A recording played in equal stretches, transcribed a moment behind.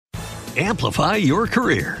Amplify your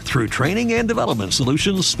career through training and development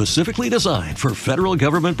solutions specifically designed for federal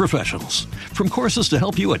government professionals. From courses to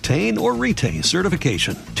help you attain or retain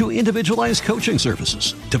certification, to individualized coaching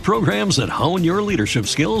services, to programs that hone your leadership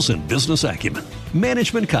skills and business acumen,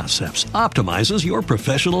 Management Concepts optimizes your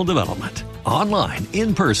professional development. Online,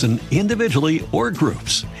 in person, individually, or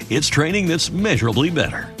groups, it's training that's measurably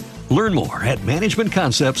better. Learn more at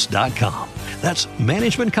managementconcepts.com. That's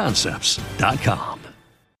managementconcepts.com.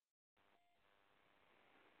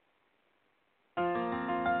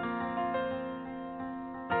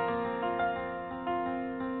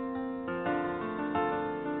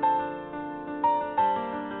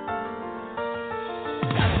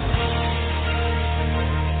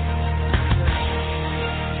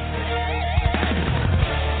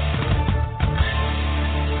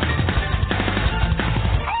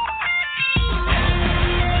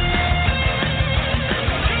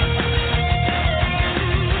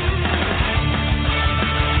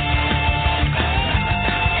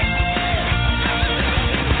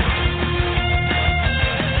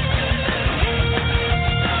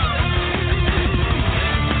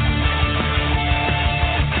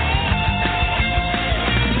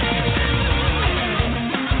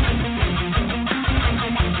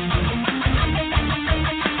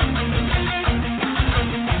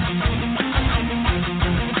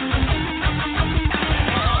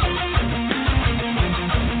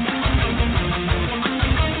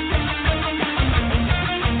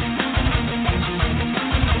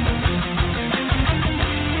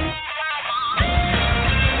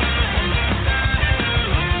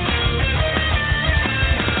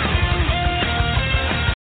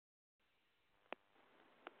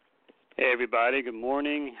 Everybody, good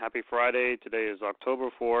morning. Happy Friday. Today is October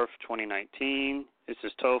 4th, 2019. This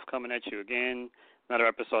is Toph coming at you again. Another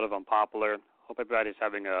episode of Unpopular. Hope everybody's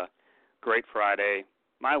having a great Friday.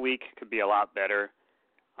 My week could be a lot better.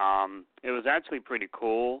 It was actually pretty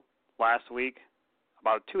cool last week.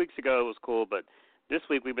 About 2 weeks ago it was cool, but this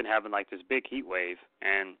week we've been having like this big heat wave.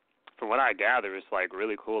 And from what I gather, it's like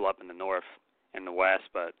really cool up in the north and the west.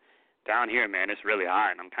 But down here, man, it's really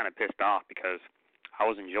hot, and I'm kind of pissed off because I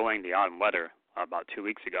was enjoying the autumn weather about 2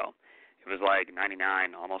 weeks ago. It was like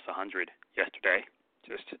 99, almost 100 yesterday.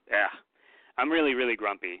 I'm really, really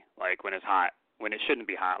grumpy, like when it's hot, when it shouldn't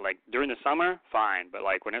be hot. Like during the summer, fine, but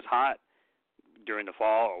like when it's hot during the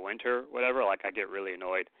fall or winter, whatever, like I get really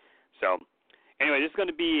annoyed. So anyway, this is going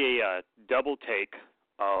to be a double take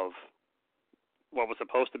of what was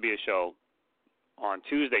supposed to be a show on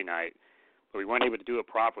Tuesday night, but we weren't able to do it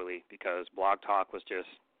properly because Blog Talk was just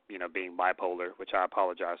being bipolar, which I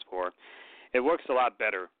apologize for. It works a lot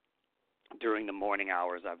better during the morning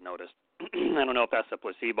hours, I've noticed. I don't know if that's a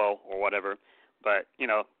placebo or whatever, but,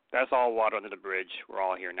 that's all water under the bridge. We're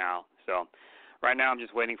all here now. So right now I'm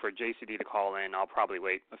just waiting for JCD to call in. I'll probably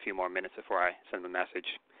wait a few more minutes before I send him a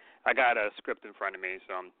message. I got a script in front of me,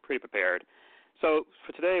 so I'm pretty prepared. So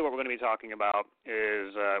for today, what we're going to be talking about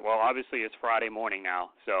is, obviously it's Friday morning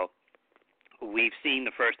now, so we've seen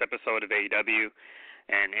the first episode of AEW,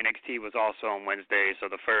 and NXT was also on Wednesday, so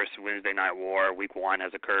the first Wednesday Night War, Week 1,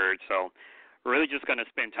 has occurred. So we're really just going to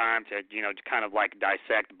spend time to, to kind of like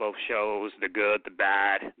dissect both shows, the good, the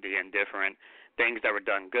bad, the indifferent, things that were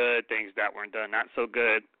done good, things that weren't done not so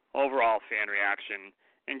good, overall fan reaction,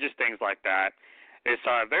 and just things like that. It's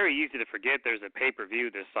very easy to forget there's a pay-per-view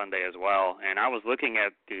this Sunday as well, and I was looking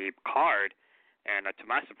at the card, and to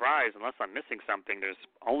my surprise, unless I'm missing something, there's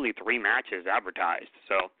only 3 matches advertised.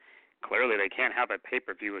 So clearly they can't have a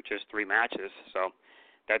pay-per-view with just 3 matches. So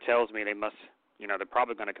that tells me they must, they're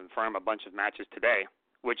probably going to confirm a bunch of matches today,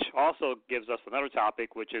 which also gives us another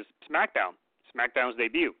topic, which is SmackDown. SmackDown's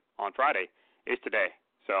debut on Friday is today.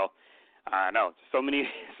 So I know so many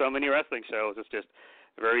wrestling shows. It's just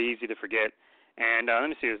very easy to forget. And let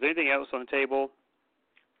me see, is there anything else on the table?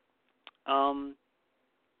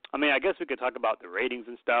 I guess we could talk about the ratings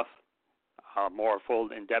and stuff, more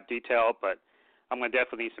full in-depth detail, but I'm going to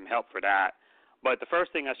definitely need some help for that. But the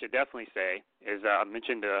first thing I should definitely say is I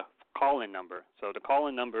mentioned the call-in number. So the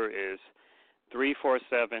call-in number is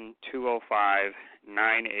 347-205-9868.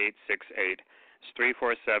 It's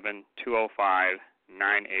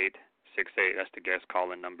 347-205-9868. That's the guest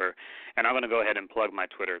call-in number. And I'm going to go ahead and plug my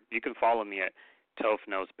Twitter. You can follow me at Toph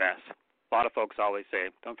Knows Best. A lot of folks always say,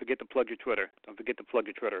 don't forget to plug your Twitter. Don't forget to plug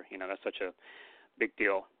your Twitter. That's such a big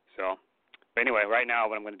deal. So, but anyway, right now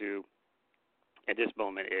what I'm going to do at this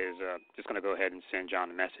moment is just going to go ahead and send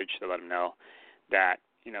John a message to let him know that,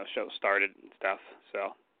 show started and stuff.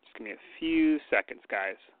 So just give me a few seconds,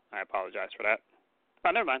 guys. I apologize for that.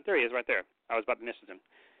 Oh, never mind. There he is right there. I was about to miss him.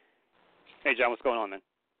 Hey, John, what's going on, man?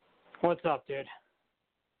 What's up, dude?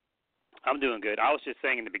 I'm doing good. I was just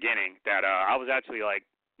saying in the beginning that I was actually like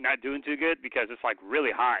not doing too good because it's like really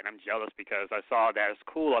hot, and I'm jealous because I saw that it's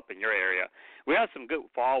cool up in your area. We had some good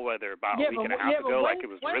fall weather about a week and a half ago. Like it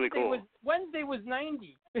was really cool. Wednesday was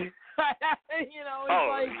 90. It's like,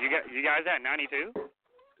 you guys had 92?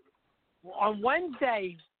 On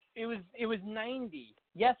Wednesday it was 90.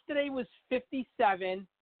 Yesterday was 57,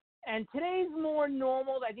 and today's more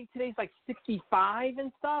normal. I think today's like 65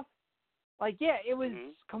 and stuff. Like, yeah, it was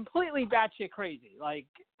completely batshit crazy. Like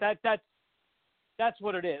that's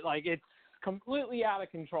what it is. Like, it's completely out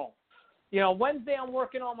of control. Wednesday I'm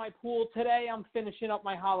working on my pool. Today I'm finishing up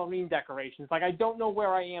my Halloween decorations. Like, I don't know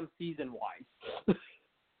where I am season-wise.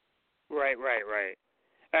 Right.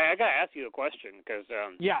 I got to ask you a question because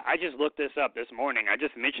I just looked this up this morning. I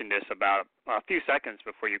just mentioned this about a few seconds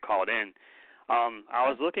before you called in. I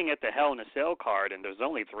was looking at the Hell in a Cell card, and there's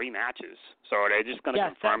only 3 matches. So are they just going to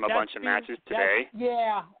confirm a bunch of matches today?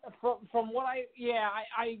 Yeah. From what I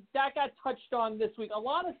that got touched on this week. A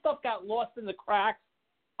lot of stuff got lost in the cracks,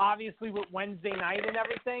 obviously with Wednesday night and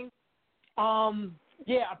everything.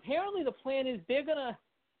 Apparently the plan is they're gonna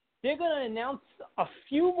announce a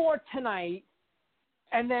few more tonight,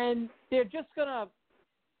 and then they're just gonna,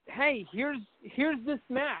 hey, here's this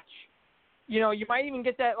match. You might even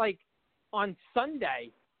get that like on Sunday,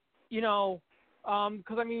 because I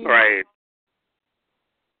mean, right.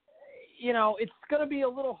 It's going to be a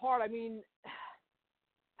little hard. I mean,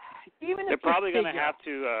 even they're if probably going to have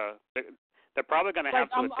to. They're probably going to have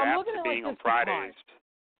to adapt to being on Fridays.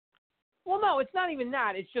 Well, no, it's not even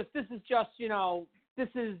that. It's just this is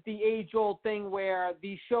the age-old thing where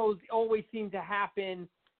these shows always seem to happen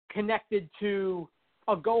connected to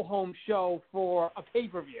a go-home show for a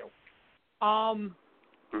pay-per-view. I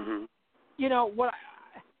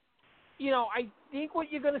think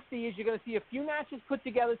what you're going to see is you're going to see a few matches put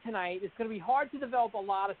together tonight. It's going to be hard to develop a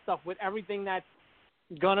lot of stuff with everything that's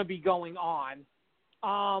going to be going on.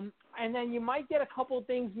 And then you might get a couple of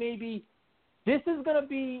things maybe. This is going to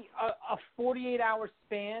be a 48-hour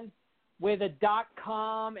span where the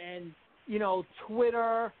 .com and,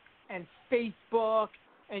 Twitter and Facebook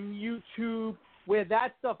and YouTube, where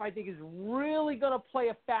that stuff I think is really going to play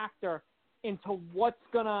a factor into what's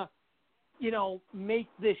going to, make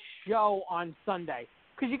this show on Sunday.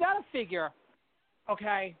 Because you got to figure,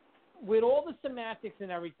 okay, with all the semantics and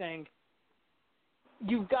everything,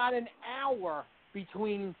 you've got an hour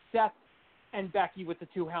between Seth and Becky with the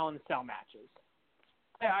 2 Hell in a Cell matches.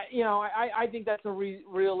 I think that's a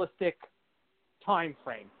realistic time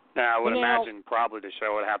frame. Yeah, I would imagine probably the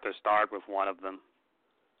show would have to start with one of them.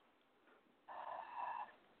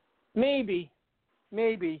 Maybe.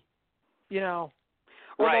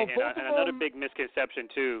 Right, and another big misconception,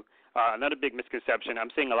 too. I'm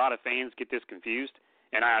seeing a lot of fans get this confused,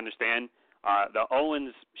 and I understand. The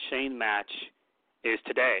Owens-Shane match is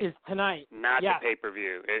today. Is tonight. Not the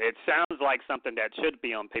pay-per-view. It sounds like something that should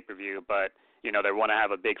be on pay-per-view, but, they want to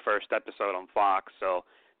have a big first episode on Fox. So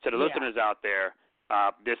to the listeners out there,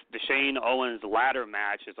 the Shane Owens ladder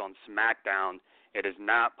match is on SmackDown. It is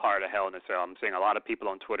not part of Hell in a Cell. I'm seeing a lot of people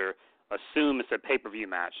on Twitter assume it's a pay-per-view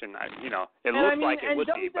match, and it looks like it would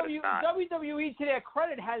be, but it's not. WWE, to their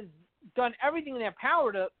credit, has done everything in their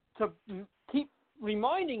power to keep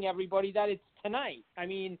reminding everybody that it's tonight. I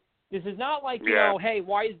mean, this is not like, hey,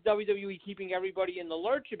 why is WWE keeping everybody in the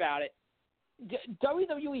lurch about it?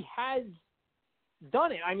 WWE has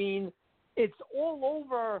done it. I mean, it's all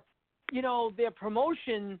over, their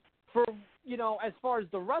promotion for, as far as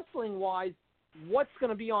the wrestling-wise, what's going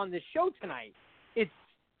to be on this show tonight.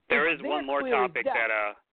 There is one more topic that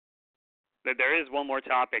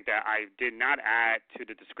I did not add to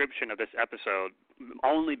the description of this episode,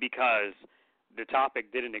 only because the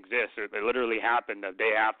topic didn't exist. It literally happened the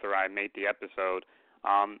day after I made the episode.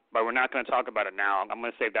 But we're not going to talk about it now. I'm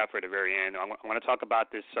going to save that for the very end. I'm going to talk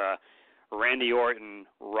about this Randy Orton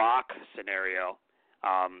Rock scenario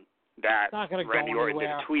that Randy Orton did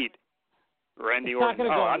a tweet. Randy Orton.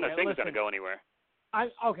 I'm not saying it's going to go anywhere.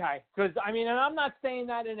 Okay, because, and I'm not saying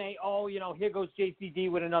that in here goes JCD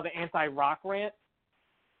with another anti-rock rant,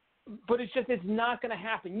 but it's not going to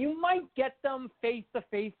happen. You might get them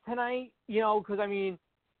face-to-face tonight, because,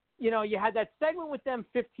 you had that segment with them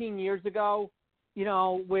 15 years ago,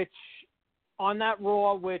 which, on that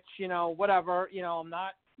Raw, which, whatever, I'm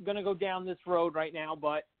not going to go down this road right now,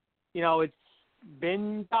 but, it's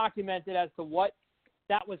been documented as to what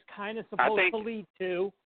that was kind of supposed to lead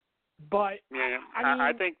to. But,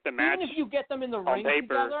 I think the match, even if you get them in the ring paper,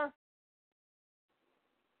 together.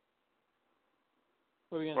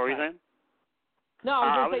 What were you saying? No,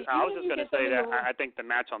 I was just going to say that I think the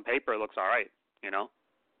match on paper looks all right, Yeah,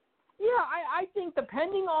 I think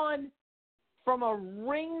depending on from a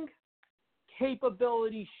ring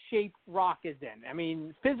capability shape Rock is in. I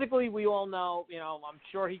mean, physically, we all know, I'm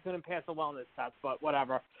sure he couldn't pass a wellness test, but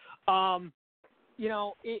whatever.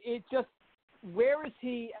 It just, where is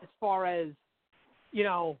he as far as,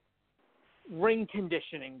 ring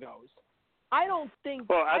conditioning goes? I don't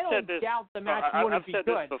think, I don't doubt the match wouldn't be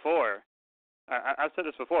good. I've said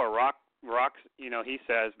this before. Rock, he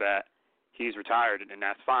says that he's retired, and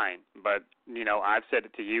that's fine. But, I've said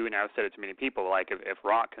it to you, and I've said it to many people. Like, if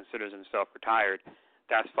Rock considers himself retired,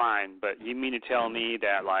 that's fine. But you mean to tell me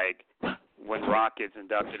that, like, when Rock gets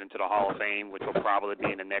inducted into the Hall of Fame, which will probably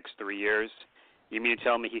be in the next 3 years, you mean to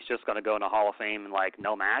tell me he's just going to go in the Hall of Fame and, like,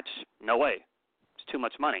 no match? No way. It's too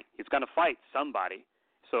much money. He's going to fight somebody.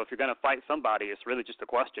 So if you're going to fight somebody, it's really just a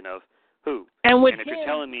question of who. And if him, you're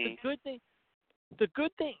telling me the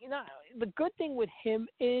good thing with him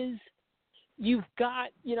is you've got,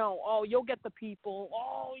 you'll get the people,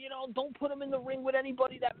 don't put him in the ring with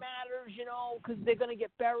anybody that matters, because they're going to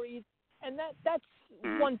get buried. And that's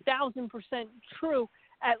 1,000% true,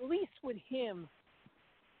 at least with him.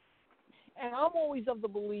 And I'm always of the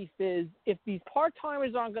belief is if these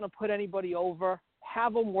part-timers aren't going to put anybody over,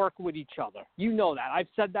 have them work with each other. You know that. I've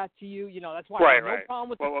said that to you. That's why I have no problem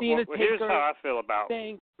with the Cena Taker. Here's how I feel about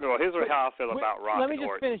Rock. Let me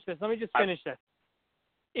just finish this.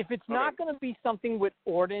 If it's not going to be something with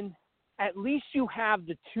Orton, at least you have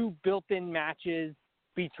the two built-in matches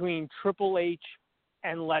between Triple H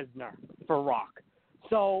and Lesnar for Rock.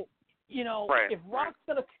 So, if Rock's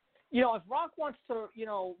going to, if Rock wants to,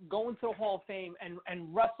 go into the Hall of Fame and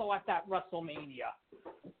wrestle at that WrestleMania,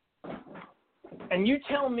 and you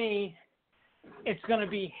tell me it's going to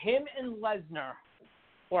be him and Lesnar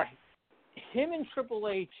or him and Triple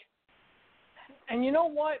H, and you know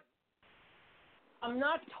what? I'm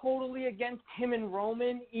not totally against him and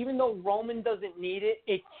Roman. Even though Roman doesn't need it,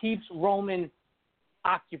 it keeps Roman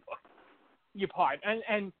occupied.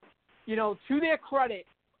 And to their credit,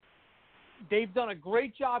 they've done a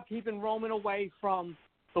great job keeping Roman away from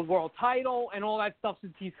the world title and all that stuff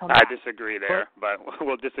since he's come back. I disagree there, but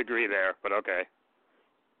we'll disagree there, but okay.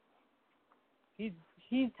 He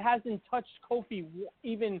hasn't touched Kofi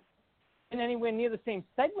even in anywhere near the same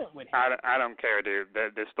segment with him. I don't care, dude.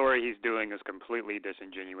 The story he's doing is completely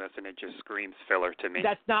disingenuous, and it just screams filler to me.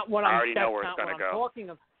 That's not what I'm. I already know where it's going to go. Talking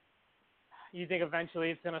of. You think eventually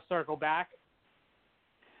it's going to circle back?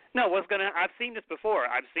 No, I've seen this before.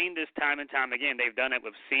 I've seen this time and time again. They've done it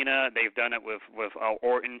with Cena. They've done it with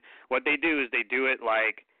Orton. What they do is they do it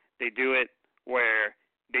where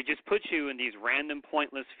they just put you in these random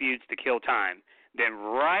pointless feuds to kill time. Then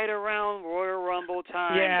right around Royal Rumble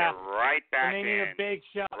time, they're right back in. And they need a big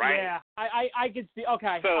show. Right? Yeah, I could see.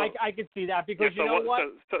 Okay, so, I could see that because you know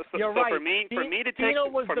what? You're right. For me to take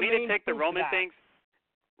the Roman things.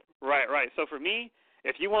 Right. So for me,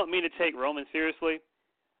 if you want me to take Roman seriously,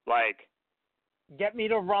 like, get me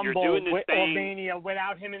to Rumble or Mania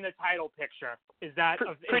without him in the title picture. Is that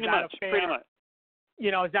pretty much? Pretty much.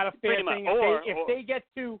 Is that a fair thing? If they get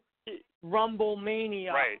to Rumble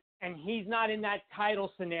Mania and he's not in that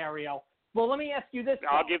title scenario, well, let me ask you this.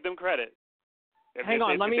 I'll give them credit. Hang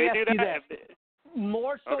on, let me ask you this.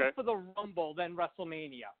 More so for the Rumble than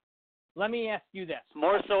WrestleMania. Let me ask you this.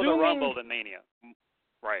 More so the Rumble than Mania.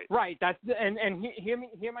 Right. Right. That's and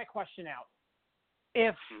hear my question out.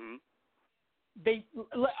 If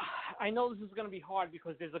I know this is going to be hard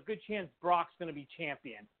because there's a good chance Brock's going to be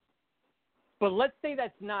champion. But let's say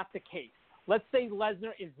that's not the case. Let's say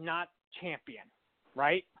Lesnar is not champion,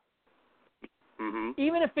 right?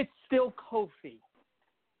 Even if it's still Kofi.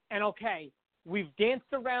 And okay, we've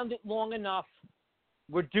danced around it long enough.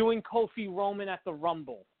 We're doing Kofi Roman at the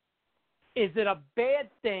Rumble. Is it a bad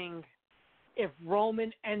thing if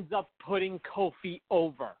Roman ends up putting Kofi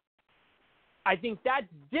over? I think that's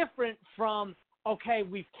different from, okay,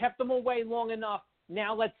 we've kept him away long enough.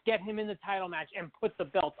 Now let's get him in the title match and put the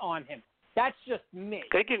belt on him. That's just me.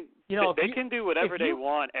 They can do whatever they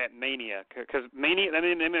want at Mania. Because Mania, let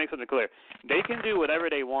me make something clear. They can do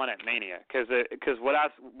whatever they want at Mania. Because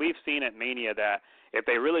we've seen at Mania that if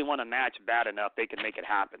they really want a match bad enough, they can make it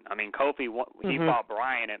happen. I mean, Kofi, he fought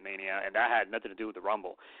Bryan at Mania, and that had nothing to do with the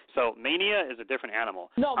Rumble. So Mania is a different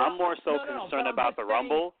animal. I'm more so concerned about the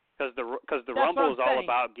Rumble. Because the Rumble is all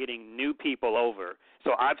about getting new people over.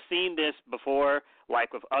 So I've seen this before,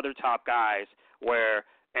 like with other top guys, where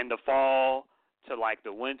in the fall to like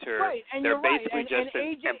the winter, they're basically just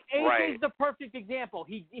AJ is the perfect example.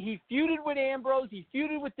 He feuded with Ambrose, he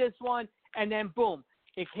feuded with this one, and then boom,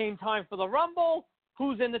 it came time for the Rumble.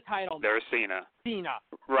 Who's in the title? There's Cena. Cena.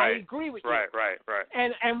 Right. I agree with you. Right.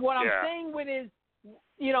 And what I'm saying with is,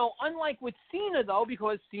 unlike with Cena, though,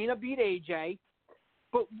 because Cena beat AJ,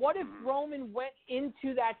 but what if Roman went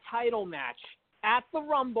into that title match at the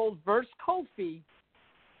Rumble versus Kofi,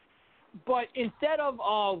 but instead of,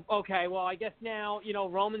 I guess now,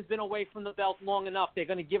 Roman's been away from the belt long enough, they're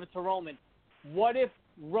going to give it to Roman. What if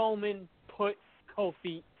Roman put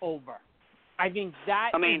Kofi over? I think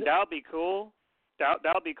that that would be cool.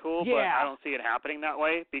 That would be cool, yeah. But I don't see it happening that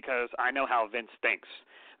way because I know how Vince thinks.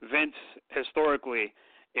 Vince, historically,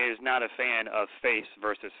 is not a fan of face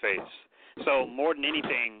versus face. So more than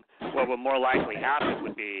anything, what would more likely happen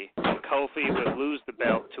would be Kofi would lose the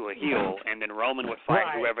belt to a heel, and then Roman would fight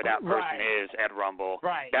whoever that person is at Rumble.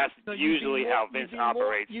 Right. That's so usually how Vince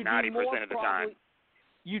operates 90% of the time.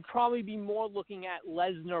 You'd probably be more looking at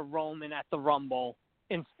Lesnar Roman at the Rumble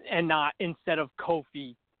and not instead of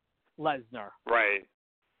Kofi Lesnar. Right.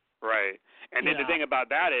 And then the thing about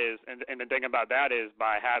that is,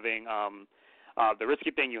 by having the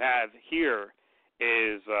risky thing you have here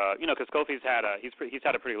is, because Kofi's had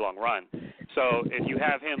a pretty long run. So if you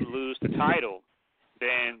have him lose the title,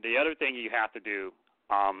 then the other thing you have to do,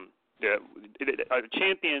 a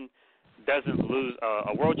champion doesn't lose,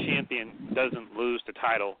 a world champion doesn't lose the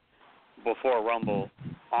title before Rumble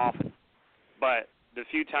often. But the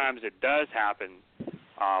few times it does happen,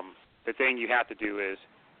 the thing you have to do is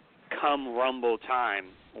come Rumble time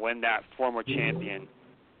when that former champion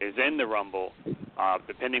is in the Rumble,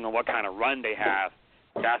 depending on what kind of run they have,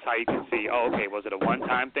 that's how you can see, was it a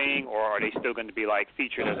one-time thing, or are they still going to be,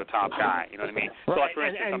 featured as a top guy? You know what I mean? Right. So, for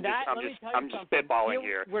instance, I'm just spitballing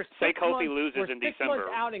here. Say Kofi loses in December.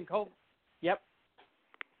 Out in Yep.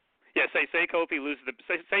 Yeah, say Kofi loses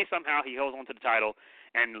say somehow he holds onto the title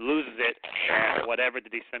and loses it at whatever the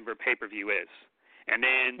December pay-per-view is. And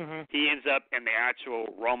then he ends up in the actual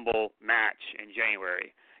Rumble match in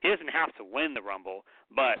January. He doesn't have to win the Rumble,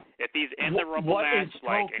 but if he's in the Rumble match,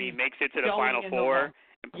 and he makes it to the Final Four.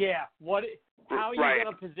 How are you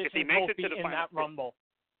going to position Kofi in that Rumble?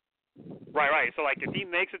 Right. So, if he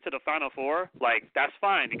makes it to the Final Four, that's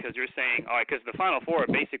fine because you're saying, because the Final Four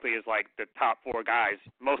basically is, the top four guys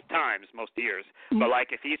most years. But,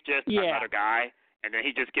 if he's just another guy and then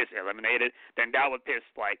he just gets eliminated, then that would piss,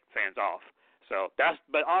 fans off. So,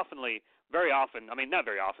 but very often, not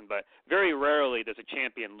very often, but very rarely does a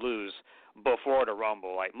champion lose before the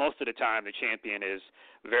Rumble. Most of the time, the champion is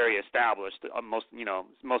very established.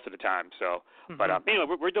 Most of the time. So, but anyway,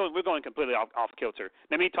 we're going completely off kilter.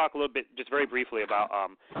 Let me talk a little bit, just very briefly, about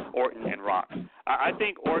Orton and Rock. I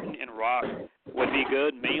think Orton and Rock would be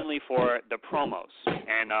good mainly for the promos,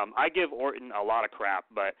 and I give Orton a lot of crap,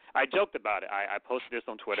 but I joked about it. I posted this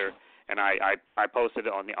on Twitter. And I posted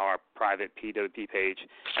it on our private PWP page,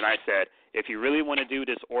 and I said, if you really want to do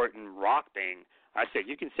this Orton Rock thing, I said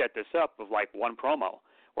you can set this up with one promo,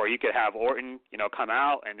 or you could have Orton, come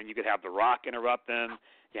out, and then you could have The Rock interrupt them.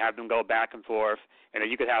 You have them go back and forth, and then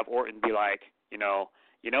you could have Orton be like,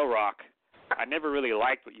 Rock, I never really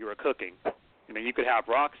liked what you were cooking. And then you could have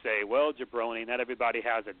Rock say, well, jabroni, not everybody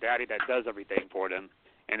has a daddy that does everything for them.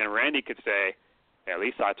 And then Randy could say, at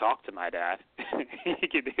least I talked to my dad. He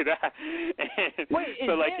could do that. Wait,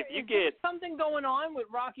 if there something going on with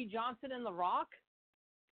Rocky Johnson and The Rock?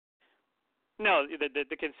 No,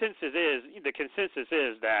 the consensus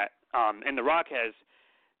is that, and The Rock has,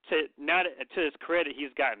 to his credit,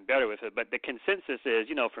 he's gotten better with it. But the consensus is,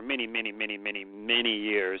 for many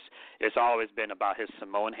years, it's always been about his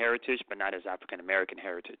Samoan heritage, but not his African American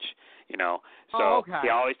heritage. So he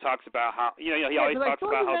always talks about how he always talks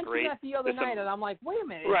about how great. That the other night, and I'm like, wait a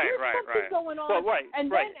minute, right. Going on? Well, right,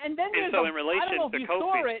 and then there's so in relation I don't know if to you Kofi,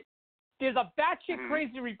 saw it. There's a batshit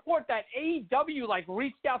crazy report that AEW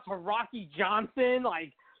reached out to Rocky Johnson,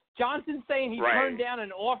 Johnson saying he turned down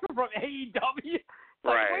an offer from AEW.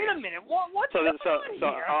 Wait a minute, what's going on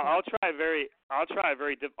here? I'll try very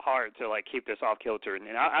hard to keep this off kilter, and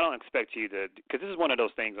I don't expect you to, because this is one of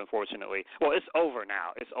those things, unfortunately. Well, it's over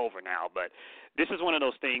now, but this is one of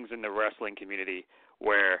those things in the wrestling community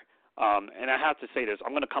where, and I have to say this,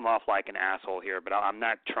 I'm going to come off like an asshole here, but I'm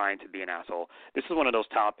not trying to be an asshole. This is one of those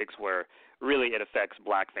topics where really it affects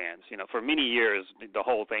black fans. For many years, the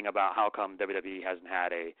whole thing about how come WWE hasn't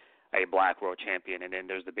had a black world champion, and then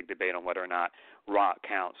there's the big debate on whether or not Rock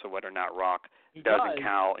counts or whether or not Rock doesn't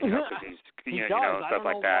count, because he's, stuff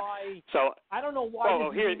like that. So I don't know why.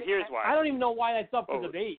 Well, here's why. I don't even know why that's up for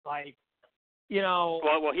debate. Well,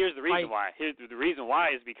 here's the reason why. The reason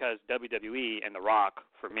why is because WWE and The Rock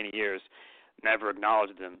for many years never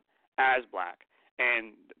acknowledged him as black.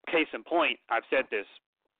 And case in point, I've said this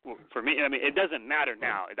for me, I mean, it doesn't matter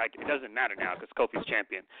now. It doesn't matter now because Kofi's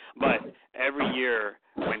champion. But every year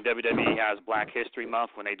when WWE has Black History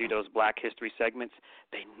Month, when they do those Black History segments,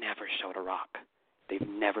 they never show The Rock. They've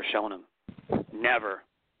never shown him. Never.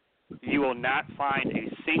 You will not find a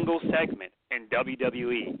single segment in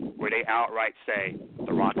WWE where they outright say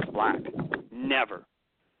The Rock is black. Never.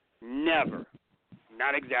 Never.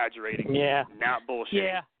 Not exaggerating. Yeah. Not bullshit.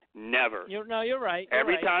 Yeah. Never. You're right.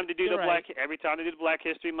 Every time they do the Black Black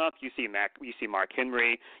History Month, you see Mark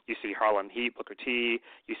Henry, you see Harlem Heat, Booker T,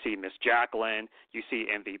 you see Miss Jacqueline, you see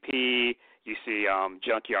MVP, you see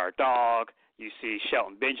Junkyard Dog, you see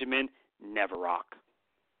Shelton Benjamin. Never Rock.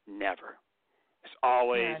 Never. It's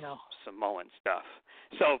always Samoan stuff.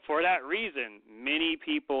 So for that reason, many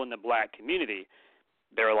people in the black community,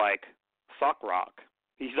 they're like, fuck Rock.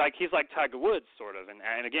 He's like Tiger Woods, sort of.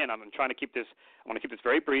 And again, I'm trying to keep this. I want to keep this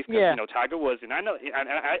very brief because Tiger Woods, and I know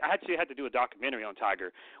I actually had to do a documentary on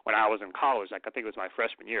Tiger when I was in college. Like I think it was my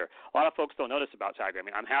freshman year. A lot of folks don't know this about Tiger. I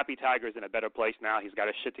mean, I'm happy Tiger's in a better place now. He's got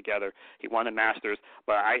his shit together. He won the Masters.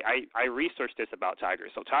 But I researched this about Tiger.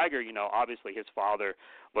 So Tiger, obviously his father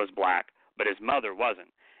was black, but his mother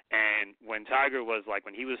wasn't. And when Tiger was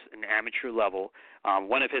when he was in amateur level,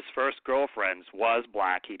 one of his first girlfriends was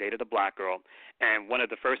black. He dated a black girl. And one of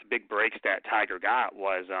the first big breaks that Tiger got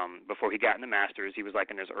was before he got in the Masters. He was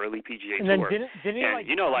in his early PGA and tour. Then didn't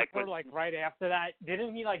he dump her right after that?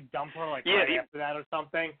 Didn't he dump her right after that or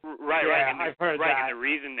something? Right. Yeah, I've heard that. And the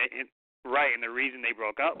reason and the reason they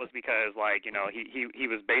broke up was because he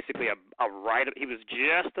was basically he was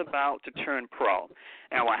just about to turn pro.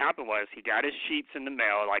 And what happened was he got his sheets in the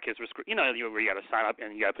mail, where you got to sign up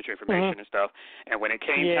and you got to put your information and stuff. And when it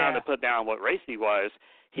came time to put down what race he was,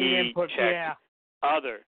 he checked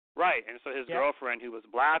other. Right. And so his girlfriend, who was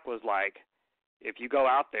black, was like, if you go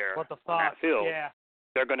out there on that field,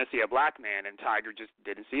 they're going to see a black man, and Tiger just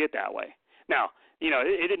didn't see it that way. Now,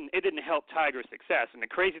 it didn't help Tiger's success. And the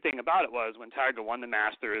crazy thing about it was when Tiger won the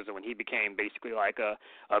Masters and when he became basically a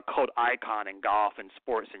cult icon in golf and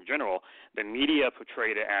sports in general, the media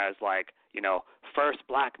portrayed it as first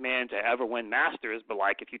black man to ever win Masters. But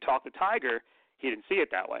if you talk to Tiger, he didn't see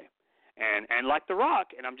it that way. And like The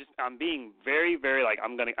Rock, and I'm being very, very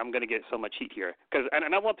I'm gonna get so much heat here because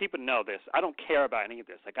and I want people to know this. I don't care about any of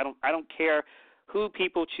this. I don't care who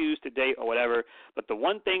people choose to date or whatever. But the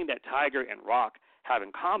one thing that Tiger and Rock have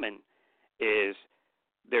in common is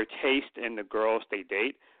their taste in the girls they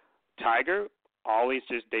date. Tiger always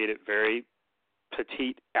just dated very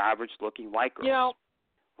petite, average-looking white girls.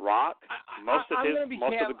 Rock, most of the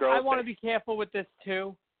girls. I want to be careful with this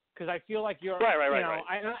too, because I feel like you're right.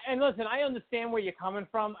 And listen, I understand where you're coming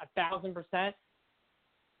from 1,000%.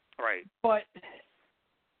 Right. But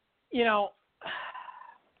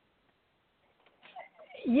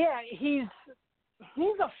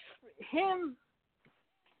him.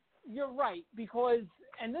 You're right, because,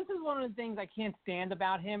 and this is one of the things I can't stand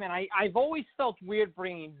about him, and I've always felt weird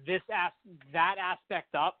bringing that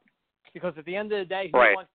aspect up, because at the end of the day, who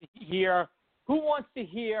wants to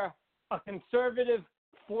hear a conservative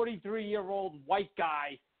 43-year-old white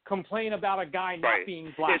guy complain about a guy not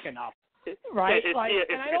being black enough? Right? And I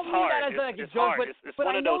don't mean that as a joke, but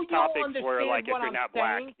one I of know those you'll topics understand where what if you're I'm not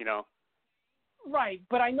saying. black, Right,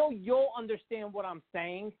 but I know you'll understand what I'm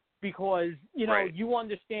saying because, you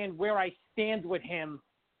understand where I stand with him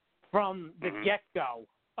from the get-go,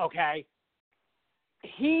 okay?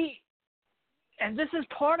 And this is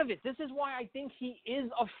part of it. This is why I think he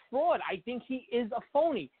is a fraud. I think he is a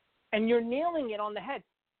phony. And you're nailing it on the head.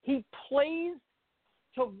 He plays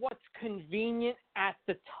to what's convenient at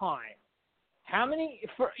the time.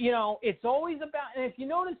 It's always about, and if you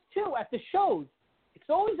notice too, at the shows, it's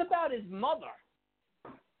always about his mother.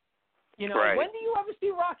 When do you ever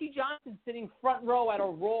see Rocky Johnson sitting front row at a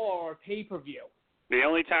Raw or a pay-per-view? The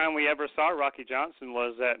only time we ever saw Rocky Johnson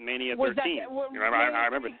was at Mania 13. I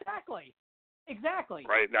remember. Exactly.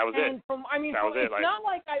 Right, that was it. It's not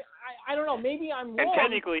like I don't know. Maybe I'm wrong. And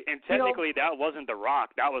technically, that wasn't The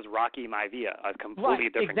Rock. That was Rocky Maivia, a completely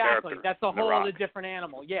different character. That's a whole other different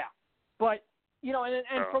animal. Yeah, but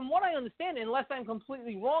from what I understand, unless I'm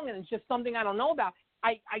completely wrong and it's just something I don't know about,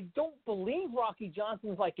 I don't believe Rocky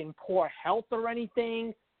Johnson's in poor health or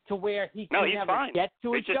anything to where he can never get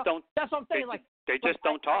to his show. That's what I'm saying. They just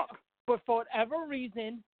don't talk. But for whatever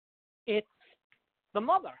reason, it's the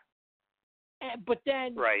mother. But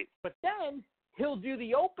then he'll do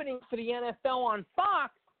the opening for the NFL on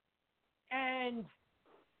Fox, and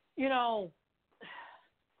he's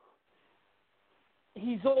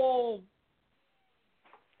all.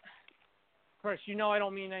 First, I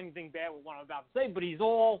don't mean anything bad with what I'm about to say, but he's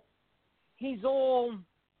all,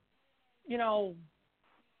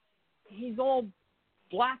 he's all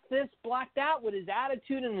black this, black that with his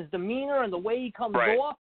attitude and his demeanor and the way he comes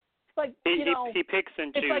off. It's like, he picks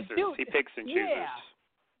and chooses. Like, dude, he picks and chooses.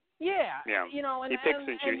 Yeah. You know, and, he picks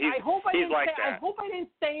and chooses. I hope I that. I hope I didn't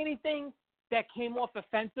say anything that came off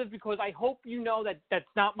offensive, because I hope you know that that's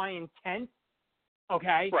not my intent.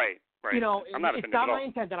 Okay. Right. You know, I'm not it's not my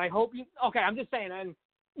intent, and I hope you. Okay, I'm just saying, and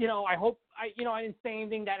you know, I hope I didn't say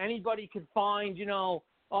anything that anybody could find. You know,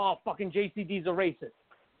 oh, fucking JCD's a racist.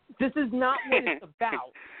 This is not what it's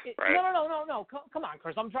about. Right. No. Come on,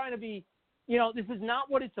 Chris. I'm trying to be. You know, this is not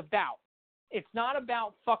what it's about. It's not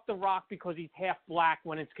about fuck The Rock because he's half black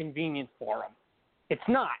when it's convenient for him. It's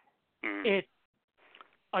not. It's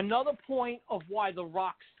another point of why The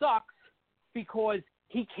Rock sucks, because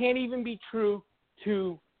he can't even be true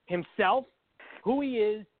to himself, who he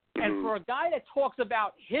is, and for a guy that talks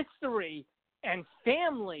about history and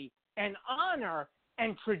family and honor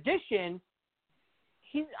and tradition,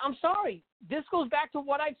 I'm sorry, this goes back to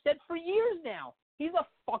what I've said for years now. He's a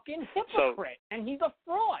fucking hypocrite, and he's a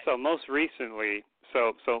fraud. So most recently,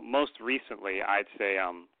 I'd say,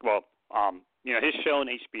 you know, his show on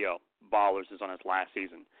HBO, Ballers, is on its last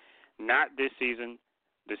season. Not this season,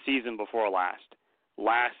 the season before last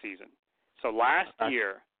season. So last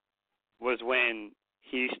year was when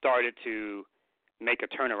he started to make a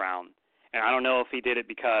turnaround. And I don't know if he did it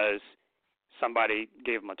because somebody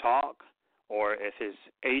gave him a talk, or if his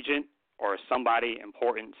agent or somebody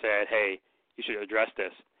important said, hey, you should address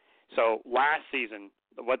this. So last season,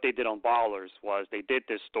 what they did on Ballers was they did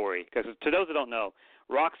this story. Because to those that don't know,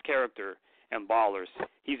 Rock's character in Ballers,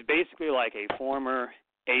 he's basically like a former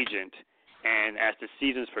agent, and as the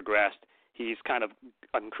seasons progressed, he's kind of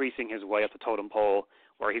increasing his way up the totem pole,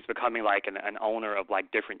 where he's becoming like an owner of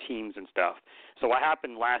like different teams and stuff. So what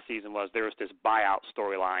happened last season was there was this buyout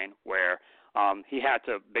storyline where he had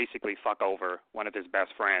to basically fuck over one of his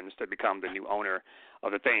best friends to become the new owner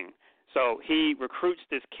of the thing. So he recruits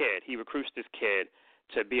this kid.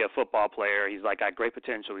 To be a football player. He's like got great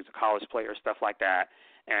potential. He's a college player, stuff like that.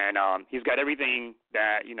 And he's got everything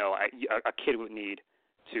that, you know, a kid would need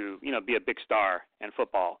to, you know, be a big star in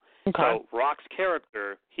football. Okay. So Rock's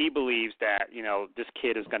character, he believes that, you know, this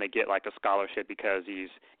kid is going to get like a scholarship because he's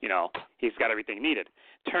got everything needed.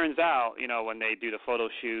 Turns out, you know, when they do the photo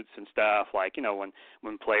shoots and stuff, like, you know,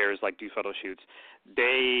 when players like do photo shoots,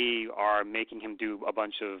 they are making him do a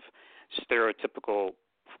bunch of stereotypical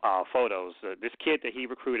photos. This kid that he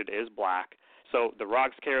recruited is black. So The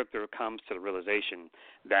Rock's character comes to the realization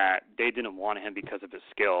that they didn't want him because of his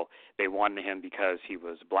skill. They wanted him because he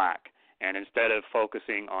was black. And instead of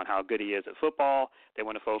focusing on how good he is at football, they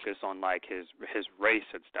want to focus on like his race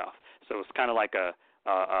and stuff. So it's kind of like a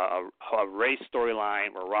race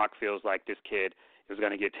storyline where Rock feels like this kid is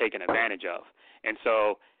going to get taken advantage of. And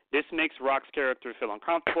so this makes Rock's character feel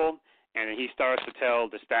uncomfortable, and then he starts to tell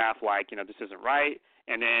the staff, like, you know, this isn't right.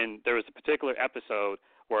 And then there was a particular episode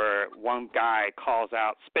where one guy calls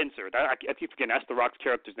out Spencer. I keep forgetting, that's The Rock's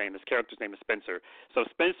character's name. His character's name is Spencer. So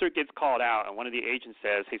Spencer gets called out, and one of the agents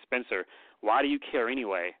says, hey, Spencer, why do you care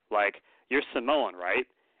anyway? Like, you're Samoan, right?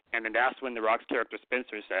 And then that's when The Rock's character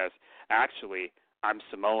Spencer says, actually, I'm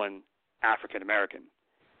Samoan African-American.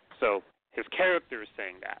 So his character is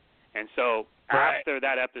saying that. And so after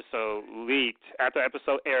that episode leaked, after the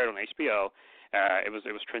episode aired on HBO, it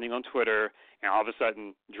was trending on Twitter, and all of a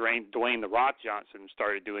sudden Dwayne The Rock Johnson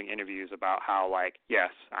started doing interviews about how, like,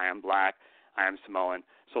 yes, I am black, I am Samoan.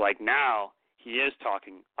 So, like, now he is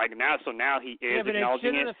talking. Like, now he is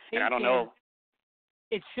acknowledging it, and I don't know.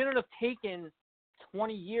 It shouldn't have taken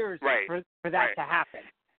 20 years for that to happen.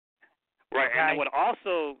 Right, okay. And then what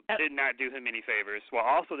also did not do him any favors,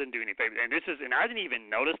 and I didn't even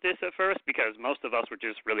notice this at first because most of us were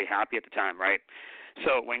just really happy at the time, right?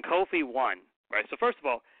 So when Kofi won, right, so first of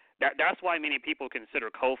all, that's why many people consider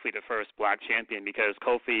Kofi the first black champion, because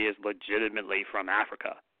Kofi is legitimately from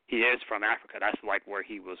Africa. He is from Africa. That's like where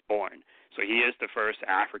he was born. So he is the first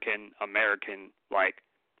African-American, like,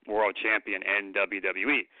 world champion in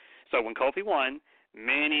WWE. So when Kofi won,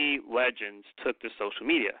 many legends took to social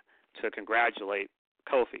media to congratulate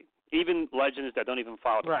Kofi. Even legends that don't even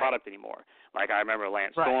follow the product anymore. Like, I remember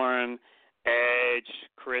Lance Storm, Edge,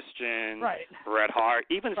 Christian, Bret Hart,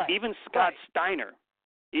 even Scott Steiner.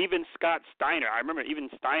 Even Scott Steiner. I remember even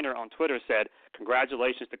Steiner on Twitter said,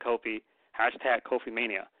 congratulations to Kofi,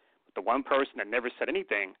 #KofiMania. But the one person that never said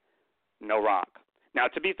anything, no Rock. Now,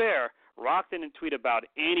 to be fair, Rock didn't tweet about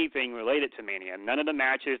anything related to Mania. None of the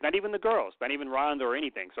matches, not even the girls, not even Ronda or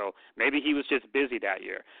anything. So maybe he was just busy that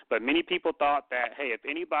year. But many people thought that, hey, if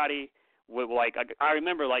anybody I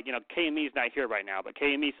remember, KME's not here right now, but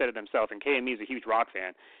KME said it himself, and KME's a huge Rock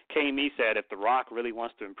fan. KME said if The Rock really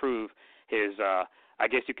wants to improve his, I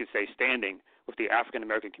guess you could say, standing with the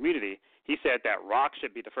African-American community, he said that Rock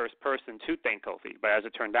should be the first person to thank Kofi. But as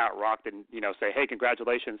it turned out, Rock didn't, say, hey,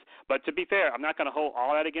 congratulations. But to be fair, I'm not going to hold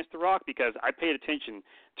all that against The Rock because I paid attention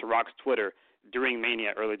to Rock's Twitter during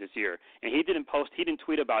Mania early this year, and he didn't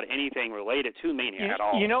tweet about anything related to Mania at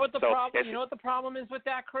all. You know what the problem? You know what the problem is with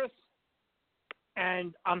that, Chris?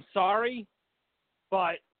 And I'm sorry,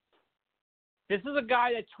 but this is a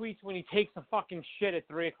guy that tweets when he takes a fucking shit at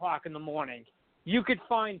 3:00 in the morning. You could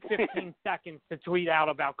find 15 seconds to tweet out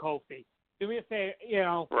about Kofi. Do me a favor,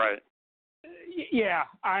 Right. Yeah,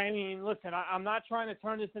 I mean, listen, I'm not trying to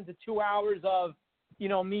turn this into 2 hours of,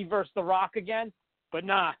 me versus The Rock again, but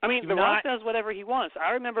nah. I mean, The Rock does whatever he wants. I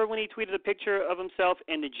remember when he tweeted a picture of himself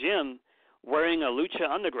in the gym wearing a Lucha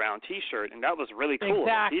Underground T-shirt, and that was really cool.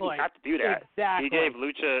 Exactly. He didn't have to do that. Exactly. He gave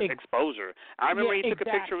Lucha exposure. I remember he took a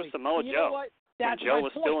picture with Samoa Joe when Joe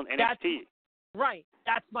was still in NXT. Right.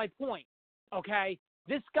 That's my point. Okay?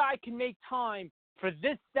 This guy can make time for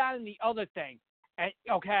this, that, and the other thing. And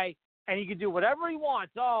and he can do whatever he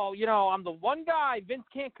wants. Oh, I'm the one guy Vince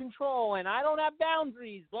can't control, and I don't have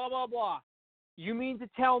boundaries, blah, blah, blah. You mean to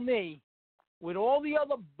tell me, with all the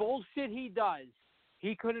other bullshit he does,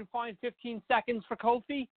 he couldn't find 15 seconds for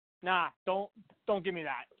Kofi? Nah, don't give me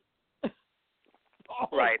that.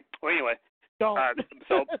 Right. Well, anyway. Don't.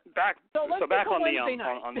 So back on the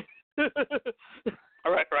on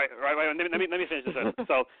All right. Let me finish this up.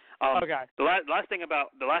 So, okay. The last thing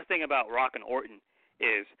about Rock and Orton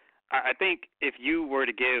is, I think if you were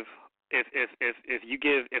to give,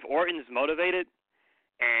 if Orton's motivated,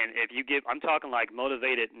 and if you give, I'm talking like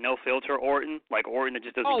motivated, no filter Orton, like Orton that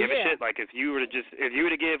just doesn't give a shit. Like if you were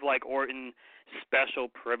to give like Orton special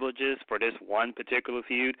privileges for this one particular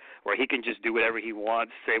feud, where he can just do whatever he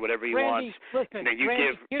wants, say whatever he wants, listen, and then you Randy,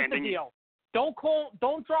 give. Here's the deal. Don't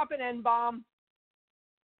drop an N-bomb,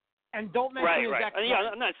 and don't mention his ex-wife.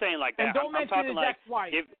 Yeah, I'm not saying like that. And don't mention his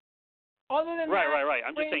ex-wife. Other than that, right.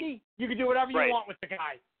 I'm just Randy, saying you can do whatever you want with the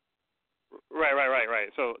guy. Right.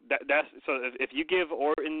 So that's if you give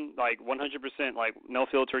Orton like 100% like no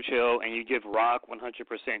filter chill, and you give Rock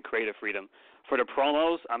 100% creative freedom for the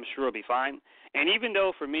promos, I'm sure it'll be fine. And even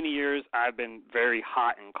though for many years I've been very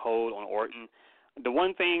hot and cold on Orton, the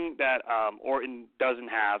one thing that Orton doesn't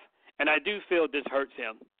have, and I do feel this hurts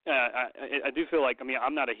him. I do feel like,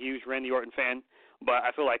 I'm not a huge Randy Orton fan, but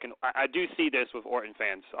I feel like I do see this with Orton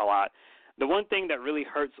fans a lot. The one thing that really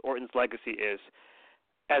hurts Orton's legacy is,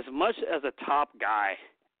 as much as a top guy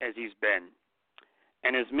as he's been,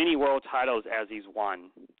 and as many world titles as he's won,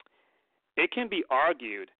 it can be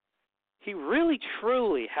argued he really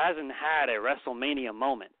truly hasn't had a WrestleMania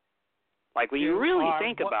moment. Like when you really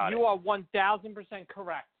think about it. You are 1,000%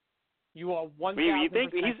 correct. You are 1,000% You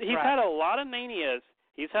think he's had a lot of Manias.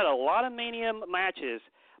 He's had a lot of Mania matches,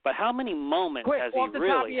 but how many moments has he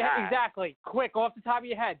really had? Exactly. Quick, off the top of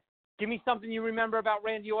your head, give me something you remember about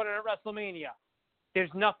Randy Orton at WrestleMania.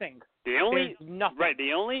 There's nothing. There's nothing.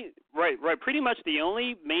 Right. Pretty much the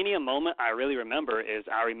only Mania moment I really remember is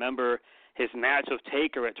I remember his match with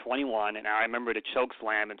Taker at 21, and I remember the choke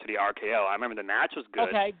slam into the RKO. I remember the match was good.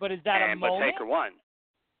 Okay, but is that a moment? But Taker won.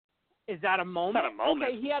 Is that a moment? It's not a moment.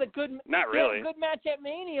 Okay, he had a good. Not really. He had a good match at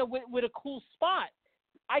Mania with a cool spot.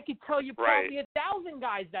 I could tell you probably 1,000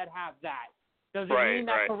 guys that have that. Does it mean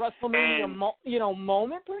that's a WrestleMania,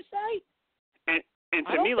 moment per se? And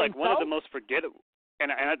to me, like one of the most forgettable. And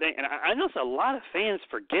I know a lot of fans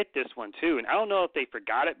forget this one too, and I don't know if they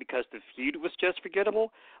forgot it because the feud was just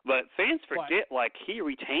forgettable, but fans forget like he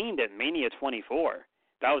retained at Mania 24.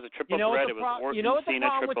 That was a triple threat. It was Orton,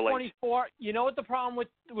 Cena, Triple H. You know what the problem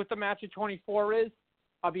with the match at 24 is?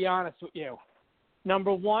 I'll be honest with you.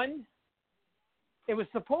 Number one, it was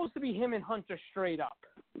supposed to be him and Hunter straight up,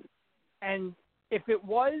 and if it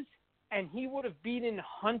was, and he would have beaten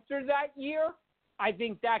Hunter that year, I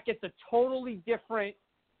think that gets a totally different,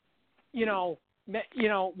 would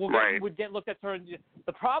get looked at.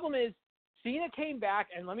 The problem is Cena came back,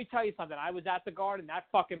 and let me tell you something. I was at the Garden, and that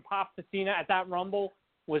fucking pop to Cena at that Rumble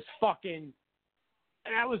was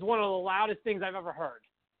that was one of the loudest things I've ever heard,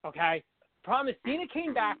 okay? Problem is Cena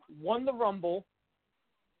came back, won the Rumble,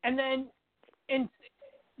 and then in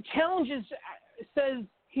challenges says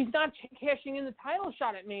he's not cashing in the title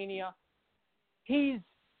shot at Mania. He's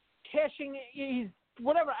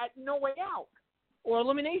whatever at No Way Out or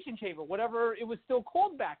Elimination Chamber, whatever it was still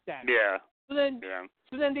called back then. Yeah. So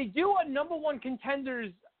then they do a number one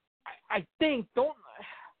contenders. I think don't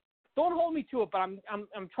hold me to it, but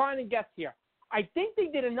I'm trying to guess here. I think they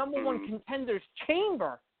did a number one contenders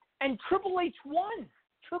chamber, And Triple H won.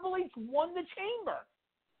 Triple H won the Chamber.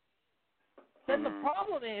 Then the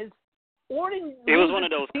problem is, Orton. It was one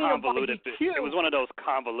of those convoluted. It was one of those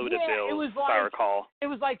convoluted bills, if I recall. It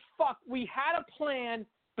was like, fuck, we had a plan,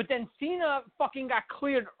 but then Cena fucking got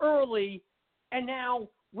cleared early, and now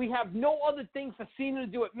we have no other thing for Cena to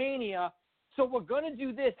do at Mania, so we're going to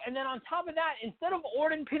do this. And then on top of that, instead of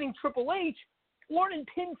Orton pinning Triple H, Orton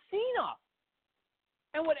pinned Cena.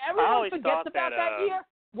 And what everyone forgets about that year,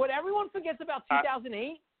 what everyone forgets about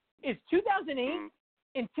 2008 is 2008,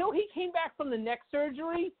 until he came back from the neck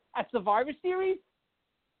surgery at Survivor Series,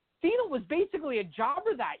 Cena was basically a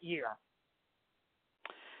jobber that year.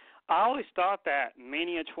 I always thought that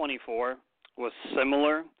Mania 24 was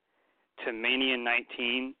similar to Mania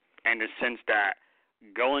 19 in the sense that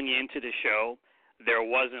going into the show, there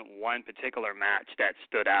wasn't one particular match that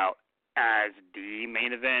stood out as the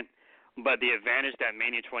main event, but the advantage that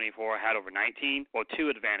Mania 24 had over 19, well, two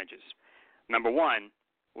advantages. Number one,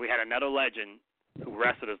 we had another legend who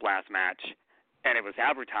wrestled his last match, and it was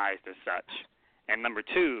advertised as such. And number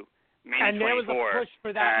two, Mania 24. And there was a push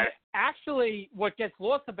for that. Actually, what gets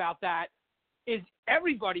lost about that is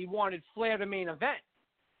everybody wanted Flair to main event.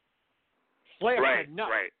 Flair said no.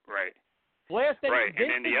 Right. Flair said right.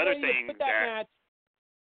 And then the other thing put that match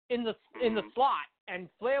in the slot, and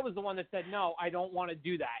Flair was the one that said no, I don't want to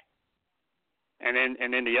do that. And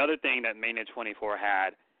then the other thing that Mania 24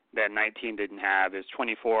 had that 19 didn't have is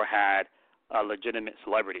 24 had a legitimate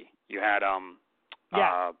celebrity. You had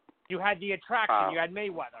you had the attraction. You had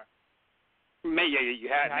Mayweather. You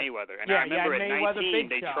had Mayweather. And I remember at 19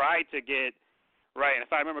 they tried to get right. And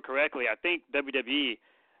if I remember correctly, I think WWE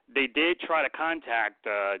they did try to contact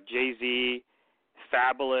Jay-Z,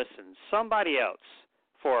 Fabulous, and somebody else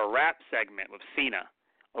for a rap segment with Cena,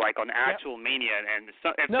 like on actual Mania, and it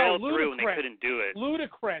fell through and they couldn't do it.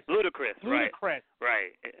 Ludacris, right.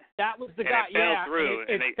 Right. That was the and guy. It fell through,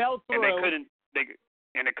 and it fell through.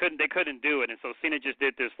 And they couldn't do it, and so Cena just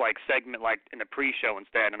did this like segment like in the pre-show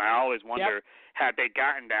instead. And I always wonder, had they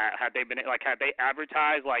gotten that, had they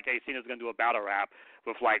advertised like, hey, Cena's gonna do a battle rap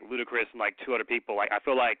with like Ludacris and like two other people. Like I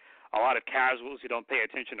feel like a lot of casuals who don't pay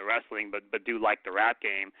attention to wrestling but do like the rap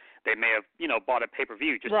game, they may have bought a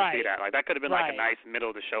pay-per-view just to see that. Like that could have been like a nice middle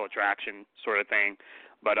of the show attraction sort of thing.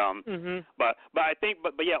 But I think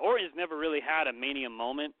Orton's never really had a Mania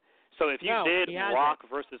moment. So if you did Rock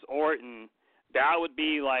versus Orton, that would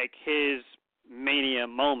be like his Mania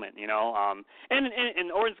moment,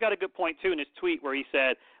 And Orton's got a good point too in his tweet where he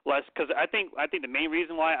said, because I think the main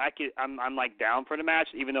reason why I'm like down for the match,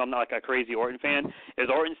 even though I'm not like a crazy Orton fan, is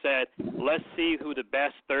Orton said, let's see who the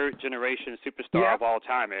best third generation superstar of all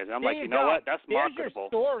time is. And I'm like, you know what? That's marketable.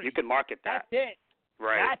 You can market that. That's it.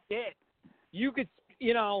 Right. That's it. You could,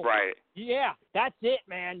 Right. Yeah, that's it,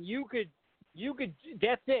 man. You could.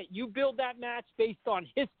 That's it. You build that match based on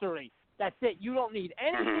history. That's it. You don't need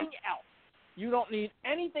anything else. You don't need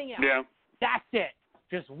anything else. Yeah. That's it.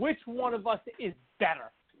 Just which one of us is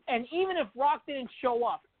better. And even if Rock didn't show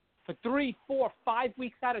up for 3, 4, 5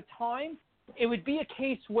 weeks at a time, it would be a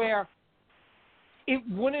case where it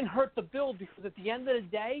wouldn't hurt the build, because at the end of the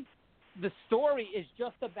day, the story is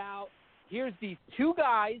just about, here's these two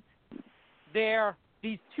guys, they're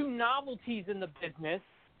these two novelties in the business,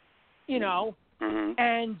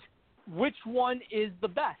 and which one is the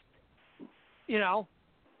best, there's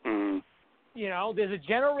a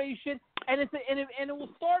generation, and it will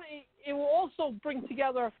start. It will also bring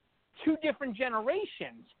together two different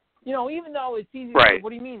generations. Even though it's easy to say, what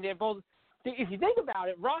do you mean? They're both. If you think about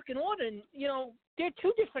it, Rock and Orton, they're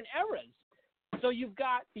two different eras. So you've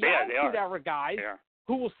got the Attitude Era guys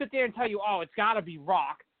who will sit there and tell you, oh, it's got to be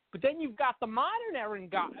Rock. But then you've got the modern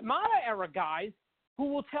era guys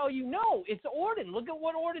who will tell you, no, it's Orton. Look at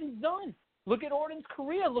what Orton's done. Look at Orton's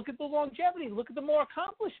career. Look at the longevity. Look at the more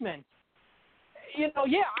accomplishments. I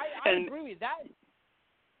agree with that.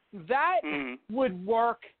 That would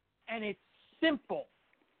work, and it's simple.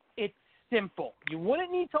 It's simple. You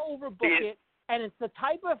wouldn't need to overbook it, and it's the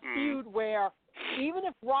type of feud where even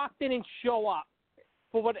if Rock didn't show up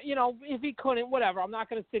for what, if he couldn't, whatever. I'm not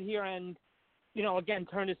going to sit here and, again,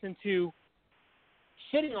 turn this into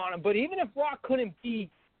shitting on him. But even if Rock couldn't be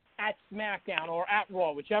at SmackDown or at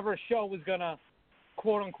Raw, whichever show was going to,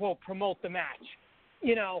 quote unquote, promote the match,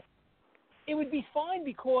 it would be fine,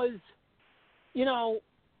 because, you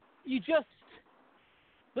just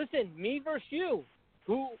listen, me versus you.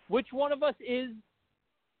 Which one of us is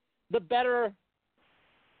the better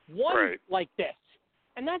one like this?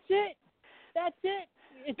 And that's it. That's it.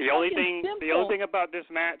 It's the only thing about this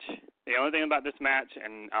match,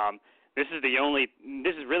 and this is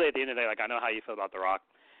really at the end of the day, like, I know how you feel about The Rock.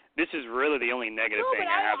 This is really the only negative thing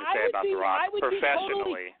I have to say about The Rock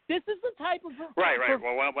professionally. This is the type of right.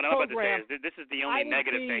 Well, what I'm about to say is this is the only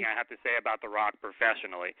negative thing I have to say about The Rock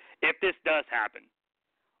professionally. If this does happen,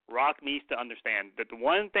 Rock needs to understand that the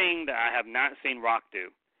one thing that I have not seen Rock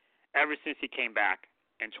do ever since he came back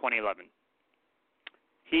in 2011,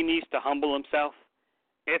 he needs to humble himself.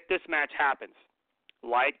 If this match happens,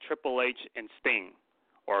 like Triple H and Sting,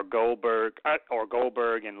 or Goldberg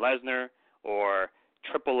and Lesnar, or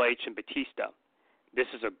Triple H and Batista, this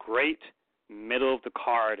is a great middle of the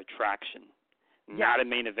card attraction, not a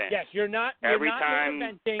main event. Yes, you're not. Every not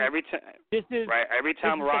time this is right. Every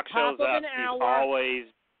time Rock shows up, he's always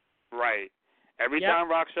right. Every time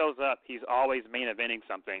Rock shows up, he's always main eventing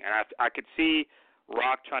something, and I could see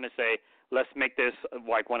Rock trying to say, let's make this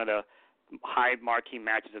like one of the high marquee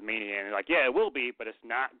matches of Mania, and like, yeah, it will be, but it's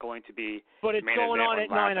not going to be. But it's going on at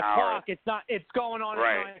 9 o'clock. It's not. It's going on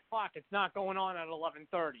at 9 o'clock. It's not going on at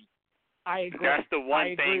 11:30. I agree. That's the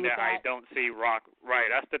one thing that I don't see Rock. Right.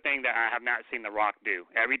 That's the thing that I have not seen The Rock do.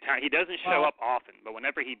 Every time he doesn't show up often, but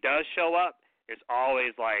whenever he does show up, it's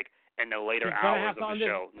always like in the later hours of the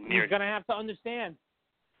show. He's going to have to understand,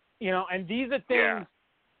 and these are things.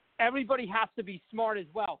 Everybody has to be smart as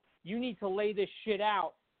well. You need to lay this shit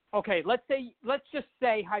out. Okay, let's just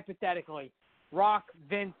say hypothetically, Rock,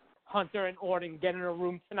 Vince, Hunter, and Orton get in a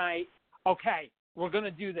room tonight. Okay, we're going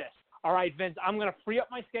to do this. All right, Vince, I'm going to free up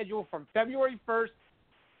my schedule from February 1st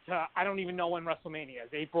to I don't even know when WrestleMania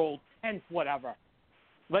is, April 10th, whatever.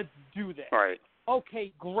 Let's do this. All right.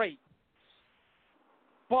 Okay, great.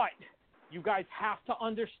 But you guys have to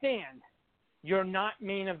understand, you're not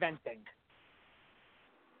main eventing.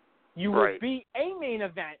 You will be a main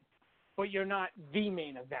event, but you're not the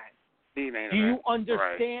main event. Do you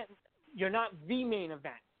understand? Right. You're not the main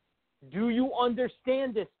event. Do you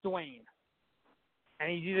understand this, Dwayne? And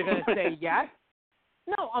he's either going to say yes.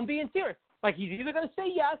 No, I'm being serious. Like, he's either going to say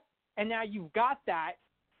yes, and now you've got that,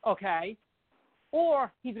 okay,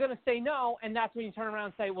 or he's going to say no, and that's when you turn around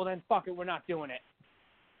and say, well, then fuck it, we're not doing it.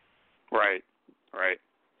 Right.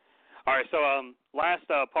 All right, so last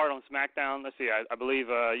part on SmackDown. Let's see, I believe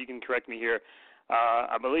you can correct me here.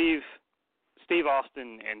 I believe Steve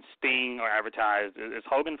Austin and Sting are advertised. Is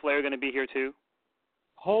Hogan Flair going to be here too?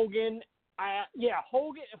 Hogan,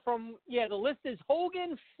 Hogan the list is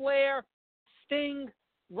Hogan, Flair, Sting,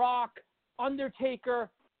 Rock, Undertaker,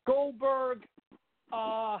 Goldberg,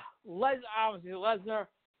 obviously Lesnar,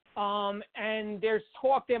 and there's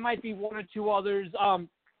talk there might be one or two others.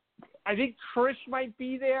 I think Trish might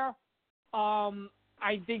be there.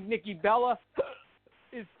 I think Nikki Bella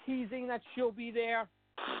is teasing that she'll be there.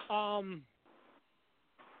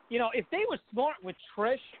 If they were smart with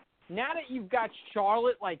Trish, now that you've got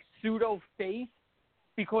Charlotte like pseudo face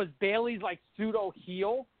because Bayley's like pseudo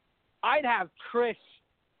heel, I'd have Trish.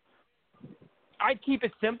 I'd keep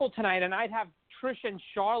it simple tonight, and I'd have Trish and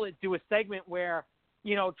Charlotte do a segment where,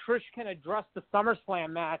 Trish can address the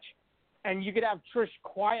SummerSlam match, and you could have Trish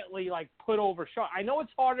quietly like put over Charlotte. I know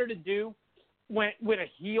it's harder to do with a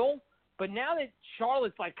heel, but now that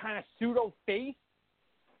Charlotte's like kind of pseudo face,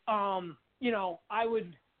 I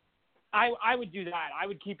would do that. I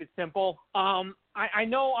would keep it simple. I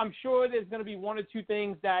know, I'm sure there's going to be one or two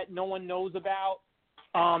things that no one knows about.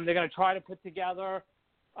 They're going to try to put together.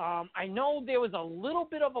 I know there was a little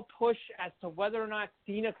bit of a push as to whether or not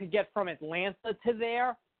Cena could get from Atlanta to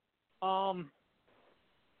there. I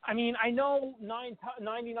know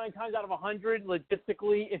 99 times out of 100,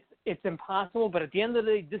 logistically, it's impossible. But at the end of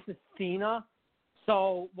the day, this is Cena.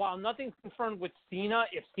 So while nothing's confirmed with Cena,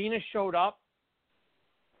 if Cena showed up,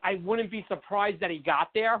 I wouldn't be surprised that he got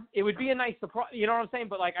there. It would be a nice surprise. You know what I'm saying?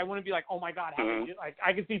 But, I wouldn't be like, oh, my God.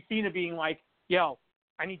 I could see Cena being like, yo,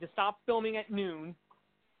 I need to stop filming at noon,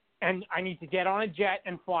 and I need to get on a jet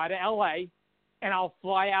and fly to L.A., and I'll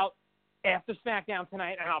fly out after SmackDown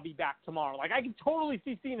tonight, and I'll be back tomorrow. I can totally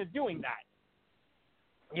see Cena doing that.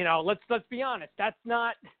 Let's be honest. That's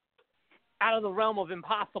not out of the realm of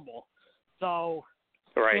impossible. So,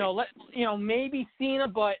 maybe Cena,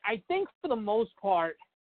 but I think for the most part,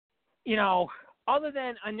 other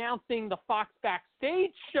than announcing the Fox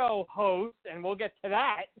Backstage show host, and we'll get to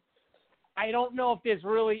that, I don't know if there's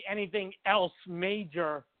really anything else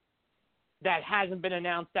major that hasn't been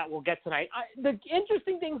announced that we'll get tonight. The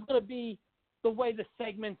interesting thing is going to be the way the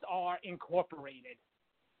segments are incorporated.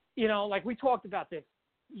 We talked about this.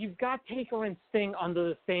 You've got Taker and Sting under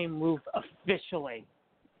the same roof officially,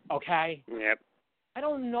 okay? Yep. I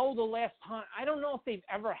don't know the last time. I don't know if they've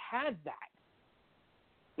ever had that.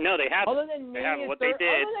 No, they haven't. Other than they haven't. What they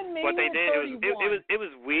did, it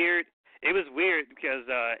was weird. It was weird because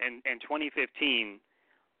in 2015,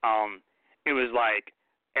 it was like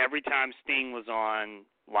every time Sting was on,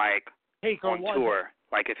 like, Taker on wasn't. tour,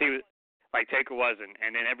 like if he was, like Taker wasn't,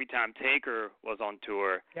 and then every time Taker was on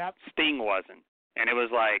tour, Sting wasn't, and it was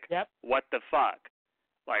like, what the fuck?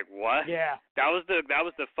 Like, what? Yeah. That was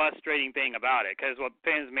the frustrating thing about it, because what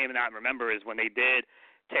fans may not remember is when they did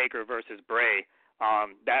Taker versus Bray,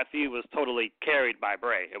 that feud was totally carried by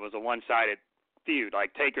Bray. It was a one-sided feud.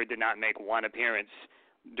 Like, Taker did not make one appearance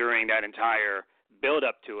during that entire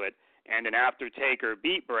build-up to it, and then after Taker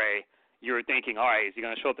beat Bray, you were thinking, all right, is he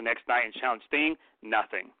going to show up the next night and challenge Sting?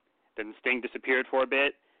 Nothing. Then Sting disappeared for a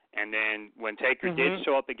bit, and then when Taker did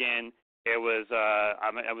show up again, it was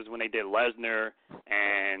when they did Lesnar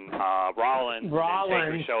and Rollins.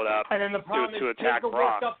 And Taker showed up and then the problem to attack Taker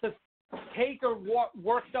Brock. Taker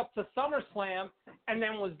worked up to SummerSlam and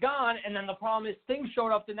then was gone, and then the problem is Sting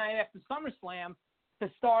showed up the night after SummerSlam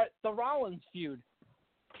to start the Rollins feud.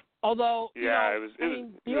 Although, it was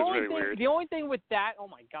really weird. The only thing with that, oh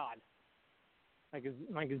my God,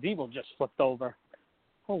 my gazebo just flipped over.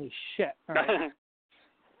 Holy shit! All right.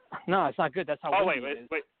 No, it's not good. That's how windy it is.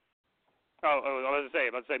 Wait. Oh, I was about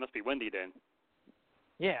to say it must be windy then.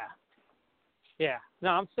 Yeah. No,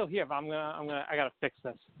 I'm still here, but I gotta fix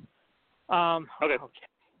this. Okay.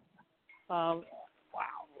 Wow,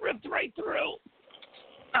 ripped right through.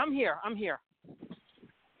 I'm here. All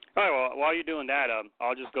right. Well, while you're doing that,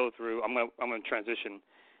 I'll just go through. I'm gonna transition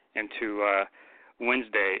into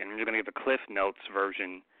Wednesday, and we're gonna give a Cliff Notes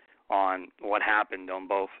version on what happened on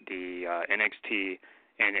both the NXT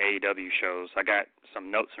and AEW shows. I got some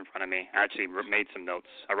notes in front of me. I actually made some notes.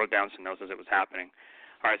 I wrote down some notes as it was happening.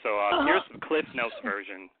 All right, so here's the Cliff Notes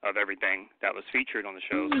version of everything that was featured on the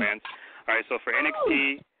shows, fans. All right, so for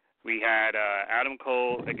NXT, we had Adam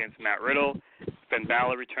Cole against Matt Riddle. Finn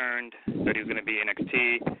Balor returned, said he was going to be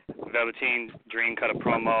NXT. Velveteen Dream cut a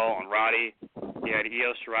promo on Roddy. You had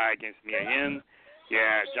Io Shirai against Mia Yim. You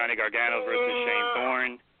had Johnny Gargano versus Shane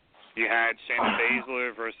Thorne. You had Shayna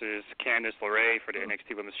Baszler versus Candice LeRae for the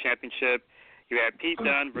NXT Women's Championship. You had Pete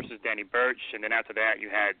Dunne versus Danny Burch, and then after that you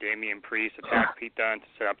had Damian Priest attack Pete Dunne to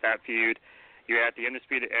set up that feud. You had the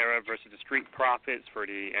Undisputed Era versus the Street Profits for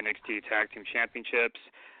the NXT Tag Team Championships.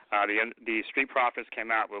 The Street Profits came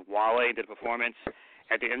out with Wale, did a performance.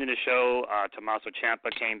 At the end of the show, Tommaso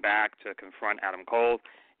Ciampa came back to confront Adam Cole,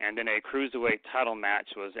 and then a Cruiserweight title match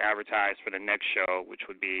was advertised for the next show, which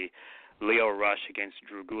would be Leo Rush against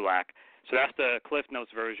Drew Gulak. So that's the Cliff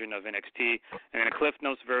Notes version of NXT. And then a Cliff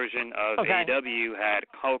Notes version of AEW had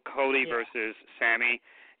Cody versus Sammy.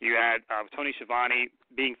 You had Tony Schiavone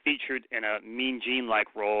being featured in a Mean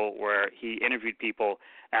Gene-like role where he interviewed people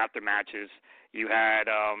after matches. You had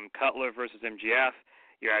Cutler versus MGF.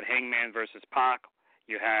 You had Hangman versus Pac.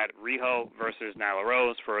 You had Riho versus Nyla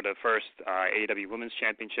Rose for the first AEW Women's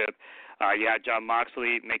Championship. You had Jon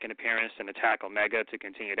Moxley make an appearance and attack Omega to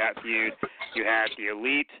continue that feud. You had the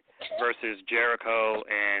Elite versus Jericho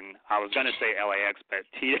and I was going to say LAX,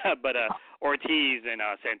 but Ortiz and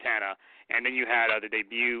Santana. And then you had the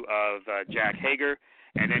debut of Jack Hager.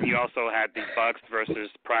 And then you also had the Bucks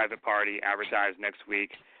versus Private Party advertised next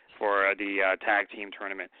week for the tag team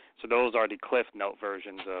tournament. So those are the Cliff Note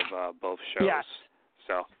versions of both shows. Yes.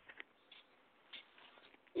 So.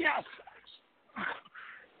 Yes.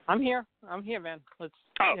 I'm here, man. Let's.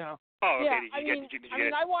 Oh. You know. Oh, okay. Yeah, Did you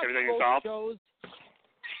get I watched everything both solved? shows.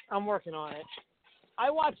 I'm working on it. I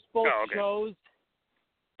watched both shows,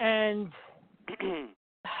 and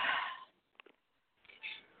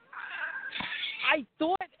I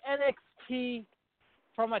thought NXT,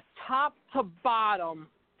 from a top to bottom,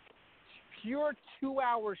 pure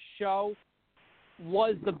 2-hour show,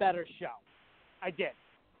 was the better show. I did.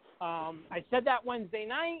 I said that Wednesday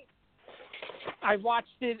night. I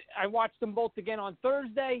watched them both again on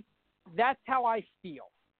Thursday. That's how I feel.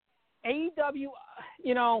 AEW,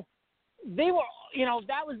 they were,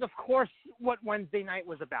 that was, of course, what Wednesday night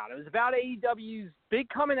was about. It was about AEW's big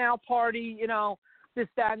coming out party, this,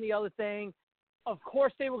 that, and the other thing. Of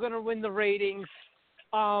course, they were going to win the ratings.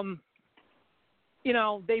 They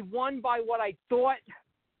won by what I thought.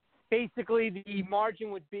 Basically, the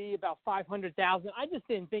margin would be about 500,000. I just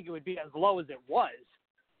didn't think it would be as low as it was.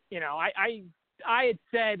 I had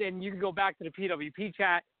said, and you can go back to the PWP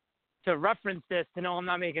chat to reference this to know I'm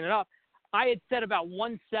not making it up. I had said about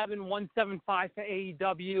 1.7, 1.75 for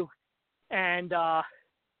AEW, and 1.2,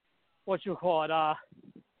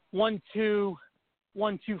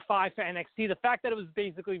 1.25 for NXT. The fact that it was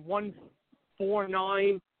basically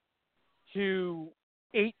 1.49 to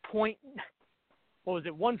 1.4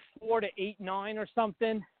 to 8.9 or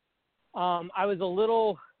something. I was a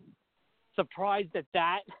little surprised at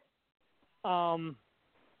that.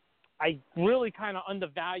 I really kind of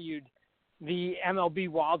undervalued the MLB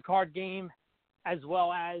wildcard game, as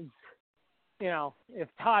well as, if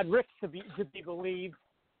Todd Ricks to be believed,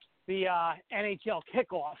 the NHL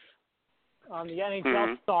kickoff, the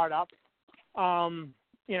NHL startup.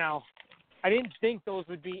 I didn't think those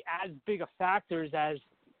would be as big of factors as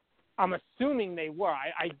I'm assuming they were.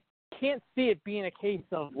 I can't see it being a case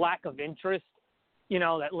of lack of interest,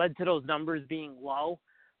 that led to those numbers being low.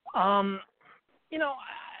 Well, I'm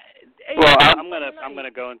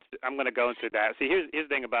gonna go into that. See, here's the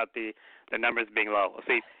thing about the numbers being low.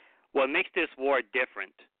 See, what makes this war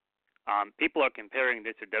different? People are comparing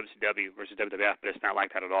this to WCW versus WWF, but it's not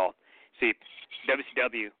like that at all. See,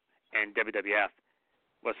 WCW and WWF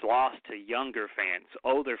was lost to younger fans.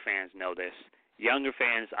 Older fans know this. Younger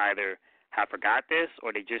fans either have forgot this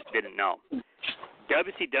or they just didn't know.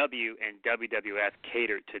 WCW and WWF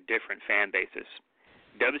catered to different fan bases.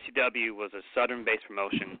 WCW was a southern-based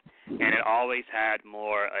promotion, and it always had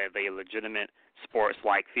more of a legitimate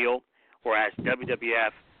sports-like feel, whereas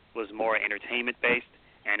WWF was more entertainment-based,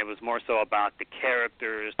 and it was more so about the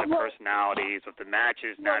characters, the personalities, with the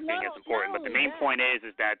matches not being as important. But the main point is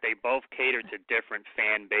that they both cater to different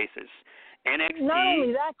fan bases.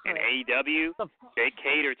 NXT and AEW, they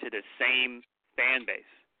cater to the same fan base.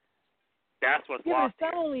 That's what's lost.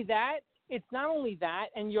 It's not only that,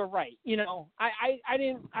 and you're right. I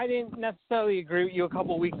didn't necessarily agree with you a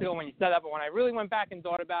couple of weeks ago when you said that, but when I really went back and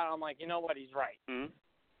thought about it, I'm like, you know what, he's right. Mm-hmm.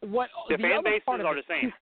 The fan bases are the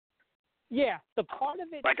same. Yeah, the part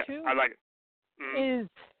of it too is,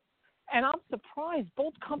 and I'm surprised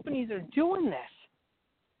both companies are doing this.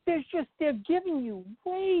 They're giving you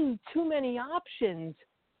way too many options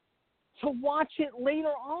to watch it later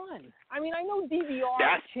on. I mean, I know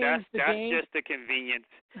DVR changed the game. That's just the convenience.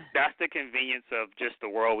 That's the convenience of just the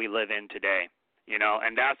world we live in today.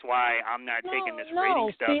 And that's why I'm not taking this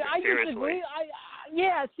rating stuff seriously.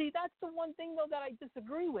 See, that's the one thing though that I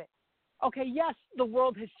disagree with. Okay, yes, the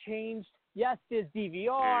world has changed. Yes, there's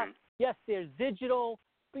DVR. Yes, there's digital.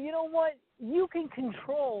 But you know what? You can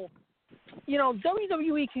control.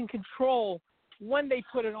 WWE can control when they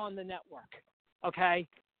put it on the network. Okay.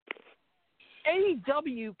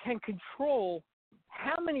 AEW can control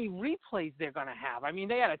how many replays they're going to have. I mean,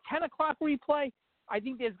 they had a 10 o'clock replay. I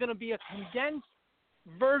think there's going to be a condensed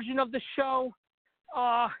version of the show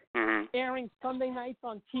airing Sunday nights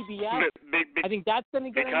on TBS. I think that's going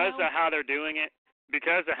to get announced. Because of how they're doing it,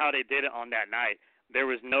 because of how they did it on that night, there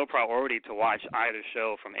was no priority to watch either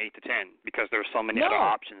show from 8 to 10 because there were so many other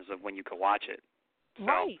options of when you could watch it. So.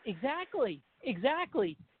 Right, exactly.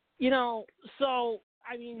 So,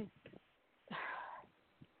 I mean,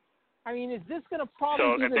 is this going to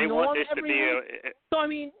probably be the norm every week?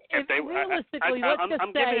 Realistically, let's just say...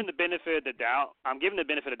 I'm giving the benefit of the doubt. I'm giving the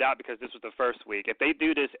benefit of the doubt because this was the first week. If they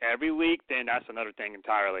do this every week, then that's another thing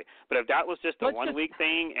entirely. But if that was just a one-week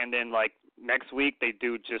thing, and then, next week they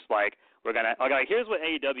do just, we're going to... here's what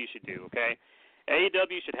AEW should do, okay?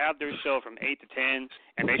 AEW should have their show from 8 to 10,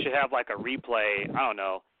 and they should have, a replay,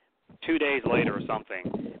 2 days later or something.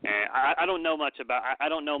 And I don't know much about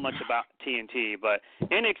TNT, but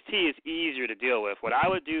NXT is easier to deal with. What I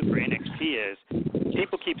would do for NXT is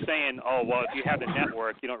people keep saying, oh, well, if you have the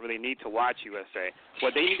network, you don't really need to watch USA.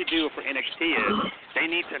 What they need to do for NXT is they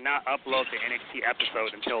need to not upload the NXT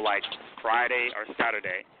episode until Friday or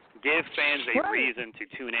Saturday. Give fans a reason to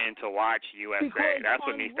tune in to watch USA. That's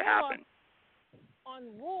what needs to happen.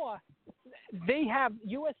 On Raw,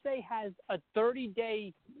 USA has a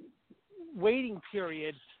 30-day waiting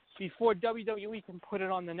period before WWE can put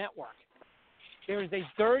it on the network. There is a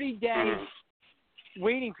 30-day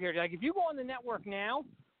waiting period. If you go on the network now,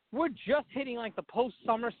 we're just hitting the post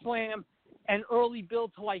SummerSlam and early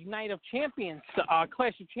build to Night of Champions,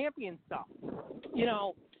 Clash of Champions stuff.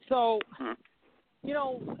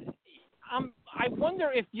 I wonder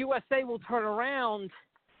if USA will turn around,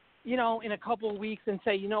 in a couple of weeks and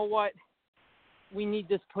say, you know what, we need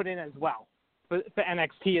this put in as well for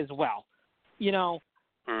NXT as well.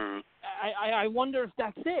 I wonder if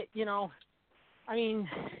that's it. I mean,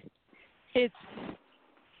 it's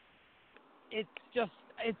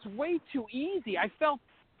way too easy. I felt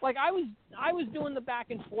like I was doing the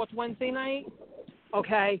back and forth Wednesday night,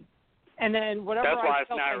 okay, and then whatever. That's why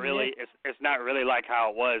it's not really like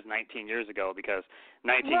how it was 19 years ago, because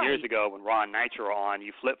 19 years ago when Raw and Nitro were on,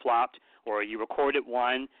 you flip flopped or you recorded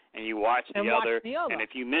one and you watched the other, and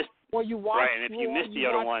if you missed. Well, you watched, and if you missed the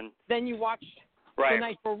other one, then you watched the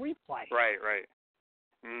Nitro replay. Right.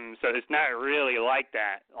 So it's not really like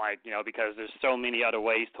that, because there's so many other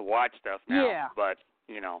ways to watch stuff now. Yeah. But,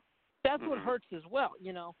 That's what hurts as well,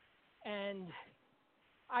 And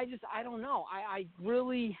I don't know. I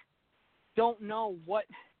really don't know what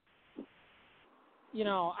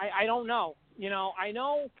I don't know.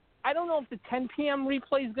 I don't know if the 10 p.m.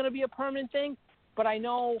 replay is going to be a permanent thing, but I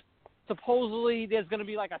know supposedly there's going to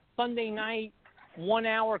be like a Sunday night 1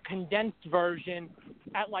 hour condensed version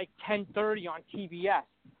at like 10:30 on TBS.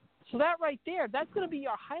 So that right there, that's going to be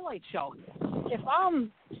our highlight show. If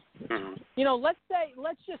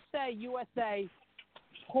let's just say USA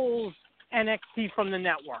pulls NXT from the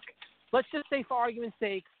network. Let's just say, for argument's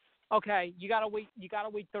sake, okay, you gotta wait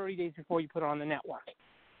 30 days before you put it on the network.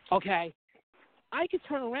 Okay, I could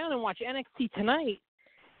turn around and watch NXT tonight,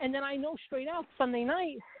 and then I know straight out Sunday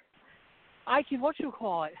night I can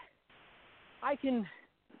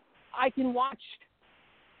I can watch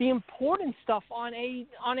the important stuff on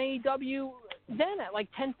AEW then at like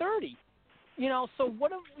 10:30. So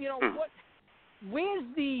where's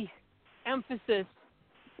the emphasis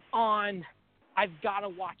on I've got to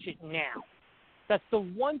watch it now? That's the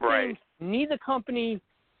one thing neither company,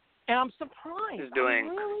 and I'm surprised, is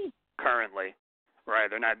doing currently. Right,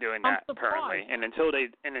 they're not doing that currently, and until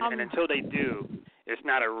they do, it's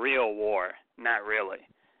not a real war. Not really.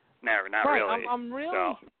 Not really.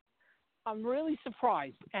 I'm really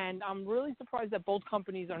surprised, and I'm really surprised that both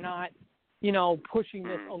companies are not, pushing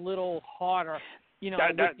this a little harder.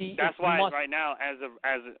 That's why right now, as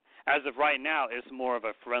of right now, it's more of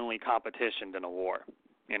a friendly competition than a war.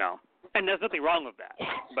 And there's nothing wrong with that,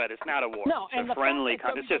 but it's not a war. No, it's a friendly.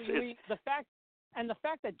 The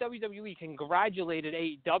fact that WWE congratulated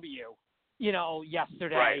AEW,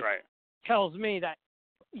 yesterday, tells me that,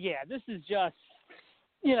 this is just,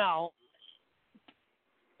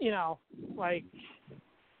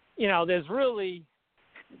 there's really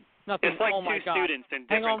nothing. It's like oh my two God. students in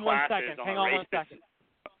different classes. Hang on one second.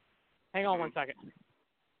 Hang on 1 second.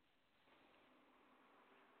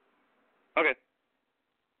 Okay.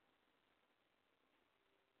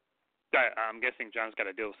 I'm guessing John's got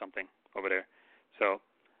to deal with something over there. So,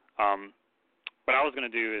 what I was going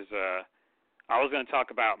to do is I was going to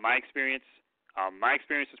talk about my experience. My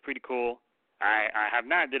experience was pretty cool. I have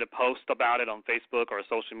not did a post about it on Facebook or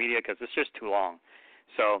social media because it's just too long.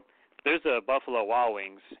 So there's a Buffalo Wild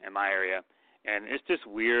Wings in my area, and it's just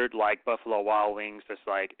weird, like Buffalo Wild Wings. It's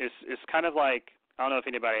like it's kind of like, I don't know if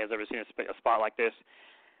anybody has ever seen a spot like this.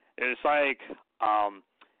 It's like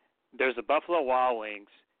there's a Buffalo Wild Wings,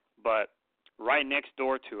 but right next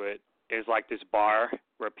door to it is like this bar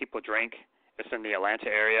where people drink. It's in the Atlanta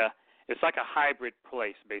area. It's like a hybrid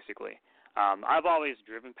place, basically. I've always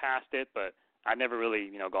driven past it, but I've never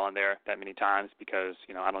really, gone there that many times because,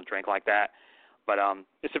 I don't drink like that. But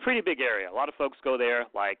it's a pretty big area. A lot of folks go there,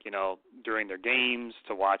 like, during their games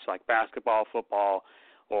to watch, like, basketball, football,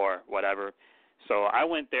 or whatever. So I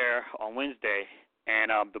went there on Wednesday,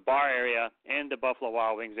 and the bar area and the Buffalo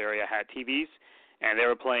Wild Wings area had TVs, and they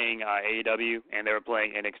were playing AEW, and they were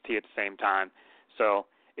playing NXT at the same time. So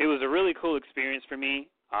it was a really cool experience for me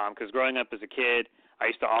because growing up as a kid, I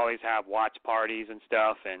used to always have watch parties and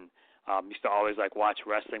stuff, and used to always like watch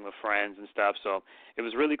wrestling with friends and stuff. So it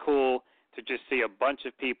was really cool to just see a bunch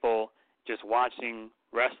of people just watching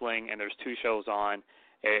wrestling, and there's two shows on.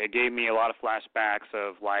 It gave me a lot of flashbacks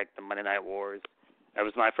of like the Monday Night Wars. It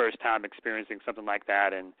was my first time experiencing something like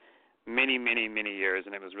that in many, many, many years,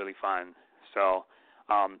 and it was really fun. So,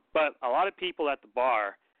 but a lot of people at the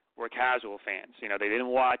bar were casual fans. They didn't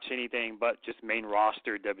watch anything but just main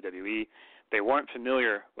roster WWE. They weren't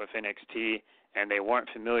familiar with NXT, and they weren't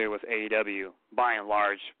familiar with AEW, by and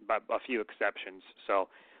large, but a few exceptions. So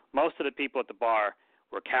most of the people at the bar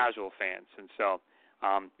were casual fans. And so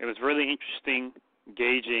it was really interesting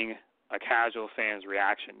gauging a casual fan's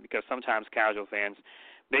reaction because sometimes casual fans,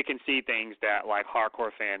 they can see things that, like,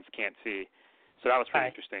 hardcore fans can't see. So that was pretty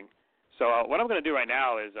interesting. So what I'm going to do right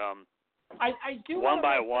now is I do one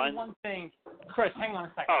by one. One thing, Chris, hang on a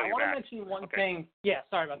second. Oh, I want to mention one thing. Yeah,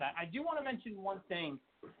 sorry about that. I do want to mention one thing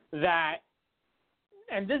that,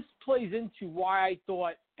 and this plays into why I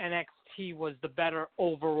thought NXT was the better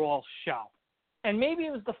overall show. And maybe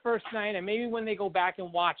it was the first night, and maybe when they go back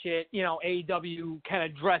and watch it, AEW can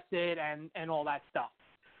address it and all that stuff.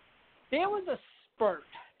 There was a spurt,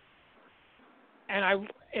 and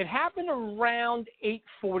it happened around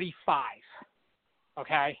 8:45.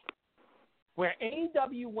 Okay. Where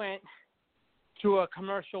AEW went to a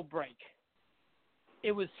commercial break.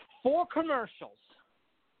 It was 4 commercials.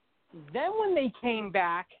 Then when they came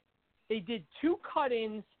back, they did 2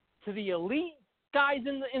 cut-ins to the elite guys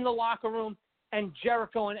in the locker room and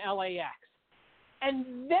Jericho and LAX.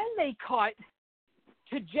 And then they cut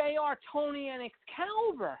to JR, Tony, and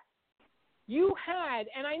Excalibur. You had,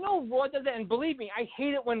 and I know Raw does it, and believe me, I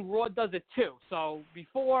hate it when Raw does it too. So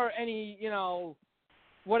before any,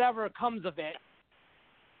 whatever comes of it,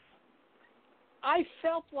 I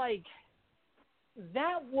felt like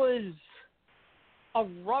that was a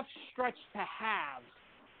rough stretch to have,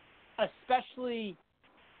 especially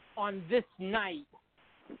on this night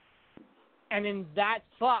and in that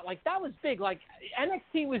slot. Like, that was big. Like,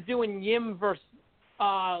 NXT was doing Yim versus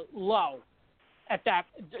Low at that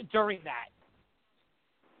during that.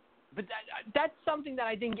 But that's something that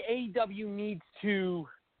I think AEW needs to,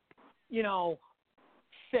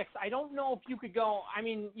 fix. I don't know if you could go. I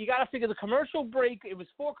mean, you got to figure the commercial break. It was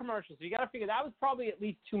 4 commercials, so you got to figure that was probably at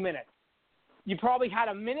least 2 minutes. You probably had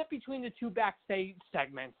a minute between the 2 backstage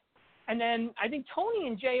segments, and then I think Tony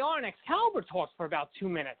and JR and Excalibur talked for about 2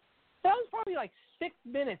 minutes. That was probably like 6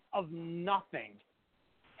 minutes of nothing.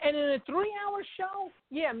 And in a 3-hour show,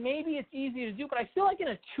 yeah, maybe it's easy to do, but I feel like in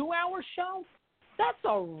a 2-hour show, that's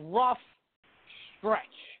a rough stretch.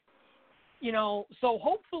 So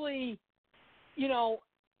hopefully, it's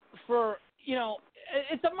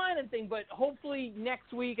a minor thing, but hopefully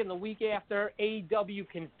next week and the week after, AEW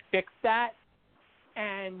can fix that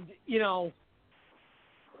and,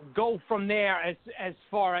 go from there as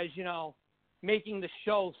far as, making the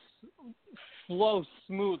show flow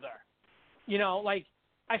smoother. I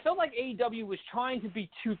felt like AEW was trying to be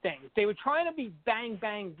 2 things. They were trying to be bang,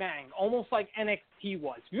 bang, bang, almost like NXT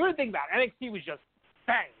was. If you were to think about it, NXT was just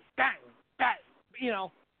bang, bang, bang,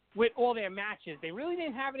 with all their matches. They really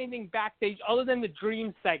didn't have anything backstage other than the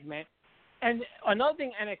Dream segment. And another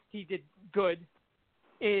thing NXT did good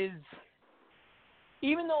is,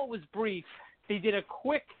 even though it was brief, they did a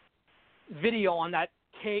quick video on that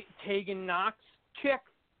Tegan Knox chick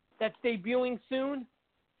that's debuting soon.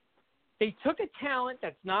 They took a talent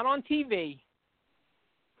that's not on TV,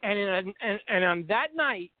 and on that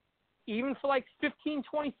night, even for like 15,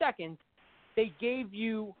 20 seconds, they gave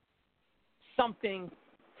you something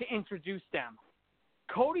to introduce them.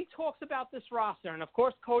 Cody talks about this roster, and of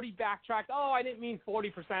course Cody backtracked, I didn't mean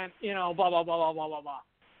 40%, blah, blah, blah, blah, blah, blah,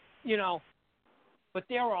 blah. But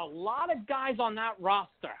there are a lot of guys on that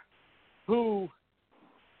roster who,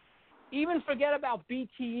 even forget about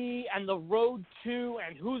BTE and the Road to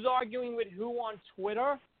and who's arguing with who on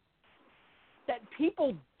Twitter, that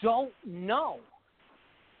people don't know.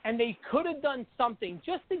 And they could have done something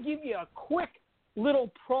just to give you a quick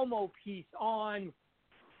little promo piece on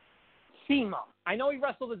CIMA. I know he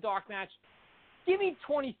wrestled a dark match. Give me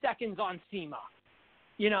 20 seconds on CIMA,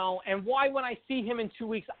 and why when I see him in 2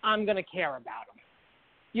 weeks, I'm going to care about him.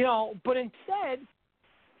 But instead,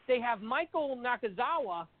 they have Michael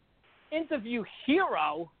Nakazawa interview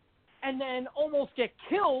Hero and then almost get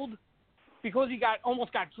killed because he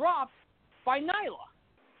almost got dropped by Nyla.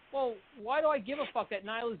 Well, why do I give a fuck that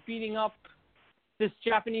Nyla's beating up this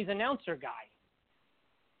Japanese announcer guy?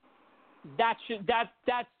 That's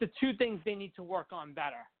the 2 things they need to work on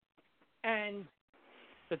better. And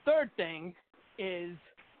the third thing is,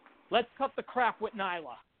 let's cut the crap with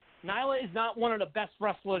Nyla. Nyla is not one of the best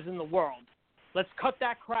wrestlers in the world. Let's cut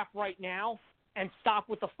that crap right now and stop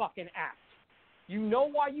with the fucking act. You know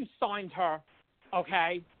why you signed her,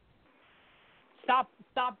 okay? Stop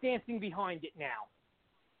dancing behind it now.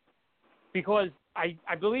 Because I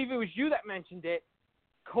believe it was you that mentioned it.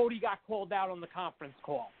 Cody got called out on the conference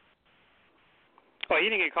call. Well, he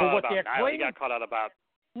didn't get called out about Nyla. He got called out about...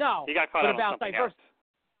 No, he got called out about on something diversity. else.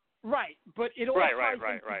 Right, but it all ties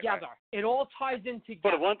in together. It all ties in together.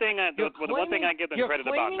 But the one thing I give them credit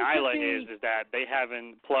about Nyla is that they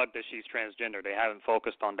haven't plugged that she's transgender. They haven't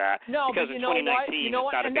focused on that. No, because but in 2019,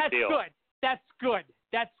 it's not a big deal. That's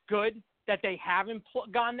good that they haven't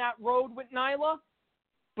gone that road with Nyla.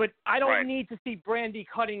 But I don't need to see Brandy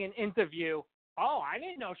cutting an interview. I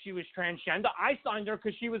didn't know she was transgender. I signed her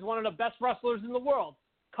because she was one of the best wrestlers in the world.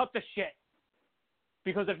 Cut the shit.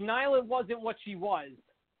 Because if Nyla wasn't what she was,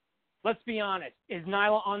 let's be honest, is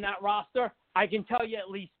Nyla on that roster? I can tell you at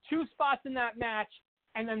least 2 spots in that match,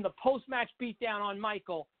 and then the post-match beatdown on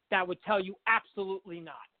Michael that would tell you absolutely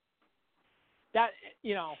not. That,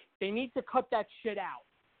 they need to cut that shit out.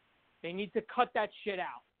 You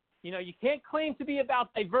can't claim to be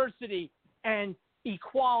about diversity and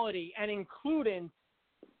equality and including,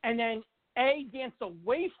 and then A, dance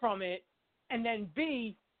away from it, and then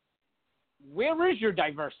B, where is your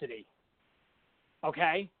diversity?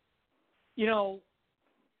 Okay?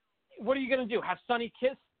 What are you going to do? Have Sonny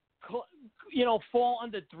Kiss, fall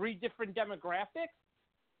under 3 different demographics?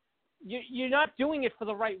 You're not doing it for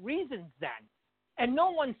the right reasons then. And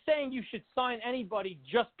no one's saying you should sign anybody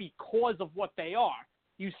just because of what they are.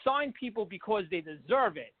 You sign people because they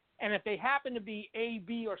deserve it. And if they happen to be A,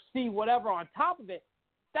 B, or C, whatever on top of it,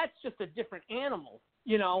 that's just a different animal,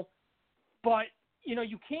 But,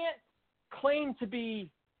 you can't claim to be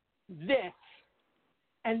this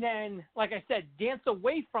and then, like I said, dance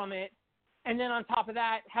away from it, and then on top of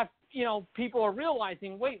that, have, people are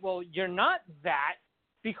realizing, wait, well, you're not that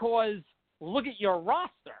because look at your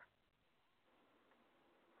roster.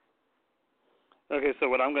 Okay, so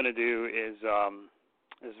what I'm going to do is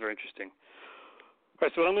very interesting. All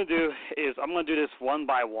right, so what I'm going to do is I'm going to do this one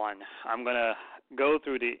by one. I'm going to go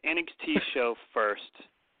through the NXT show first,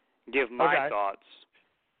 give my thoughts.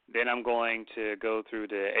 Then I'm going to go through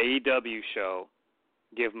the AEW show,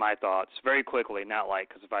 give my thoughts very quickly, not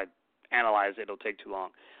because if I analyze it, it'll take too long.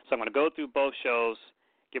 So I'm going to go through both shows,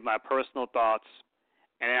 give my personal thoughts,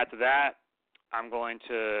 and after that, I'm going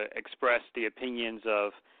to express the opinions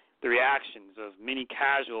of the reactions of many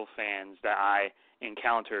casual fans that I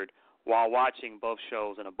encountered while watching both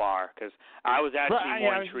shows in a bar, because I was actually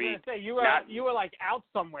more intrigued. I was going to say, you were like out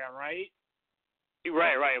somewhere, right?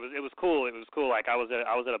 Right. It was cool. It was cool. Like I was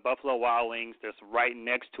at a Buffalo Wild Wings that's right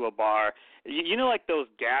next to a bar. You know, like those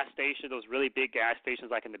gas stations, those really big gas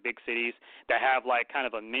stations, like in the big cities that have like kind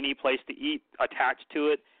of a mini place to eat attached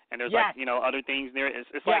to it, and there's like other things near it.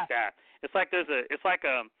 It's like that. It's like it's like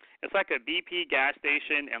a BP gas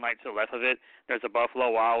station, and like to the left of it there's a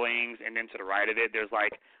Buffalo Wild Wings, and then to the right of it there's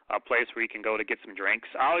like a place where you can go to get some drinks.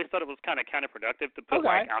 I always thought it was kind of counterproductive to put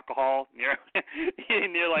like alcohol near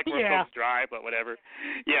like where folks drive, but whatever.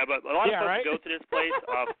 Yeah, but a lot of folks go to this place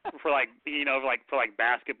for like for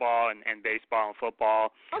basketball and baseball and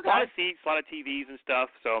football. A lot of seats, a lot of TVs and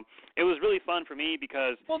stuff. So it was really fun for me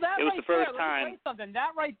because it was the first time. Something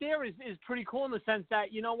that right there is pretty cool in the sense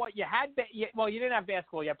that you had you didn't have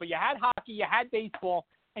basketball yet, but you had hockey, you had baseball,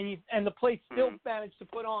 and the place still managed to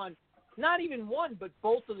put on. Not even one, but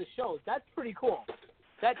both of the shows. That's pretty cool.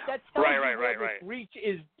 That tells you where this reach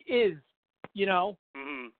is.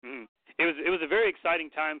 Mm-hmm. It was a very exciting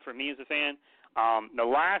time for me as a fan. The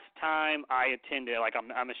last time I attended, like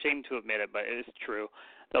I'm ashamed to admit it, but it is true.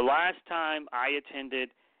 The last time I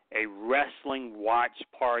attended a wrestling watch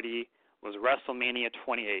party was WrestleMania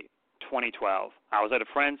 28, 2012. I was at a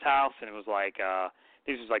friend's house, and it was like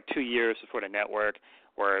this was like 2 years before the network,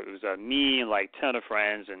 where it was me and like 10 other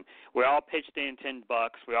friends, and we all pitched in $10.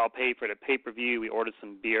 We all paid for the pay-per-view. We ordered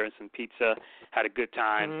some beer and some pizza, had a good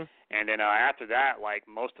time. Mm-hmm. And then after that, like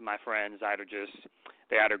most of my friends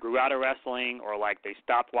they either grew out of wrestling or like they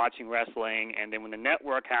stopped watching wrestling. And then when the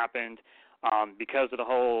network happened, because of the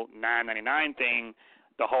whole $9.99 thing,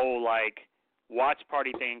 the whole like watch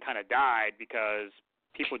party thing kind of died because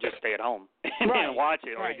people just stay at home and watch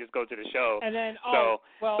it, or they just go to the show. And then,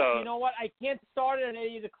 you know what? I can't start it at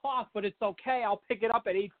 8 o'clock, but it's okay. I'll pick it up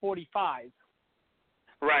at 8:45.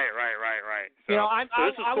 Right. So,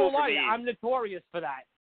 I will lie. I'm notorious for that.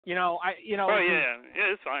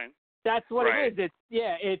 It's fine. That's what it is.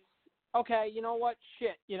 It's okay. You know what?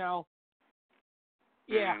 Shit. Yeah,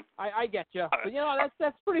 I get you. But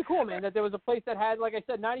that's pretty cool, man. That there was a place that had, like I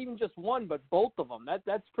said, not even just one, but both of them.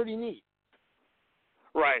 That's pretty neat.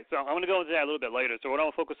 Right, so I'm going to go into that a little bit later. So what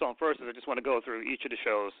I'll focus on first is I just want to go through each of the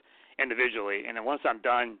shows individually, and then once I'm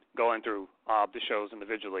done going through the shows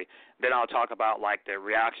individually, then I'll talk about like the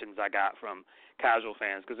reactions I got from casual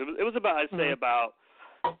fans, because it was about, I'd say about,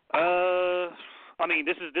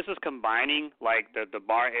 this is combining like the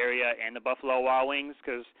bar area and the Buffalo Wild Wings,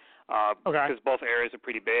 because both areas are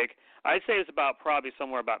pretty big. I'd say it's about probably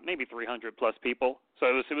somewhere about maybe 300 plus people. So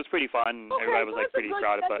it was pretty fun. Everybody was like pretty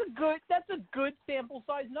crowded. That's a good sample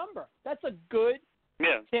size number. That's a good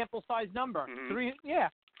sample size number. Mm-hmm.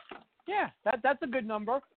 That's a good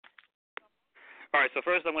number. All right, so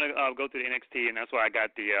first I'm going to go through the NXT, and that's why I got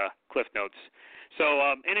the Cliff Notes. So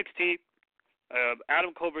NXT,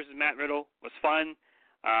 Adam Cole versus Matt Riddle was fun.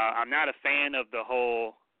 I'm not a fan of the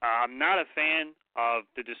whole. I'm not a fan of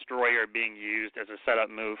the Destroyer being used as a setup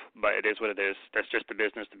move, but it is what it is. That's just the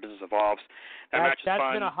business. The business evolves. That match is fun.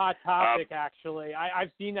 That's been a hot topic, actually.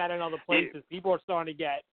 I've seen that in other places. People are starting to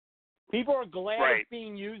get. People are glad it's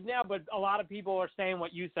being used now, but a lot of people are saying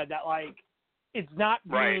what you said, that like it's not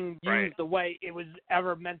being used the way it was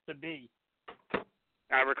ever meant to be.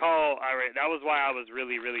 I recall. That was why I was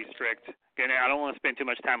really, really strict. And I don't want to spend too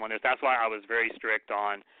much time on this. That's why I was very strict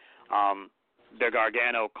on the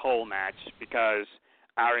Gargano-Cole match, because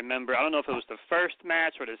I remember, I don't know if it was the first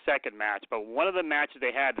match or the second match, but one of the matches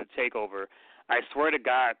they had to TakeOver, I swear to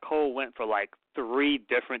God, Cole went for like 3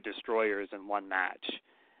 different Destroyers in one match.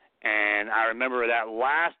 And I remember that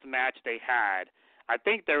last match they had, I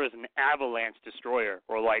think there was an avalanche Destroyer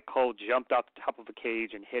where like Cole jumped off the top of a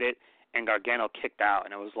cage and hit it, and Gargano kicked out,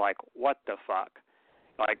 and it was like, what the fuck?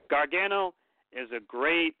 Like, Gargano is a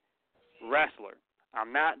great wrestler.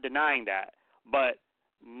 I'm not denying that. But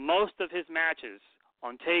most of his matches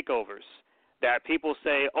on takeovers that people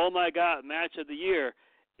say, oh, my God, match of the year,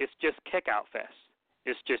 it's just kick-out fest.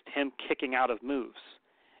 It's just him kicking out of moves.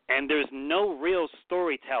 And there's no real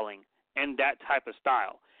storytelling in that type of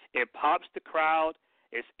style. It pops the crowd.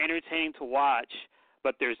 It's entertaining to watch,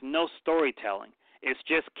 but there's no storytelling. It's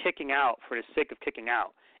just kicking out for the sake of kicking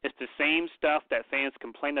out. It's the same stuff that fans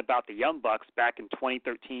complained about the Young Bucks back in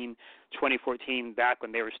 2013, 2014, back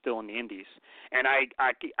when they were still in the Indies. And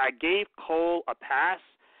I gave Cole a pass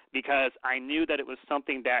because I knew that it was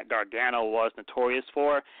something that Gargano was notorious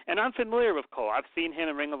for. And I'm familiar with Cole. I've seen him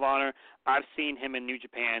in Ring of Honor. I've seen him in New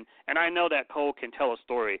Japan. And I know that Cole can tell a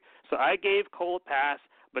story. So I gave Cole a pass,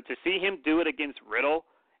 but to see him do it against Riddle,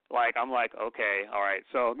 I'm like, okay, all right.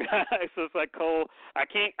 So, so it's like Cole. I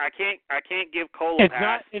can't give Cole a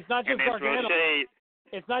pass. It's not just Gargano.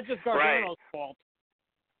 It's not just Gargano's fault.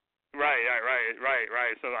 Right.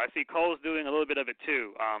 So I see Cole's doing a little bit of it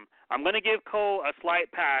too. I'm going to give Cole a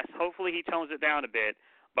slight pass. Hopefully he tones it down a bit.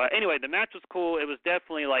 But anyway, the match was cool. It was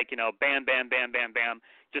definitely bam, bam, bam, bam, bam,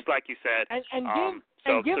 just like you said. And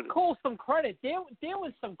give Cole some credit. There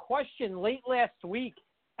was some question late last week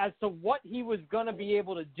as to what he was going to be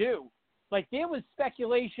able to do. There was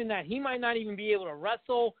speculation that he might not even be able to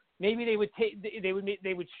wrestle. Maybe they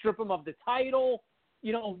would strip him of the title,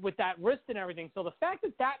 with that wrist and everything. So the fact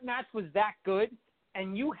that match was that good,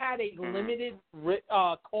 and you had a limited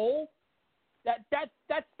Cole, that's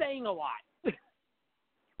saying a lot.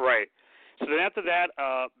 Right. So then after that,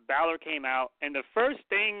 Balor came out, and the first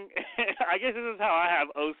thing, I guess this is how I have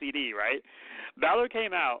OCD, right? Balor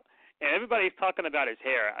came out, and everybody's talking about his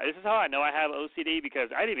hair. This is how I know I have OCD, because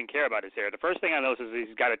I didn't even care about his hair. The first thing I noticed is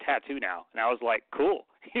he's got a tattoo now, and I was like, cool,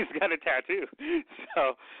 he's got a tattoo.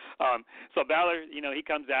 So Balor, he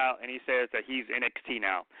comes out and he says that he's NXT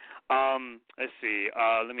now. Let's see.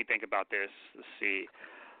 Let me think about this. Let's see.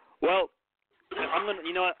 Well, I'm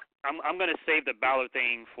gonna save the Balor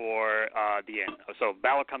thing for the end. So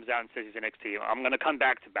Balor comes out and says he's NXT. I'm gonna come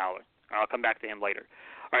back to Balor. I'll come back to him later.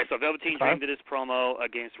 All right, so Velveteen Dream did his promo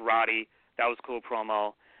against Roddy. That was a cool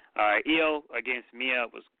promo. Io against Mia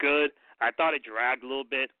was good. I thought it dragged a little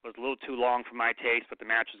bit. It was a little too long for my taste, but the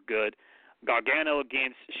match was good. Gargano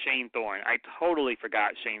against Shane Thorne. I totally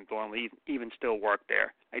forgot Shane Thorne even still worked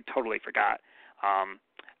there. I totally forgot.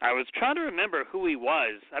 I was trying to remember who he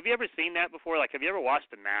was. Have you ever seen that before? Have you ever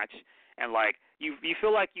watched a match and you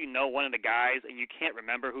feel like you know one of the guys and you can't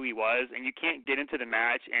remember who he was and you can't get into the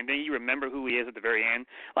match and then you remember who he is at the very end?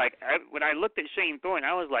 When I looked at Shane Thorne,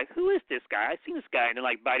 I was like, who is this guy? I've seen this guy. And then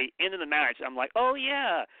by the end of the match, I'm like, oh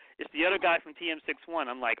yeah, it's the other guy from TM61.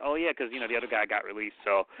 I'm like, oh yeah, because the other guy got released.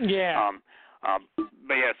 So yeah.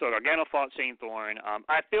 But yeah, so Gargano fought Shane Thorne.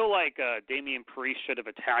 I feel like Damian Priest should have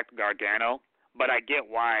attacked Gargano. But I get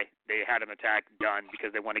why they had him attack Dunn,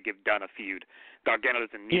 because they want to give Dunn a feud. Gargano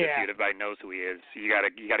doesn't need a feud. Everybody knows who he is. You gotta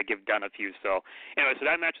give Dunn a feud. So anyway, so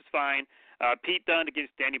that match was fine. Pete Dunne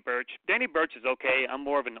against Danny Burch. Danny Burch is okay. I'm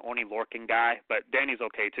more of an Oney Lorcan guy, but Danny's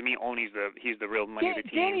okay. To me, he's the real money of the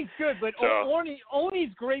team. Danny's good, but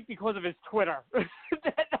Oney's great because of his Twitter.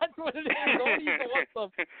 That's what it is. Oney's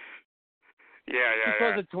awesome. Yeah.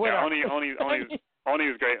 Because of Twitter. Yeah, Oney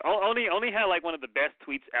was great. Oney had one of the best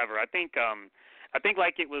tweets ever. I think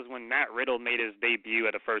it was when Matt Riddle made his debut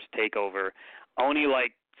at a first takeover. Oney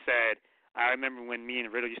said, I remember when me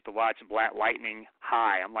and Riddle used to watch Black Lightning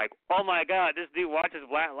High. I'm like, oh my God, this dude watches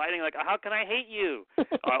Black Lightning. How can I hate you?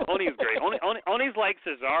 Oney's great. Oney's like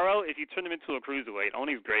Cesaro if you turn him into a cruiserweight.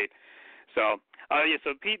 Oney's great. So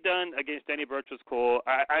so Pete Dunne against Danny Burch was cool.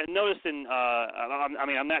 I noticed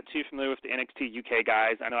I'm not too familiar with the NXT UK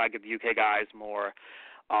guys. I know I give the UK guys more,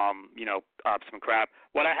 some crap.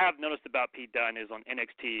 What I have noticed about Pete Dunne is on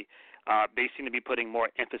NXT, they seem to be putting more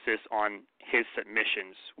emphasis on his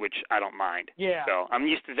submissions, which I don't mind. Yeah. So I'm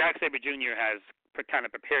used to Zack Sabre Jr. has kind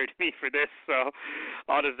of prepared me for this, so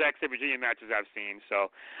all the Zack Sabre Jr. matches I've seen.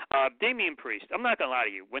 So Damian Priest, I'm not gonna lie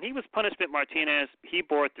to you, when he was Punishment Martinez, he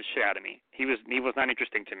bored the shit out of me. He was not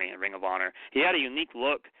interesting to me in Ring of Honor. He had a unique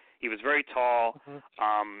look. He was very tall.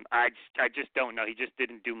 I just don't know. He just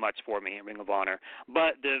didn't do much for me in Ring of Honor.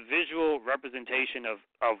 But the visual representation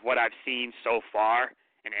of what I've seen so far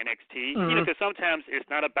in NXT, because sometimes it's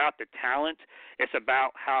not about the talent, it's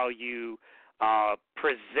about how you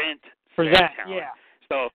present talent. Yeah.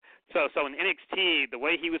 So in NXT, the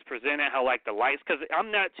way he was presented, how the lights, because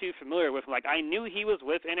I'm not too familiar with him. I knew he was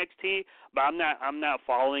with NXT, but I'm not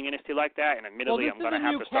following NXT like that. And admittedly, I'm going to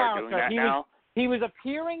have to start doing that now. He was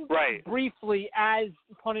appearing briefly as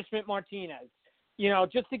Punishment Martinez,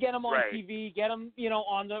 just to get him on TV, get him,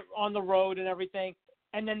 on the road and everything.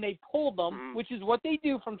 And then they pulled him, which is what they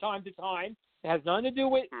do from time to time. It has nothing to do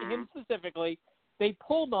with him specifically. They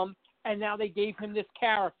pulled him, and now they gave him this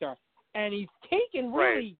character. and he's taken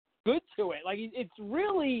really good to it. Like it's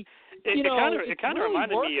really, it kind of really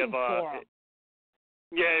reminded me of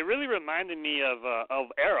it really reminded me of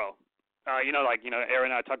Arrow. Arrow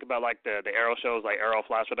and I talked about like the Arrow shows, like Arrow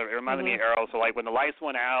Flash, whatever. It reminded me of Arrow. So like when the lights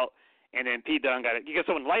went out, and then Pete Dunne got it. Because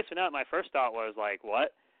so when the lights went out, my first thought was like,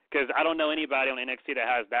 what? Because I don't know anybody on NXT that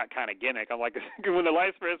has that kind of gimmick. I'm like, when the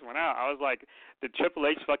lights first went out, I was like, did Triple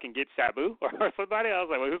H fucking get Sabu or somebody? I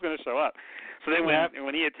was like, well, who's going to show up? So then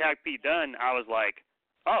when he attacked Pete Dunne, I was like,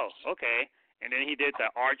 oh, okay. And then he did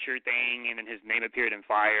the Archer thing, and then his name appeared in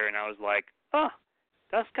fire, and I was like, oh,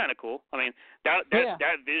 that's kind of cool. I mean, that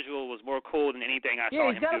visual was more cool than anything I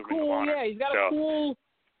saw him do in Ring of Honor. Yeah, he's got a cool.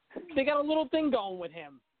 They got a little thing going with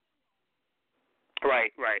him.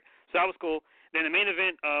 Right. So that was cool. Then the main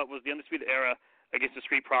event was the Undisputed Era against the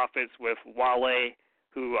Street Profits with Wale,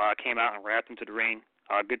 who came out and wrapped into the ring.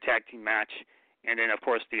 Good tag team match. And then, of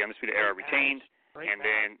course, the Undisputed Era retained. And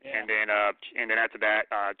then after that,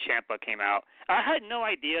 Ciampa came out. I had no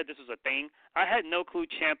idea this was a thing. I had no clue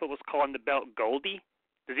Ciampa was calling the belt Goldie.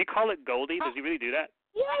 Does he call it Goldie? Does he really do that?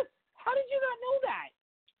 Yes. How did you not know that?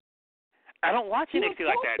 I don't watch NXT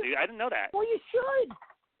like that, dude. I didn't know that. Well, you should.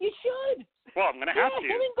 You should. Well, I'm gonna have to.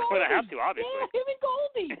 I'm gonna have to, obviously. Yeah, him and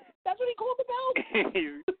Goldie. That's what he called the belt.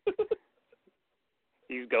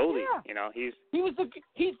 he's Goldie. Yeah. He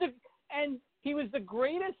was the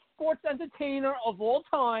greatest sports entertainer of all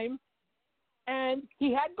time, and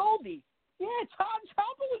he had Goldie. Yeah,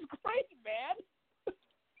 Ciampa was great, man.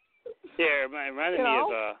 Yeah, it reminded me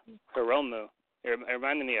of Hiromu. It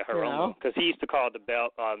reminded me of Hiromu because he used to call the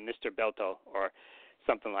belt Mr. Belto or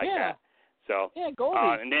something like that. So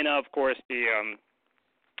Goldie. And then of course they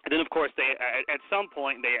at some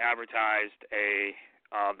point they advertised a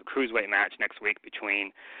cruiserweight match next week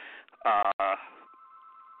between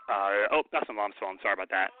that's my mom's phone. Sorry about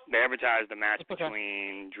that. They advertised a match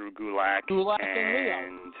between Drew Gulak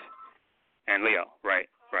and Leo. Right.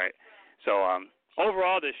 So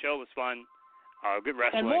overall the show was fun. Good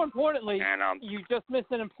wrestling. And more importantly, you just missed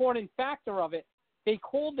an important factor of it. They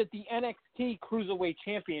called it the NXT Cruiserweight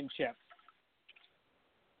Championship.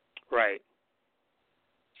 Right.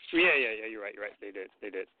 Yeah. You're right. They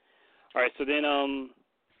did. All right. So then,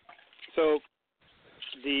 so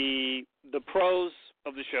the pros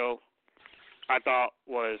of the show, I thought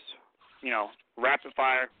was, rapid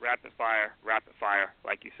fire,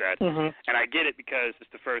 like you said. Mm-hmm. And I get it because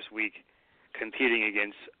it's the first week competing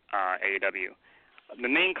against AEW. The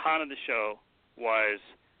main con of the show was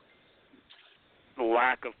the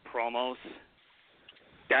lack of promos.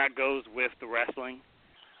 That goes with the wrestling.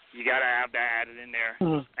 You got to have that added in there,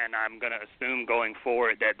 and I'm going to assume going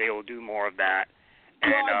forward that they will do more of that.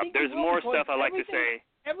 And there's more stuff I like to say.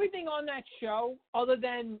 Everything on that show, other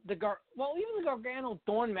than even the Gargano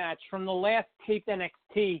Dawn match from the last taped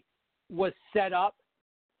NXT was set up.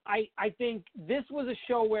 I think this was a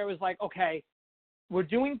show where it was like, okay, we're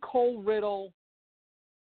doing Cole Riddle.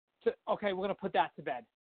 We're going to put that to bed.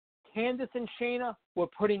 Candice and Shayna, we're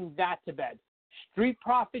putting that to bed. Street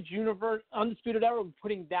Profits, Universe, Undisputed Era, we're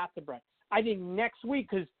putting that to bed. I think next week,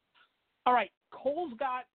 because, all right, Cole's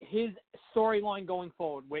got his storyline going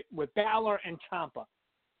forward with Balor and Ciampa.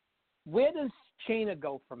 Where does Shayna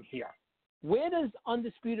go from here? Where does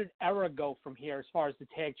Undisputed Era go from here as far as the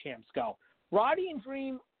tag champs go? Roddy and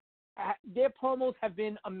Dream, their promos have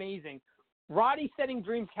been amazing. Roddy setting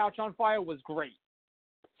Dream's couch on fire was great.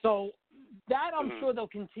 So that I'm sure they'll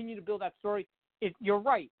continue to build that story. You're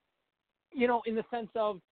right. In the sense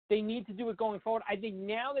of they need to do it going forward. I think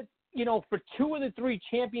now that, for two of the three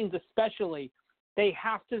champions especially,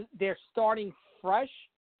 they're starting fresh.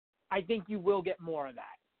 I think you will get more of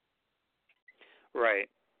that. Right.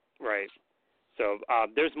 So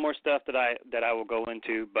there's more stuff that I will go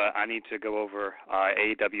into, but I need to go over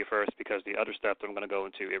AEW first because the other stuff that I'm going to go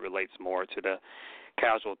into, it relates more to the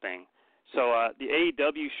casual thing. So the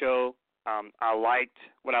AEW show,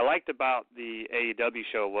 what I liked about the AEW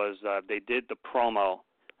show was they did the promo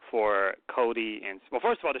for Cody and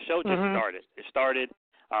first of all, the show just started. It started.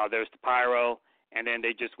 There's the pyro, and then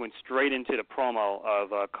they just went straight into the promo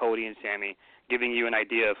of Cody and Sammy, giving you an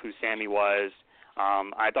idea of who Sammy was.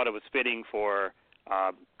 I thought it was fitting for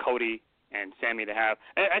Cody and Sammy to have.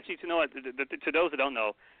 Actually, to to those that don't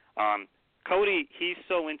know, Cody, he's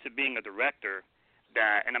so into being a director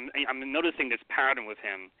that, and I'm noticing this pattern with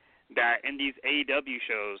him, that in these AEW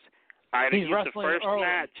shows, either he's the first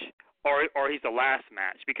match or he's the last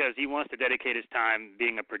match because he wants to dedicate his time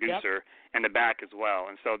being a producer in the back as well,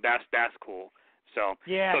 and so that's cool. So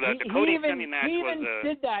the Cody and Sammy match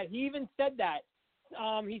was. He even said that.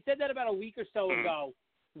 He said that about a week or so ago,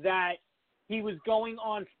 that he was going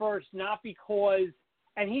on first, not because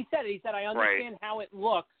And he said it. He said, I understand how it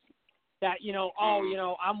looks that,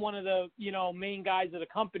 I'm one of the, main guys of the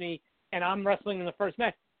company and I'm wrestling in the first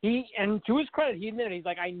match. And to his credit, he admitted, he's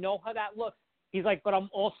like, I know how that looks. He's like, but I'm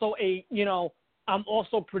also I'm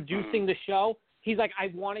also producing the show. He's like,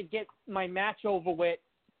 I want to get my match over with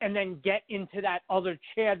and then get into that other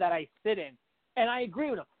chair that I sit in. And I agree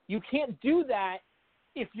with him. You can't do that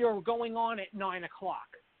if you're going on at 9 o'clock.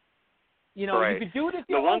 You could do it if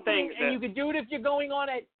you're opening, and you could do it if you're going on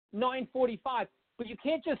at 9:45. But you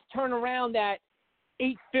can't just turn around at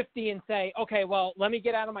 8:50 and say, okay, well, let me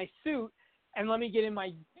get out of my suit and let me get in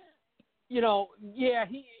my,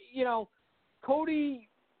 Cody,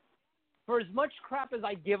 for as much crap as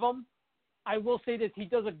I give him, I will say this, he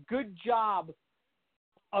does a good job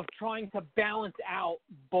of trying to balance out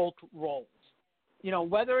both roles.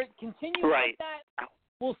 Whether it continues like that,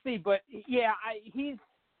 we'll see. But yeah, he's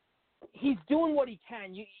doing what he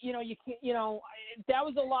can. You can't. That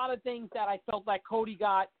was a lot of things that I felt like Cody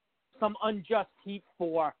got some unjust heat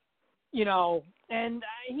for. And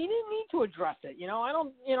he didn't need to address it. I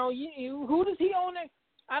don't. Who does he own it?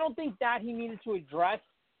 I don't think that he needed to address.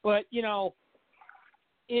 But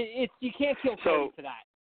it's you can't kill Cody for that.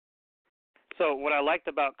 So what I liked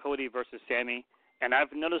about Cody versus Sammy, and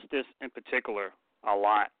I've noticed this in particular a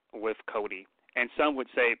lot with Cody, and some would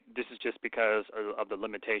say this is just because of the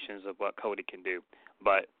limitations of what Cody can do.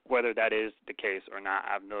 But whether that is the case or not,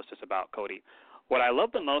 I've noticed this about Cody. What I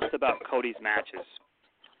love the most about Cody's matches,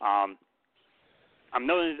 I'm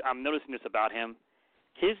noticing this about him.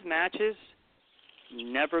 His matches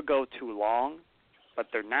never go too long,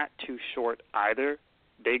 but they're not too short either.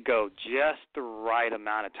 They go just the right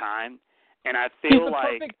amount of time. And I feel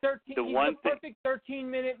he's the perfect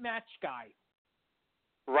 13-minute match guy.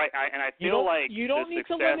 Right, and I feel like you don't need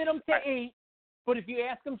to limit him to 8, but if you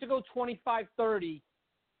ask him to go 25, 30,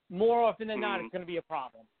 more often than not, it's going to be a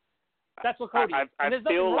problem. That's what Cody is. And there's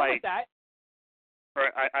nothing wrong with that.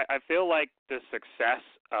 I feel like the success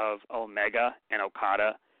of Omega and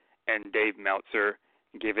Okada and Dave Meltzer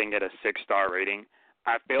giving it a 6-star rating,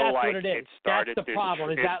 I feel that's like what it is. It started That's the this. problem.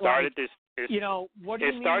 Is it that started like, this. What do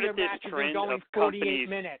you mean your matches are going 48 companies,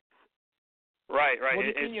 minutes? Right. What do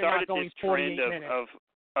you It mean started you're not this going trend 48 minutes?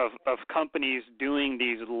 of companies doing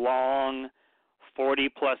these long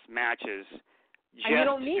 40-plus matches just and you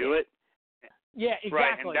don't need to do it. Yeah, exactly.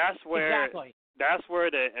 Right, and that's where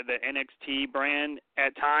the NXT brand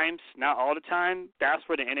at times, not all the time, that's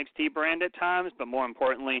where the NXT brand at times, but more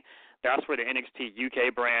importantly, that's where the NXT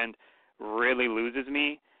UK brand really loses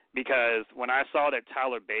me, because when I saw that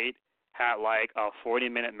Tyler Bate had like a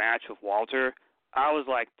 40-minute match with Walter, I was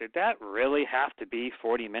like, did that really have to be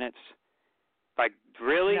 40 minutes? Like,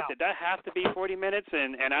 really? No. Did that have to be 40 minutes?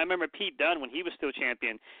 And I remember Pete Dunne, when he was still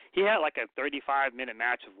champion, he had like a 35-minute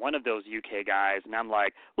match with one of those UK guys, and I'm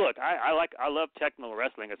like, look, I love technical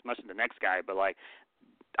wrestling as much as the next guy, but like,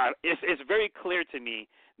 it's very clear to me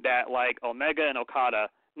that like Omega and Okada,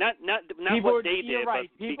 not what they did, right.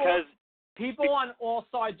 but because people on all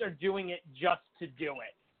sides are doing it just to do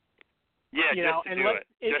it. Yeah, just to do it.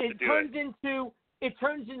 It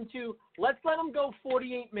turns into let's let them go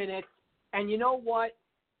 48 minutes, and you know what?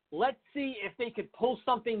 Let's see if they could pull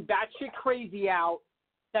something batshit crazy out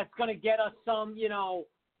that's going to get us some,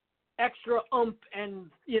 extra and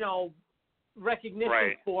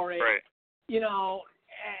recognition for it,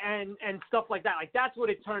 and stuff like that. Like that's what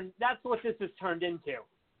this has turned into.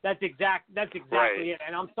 That's exactly it.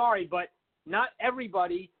 And I'm sorry, but not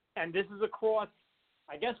everybody, and this is across,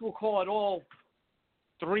 I guess we'll call it all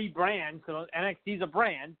 3 brands, so NXT's a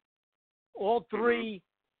brand, all 3,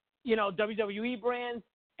 WWE brands,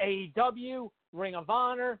 AEW, Ring of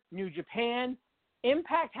Honor, New Japan.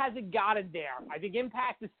 Impact hasn't gotten there. I think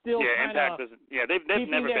Impact is still kind of they've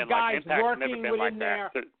never been like Impact. Never been like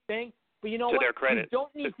that. Thing. But you know to what? Their credit.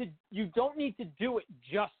 You don't need to do it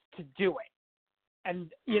just to do it.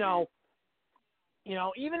 And even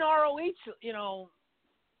ROH,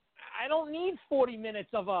 I don't need 40 minutes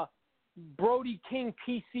of a Brody King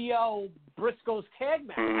PCO Briscoe's tag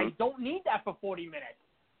match. I don't need that for 40 minutes.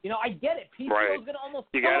 I get it. PCO's going to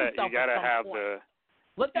almost kill himself. You gotta have point. the.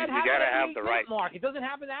 Let that happen at the right mark. It doesn't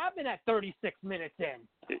happen to happen at 36 minutes in.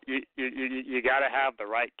 You got to have the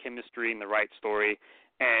right chemistry and the right story,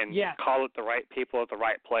 and call it the right people at the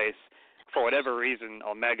right place. For whatever reason,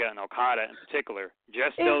 Omega and Okada in particular,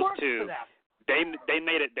 just those two, they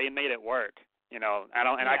made it work.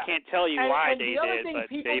 I can't tell you why they did, but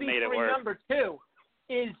they made it work. The other thing people need to remember too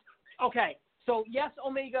is so yes,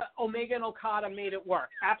 Omega and Okada made it work,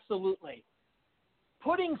 absolutely.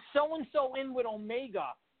 Putting so-and-so in with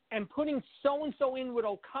Omega and putting so-and-so in with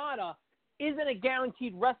Okada isn't a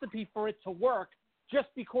guaranteed recipe for it to work just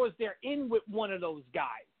because they're in with one of those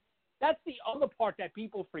guys. That's the other part that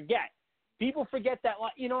people forget. People forget that,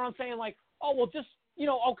 you know what I'm saying? Like, oh, well, just,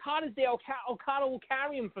 Okada's there. Okada will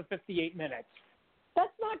carry him for 58 minutes.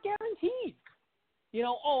 That's not guaranteed.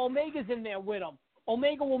 Omega's in there with him.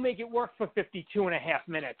 Omega will make it work for 52 and a half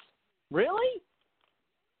minutes. Really?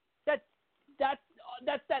 That's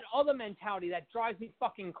that other mentality that drives me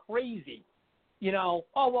fucking crazy. Oh,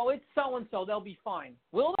 well, it's so-and-so. They'll be fine.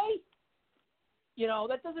 Will they?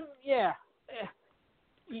 That doesn't, yeah.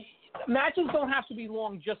 Matches don't have to be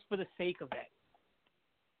long just for the sake of it.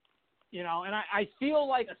 And I feel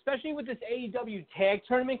like, especially with this AEW tag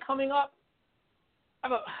tournament coming up, I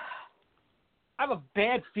have a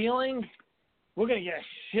bad feeling we're going to get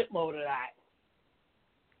a shitload of that.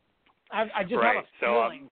 I just have a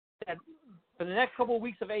feeling that for the next couple of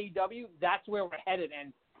weeks of AEW, that's where we're headed.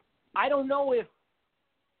 And I don't know if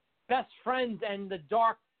Best Friends and the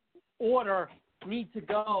Dark Order need to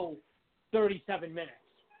go 37 minutes.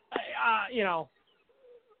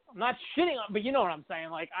 I'm not shitting on, but you know what I'm saying.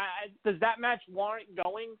 Like, does that match warrant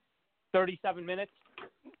going 37 minutes?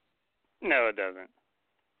 No, it doesn't.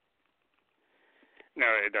 No,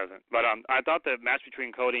 it doesn't. But I thought the match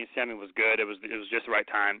between Cody and Sammy was good. It was just the right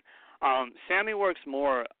time. Sammy works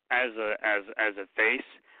more as a face,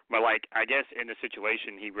 but like I guess in the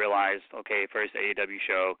situation he realized, okay, first AEW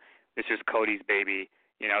show, this is Cody's baby,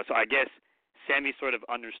 So I guess Sammy sort of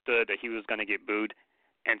understood that he was going to get booed,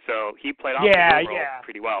 and so he played off the heel role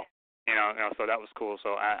pretty well. So that was cool.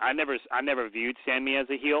 So I never viewed Sammy as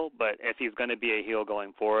a heel, but if he's going to be a heel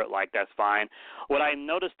going forward, like that's fine. What I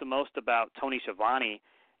noticed the most about Tony Schiavone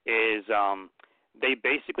is they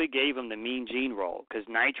basically gave him the Mean Gene role because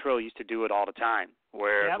Nitro used to do it all the time,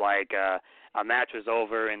 where a match was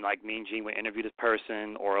over and like Mean Gene would interview this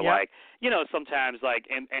person, or like sometimes like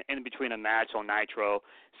in between a match on Nitro,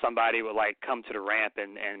 somebody would like come to the ramp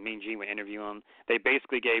and Mean Gene would interview him. They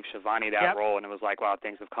basically gave Schiavone that role, and it was like, wow,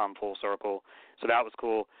 things have come full circle. So that was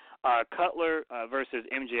cool. Cutler versus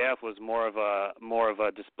MJF was more of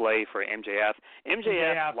a display for MJF.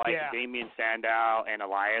 MJF like Damian Sandow and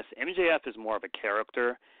Elias. MJF is more of a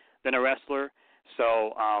character than a wrestler.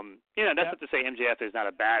 So, that's not to say MJF is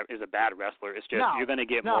a bad wrestler. It's just you're going to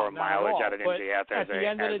get more mileage out of MJF as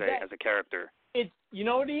a character. You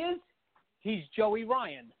know what he is? He's Joey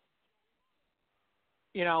Ryan.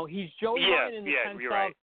 He's Joey Ryan in the sense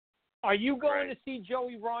of, are you going to see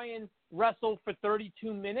Joey Ryan wrestle for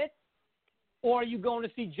 32 minutes, or are you going to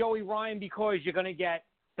see Joey Ryan because you're going to get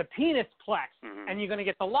the penis plex and you're going to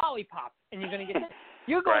get the lollipop and you're going to get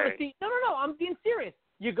you're going to see no, I'm being serious.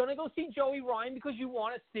 You're going to go see Joey Ryan because you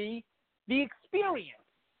want to see the experience.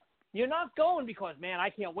 You're not going because, man, I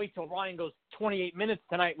can't wait till Ryan goes 28 minutes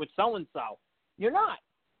tonight with so-and-so. You're not.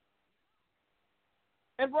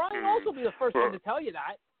 And Ryan will also be the first one to tell you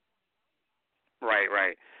that.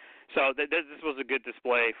 Right. So this was a good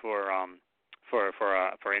display for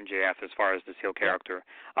MJF as far as this heel character.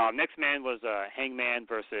 Next man was Hangman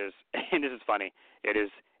versus, and this is funny, it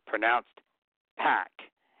is pronounced Pac.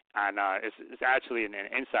 And it's actually an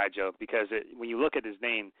inside joke because when you look at his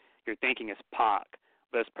name, you're thinking it's Pac,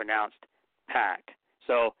 but it's pronounced Pac.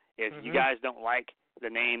 So if you guys don't like the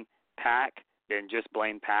name Pac, then just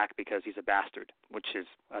blame Pac because he's a bastard, which is,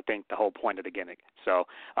 I think, the whole point of the gimmick. So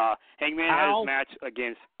Hangman had his match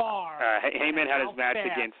against Hangman had his match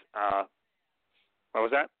against what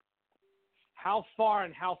was that? How far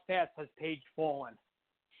and how fast has Page fallen?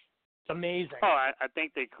 It's amazing. Oh, I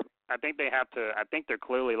think they have to. I think they're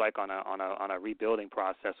clearly like on a rebuilding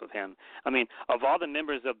process with him. I mean, of all the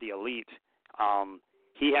members of the Elite,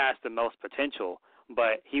 he has the most potential,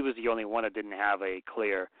 but he was the only one that didn't have a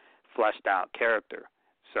clear, fleshed out character.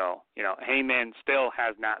 So, Heyman still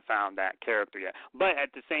has not found that character yet. But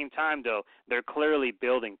at the same time, though, they're clearly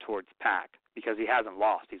building towards Pac because he hasn't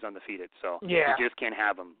lost. He's undefeated. So you just can't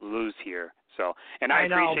have him lose here. So, and I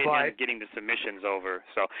appreciate him getting the submissions over.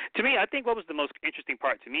 So, to me, I think what was the most interesting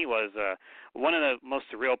part to me was one of the most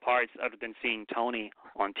surreal parts, other than seeing Tony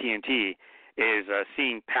on TNT, is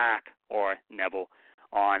seeing Pac or Neville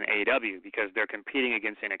on AEW because they're competing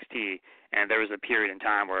against NXT, and there was a period in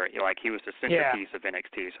time where he was the centerpiece of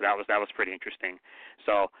NXT. So that was pretty interesting.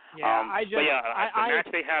 So the match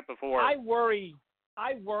they had before. I worry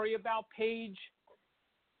about Page.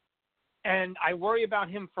 And I worry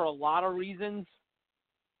about him for a lot of reasons.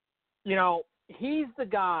 He's the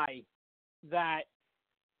guy that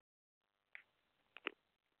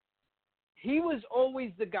he was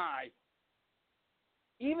always the guy,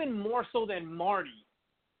 even more so than Marty,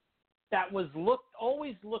 that was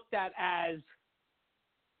always looked at as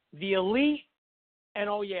the Elite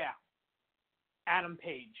and, Adam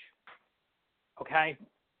Page. okay?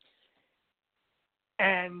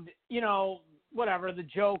 And, whatever, the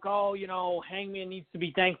joke, Hangman needs to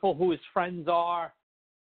be thankful who his friends are,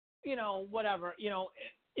 whatever.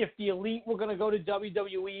 If the Elite were going to go to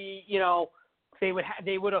WWE,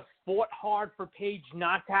 they would have fought hard for Paige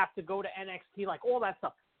not to have to go to NXT, like all that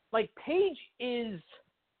stuff. Like, Paige is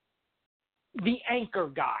the anchor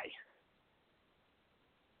guy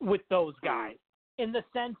with those guys, in the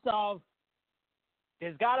sense of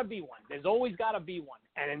there's got to be one. There's always got to be one.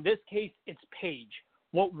 And in this case, it's Paige.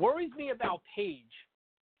 What worries me about Paige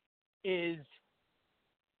is,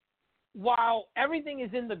 while everything is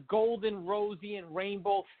in the golden, rosy, and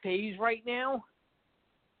rainbow phase right now,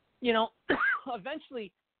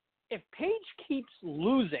 eventually, if Paige keeps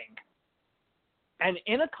losing, and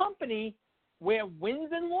in a company where wins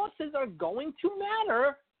and losses are going to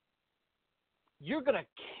matter, you're going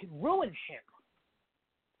to ruin him.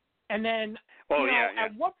 And then,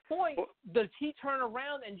 at what point does he turn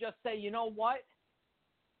around and just say, you know what?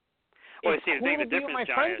 Well, it's see, cool the to be with difference, my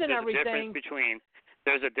John, friends is and everything.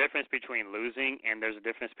 There's a difference between losing and there's a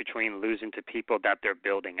difference between losing to people that they're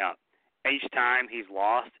building up. Each time he's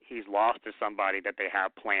lost to somebody that they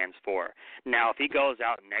have plans for. Now, if he goes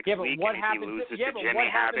out next week and he loses to Jimmy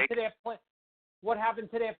Havoc, what happened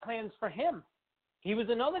to their plans for him? He was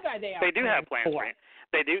another guy they do have plans for him.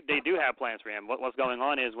 They do have plans for him. What's going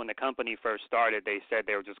on is when the company first started, they said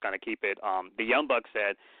they were just going to keep it. The Young Bucks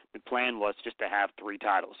said the plan was just to have 3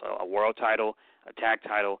 titles: a world title, a tag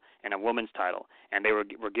title, and a women's title. And they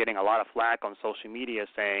were getting a lot of flack on social media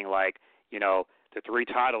saying, like, the 3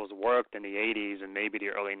 titles worked in the 80s and maybe the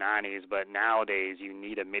early 90s, but nowadays you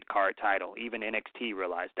need a mid-card title. Even NXT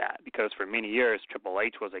realized that, because for many years Triple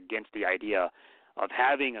H was against the idea of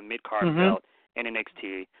having a mid-card belt in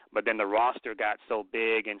NXT, but then the roster got so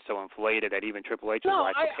big and so inflated that even Triple H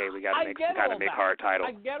was okay, we got to make some kind of mid-card title.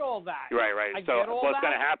 I get all that. Right. So what's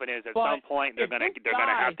going to happen is at some point they're going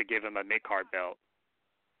to have to give him a mid-card belt.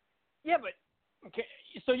 Yeah, but okay,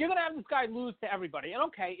 so you're going to have this guy lose to everybody. And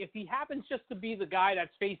okay, if he happens just to be the guy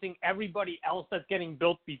that's facing everybody else that's getting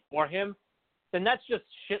built before him, then that's just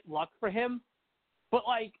shit luck for him. But,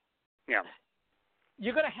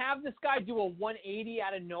 you're going to have this guy do a 180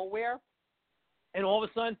 out of nowhere, and all of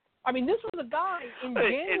a sudden, this was a guy in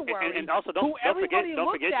January and also don't forget,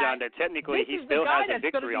 John, that technically he still has a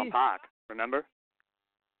victory on Pac, remember?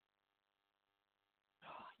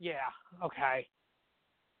 Yeah, okay.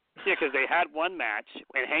 Yeah, because they had one match,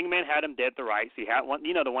 and Hangman had him dead to rights. He had one,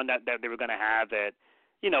 the one that they were going to have that,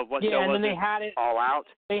 what show was and then they had it All Out?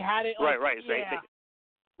 They had it. Right. So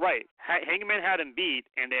right. Hangman had him beat,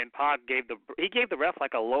 and then Pac gave the ref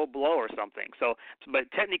like a low blow or something. So,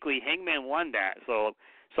 but technically Hangman won that. So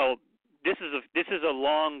this is a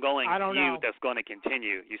long-going feud that's going to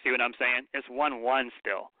continue. You see what I'm saying? It's 1-1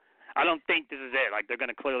 still. I don't think this is it. Like, they're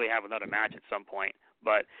going to clearly have another match at some point.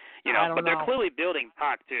 But, but they're clearly building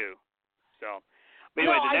Pac, too. So, but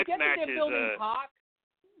anyway, the next match is... I get that they're building Pac,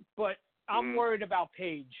 but I'm worried about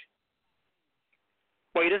Paige.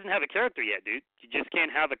 Well, he doesn't have a character yet, dude. You just can't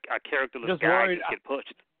have a characterless guy just get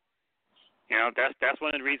pushed. That's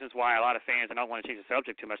one of the reasons why a lot of fans, and I don't want to change the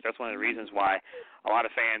subject too much, that's one of the reasons why a lot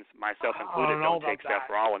of fans, myself included, don't take Seth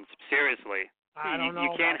Rollins seriously.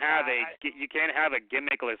 You can't have a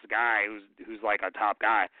gimmickless guy who's like a top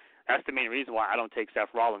guy. That's the main reason why I don't take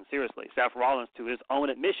Seth Rollins seriously. Seth Rollins, to his own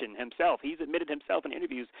admission himself, he's admitted himself in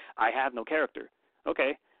interviews, I have no character.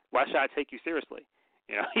 Okay, why should I take you seriously?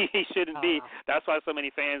 He shouldn't be. That's why so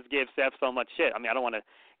many fans give Seth so much shit. I don't want to,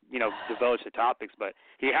 divulge the topics, but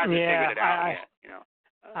he hasn't figured it out yet.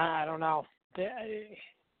 I don't know.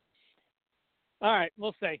 All right,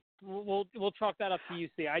 we'll see. We'll chalk that up to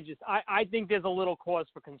UC. I think there's a little cause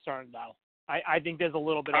for concern, though. I think there's a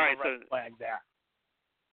little bit of a red flag there.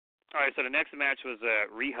 All right, so the next match was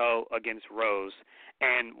Riho against Rose,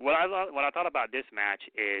 and what I thought about this match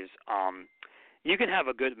is you can have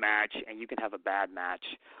a good match and you can have a bad match,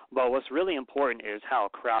 but what's really important is how a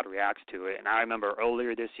crowd reacts to it. And I remember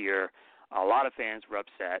earlier this year, a lot of fans were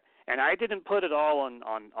upset, and I didn't put it all on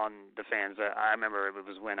the fans. I remember it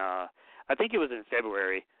was when I think it was in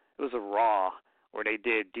February. It was a Raw where they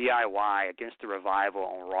did DIY against the Revival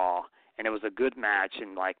on Raw, and it was a good match,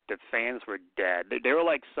 and like the fans were dead. They were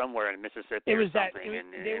like somewhere in Mississippi or something.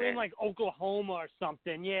 They were in like Oklahoma or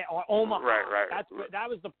something, or Omaha. Right. That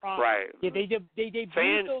was the problem. Right. Yeah, they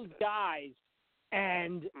debuted those guys,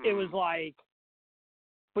 and it was like,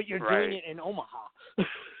 but you're doing it in Omaha.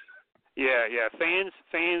 Yeah.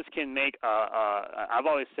 Fans can make I've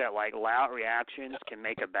always said, like, loud reactions can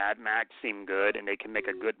make a bad match seem good, and they can make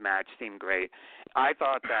a good match seem great. I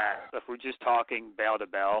thought that if we're just talking bell to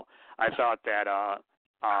bell, I thought that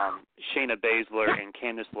Shayna Baszler and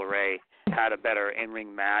Candice LeRae had a better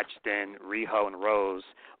in-ring match than Riho and Rose.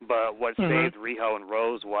 But what saved Riho and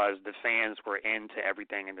Rose was the fans were into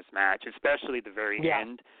everything in this match, especially the very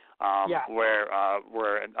end, where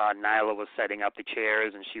Nyla was setting up the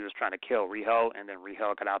chairs and she was trying to kill Riho, and then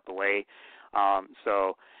Riho got out the way.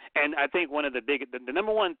 And I think one of the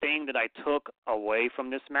number one thing that I took away from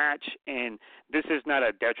this match, and this is not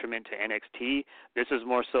a detriment to NXT, this is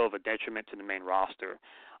more so of a detriment to the main roster.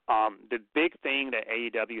 The big thing that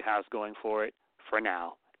AEW has going for it for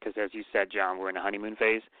now, because as you said, John, we're in a honeymoon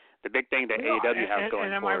phase. The big thing that AEW has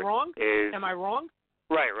going for it is... Am I wrong?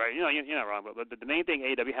 Right. You know, you're not wrong. But the main thing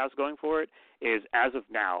AEW has going for it is, as of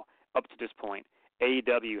now, up to this point,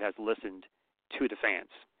 AEW has listened to the fans.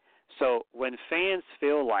 So when fans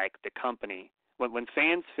feel like the company, when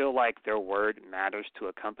fans feel like their word matters to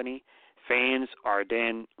a company, fans are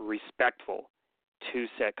then respectful to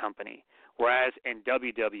said company. Whereas in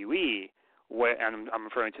WWE, and I'm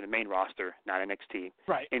referring to the main roster, not NXT.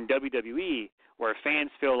 Right. In WWE, where fans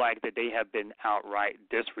feel like that they have been outright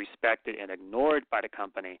disrespected and ignored by the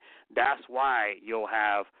company, that's why you'll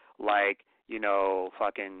have, like, you know,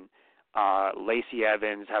 fucking Lacey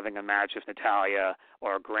Evans having a match with Natalya,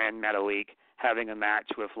 or Grand Metalik having a match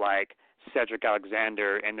with, like, Cedric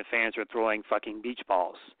Alexander, and the fans are throwing fucking beach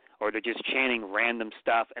balls, or they're just chanting random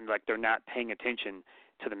stuff and, like, they're not paying attention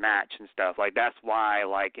to the match and stuff. Like, that's why,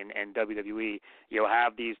 like, in WWE, you'll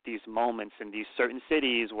have these moments in these certain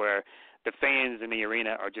cities where the fans in the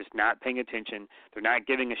arena are just not paying attention. They're not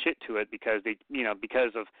giving a shit to it because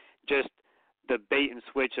because of just the bait and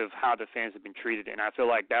switch of how the fans have been treated. And I feel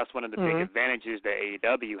like that's one of the big advantages that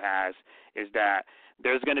AEW has, is that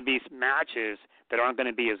there's going to be matches that aren't going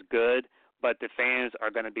to be as good, but the fans are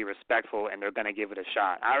going to be respectful and they're going to give it a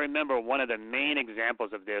shot. I remember one of the main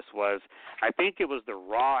examples of this was, I think it was the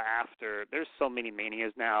Raw after, there's so many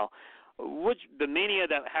Manias now, the Mania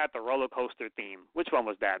that had the roller coaster theme, which one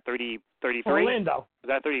was that, 33? Orlando. Was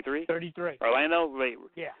that 33? 33. Orlando? Wait.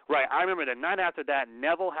 Yeah. Right. I remember the night after that,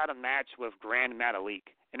 Neville had a match with Grand Metalik,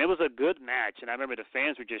 and it was a good match, and I remember the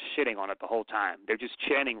fans were just shitting on it the whole time. They're just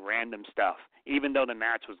chanting random stuff, even though the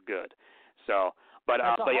match was good. So,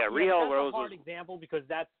 Riho Rose that's a hard example because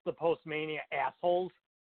that's the post-Mania assholes.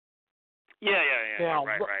 Yeah.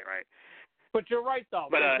 Right. But you're right, though.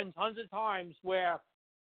 There's been tons of times where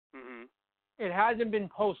it hasn't been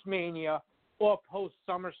post-Mania or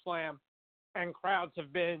post-SummerSlam, and crowds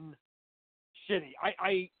have been shitty.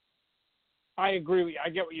 I agree with you. I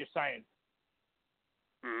get what you're saying.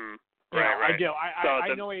 Right. I do.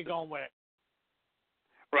 I know where you're going with it.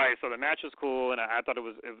 Right, so the match was cool, and I thought it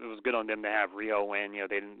was good on them to have Riho win. You know,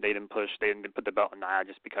 they didn't put the belt in Nia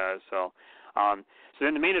just because. So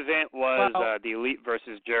then the main event was the Elite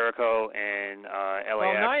versus Jericho and LAX.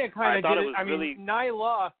 Well, Nia kind of did it. I mean,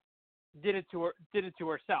 Nyla did it to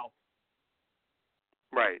herself.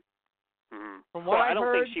 Right. From what I don't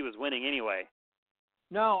heard, think she was winning anyway.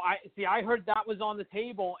 No, I heard that was on the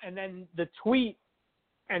table, and then the tweet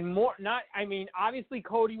and more. Obviously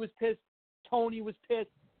Cody was pissed, Tony was pissed,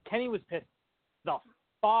 Kenny was pissed. The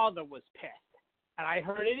father was pissed. And I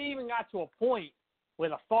heard it even got to a point where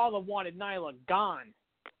the father wanted Nyla gone.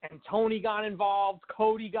 And Tony got involved,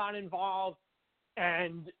 Cody got involved,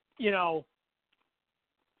 and,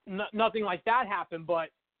 nothing like that happened. But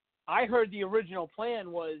I heard the original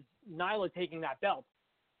plan was Nyla taking that belt.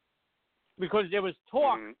 Because there was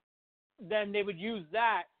talk, then they would use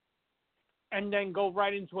that and then go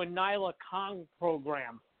right into a Nyla Kong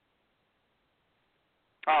program.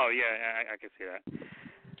 Oh yeah, I can see that.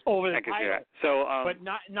 Over the I can title. see that. So, but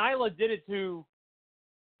Nyla did it to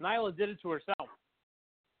herself.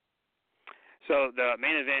 So the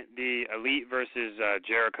main event, the Elite versus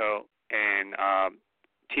Jericho and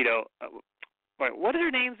Tito. Wait, what are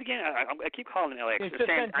their names again? I keep calling them LAX. I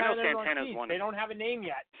know Santana's one. They don't have a name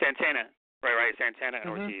yet. Santana. Right. Santana and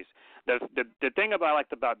Ortiz. The thing I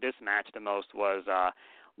liked about this match the most was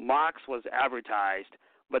Mox was advertised,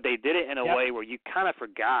 but they did it in a way where you kind of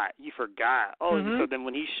forgot. You forgot. So then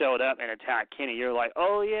when he showed up and attacked Kenny, you're like,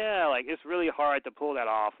 oh, yeah. Like, it's really hard to pull that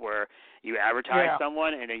off where you advertise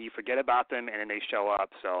someone and then you forget about them and then they show up.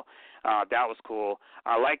 So that was cool.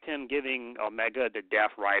 I liked him giving Omega the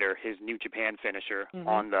Death Rider, his New Japan finisher,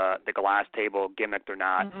 on the glass table, gimmicked or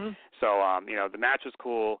not. So, the match was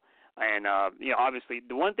cool. And, obviously,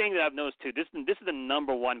 the one thing that I've noticed, too, this is the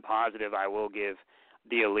number one positive I will give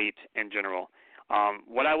the Elite in general.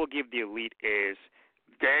 What I will give the Elite is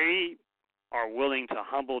they are willing to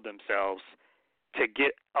humble themselves to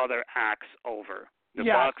get other acts over. The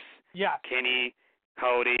Bucks, Kenny,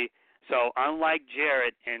 Cody, So unlike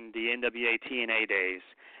Jarrett in the NWA TNA days,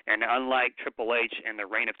 and unlike Triple H in the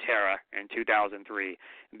Reign of Terror in 2003,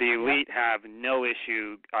 the Elite have no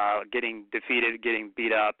issue getting defeated, getting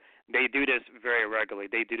beat up. They do this very regularly.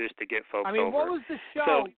 They do this to get folks over. what was the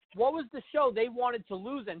show? What was the show they wanted to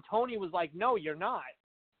lose, and Tony was like, "No, you're not."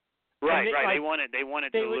 Right. Like, they wanted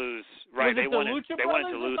to lose. Right. They wanted to lose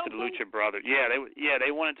to the Lucha Brothers. Yeah.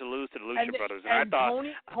 They wanted to lose to the Lucha Brothers, and I thought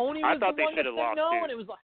Tony was they the one should have lost no, too. and it was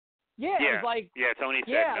like, it was like, Tony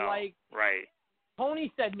said no. Right.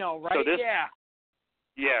 Tony said no, right? So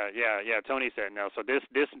Tony said no. So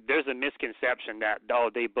there's a misconception that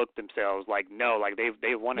they booked themselves like no, like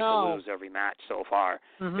they wanted to lose every match so far.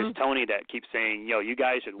 It's Tony that keeps saying, you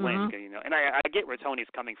guys should win, And I get where Tony's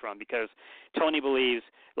coming from, because Tony believes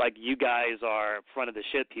like you guys are front of the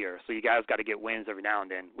ship here, so you guys got to get wins every now and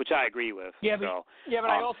then, which I agree with. But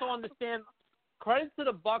I also understand. Credit to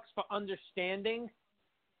the Bucks for understanding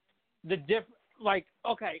the like,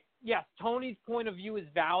 okay, yes, Tony's point of view is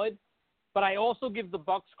valid. But I also give the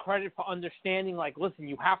Bucks credit for understanding, like, listen,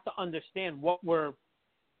 you have to understand what we're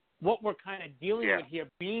kind of dealing with here,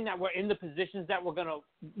 being that we're in the positions that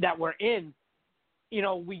we're in.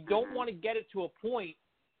 We don't want to get it to a point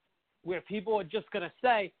where people are just going to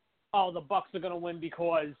say, "Oh, the Bucks are going to win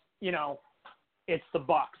because it's the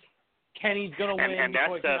Bucks." Kenny's going to win and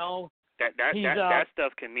because that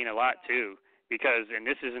stuff can mean a lot too, because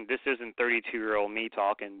this isn't 32-year-old me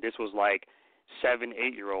talking. This was like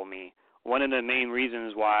 7-8-year-old me. One of the main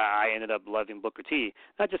reasons why I ended up loving Booker T,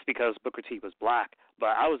 not just because Booker T was black, but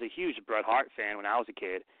I was a huge Bret Hart fan when I was a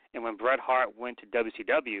kid. And when Bret Hart went to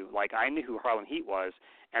WCW, like, I knew who Harlem Heat was.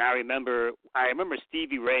 And I remember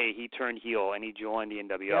Stevie Ray, he turned heel and he joined the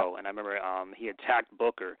NWO. Yep. And I remember he attacked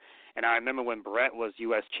Booker. And I remember when Bret was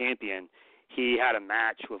U.S. champion, he had a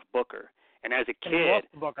match with Booker. And as a kid,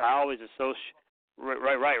 I always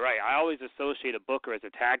Right. I always associated Booker as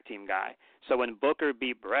a tag team guy. So when Booker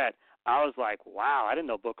beat Bret, I was like, wow, I didn't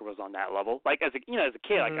know Booker was on that level. Like, as a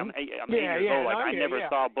kid, like, I'm 8 years old. Like, I never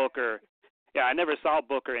saw Booker. Yeah, I never saw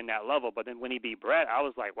Booker in that level. But then when he beat Bret, I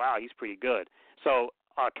was like, wow, he's pretty good. So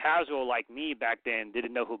a casual like me back then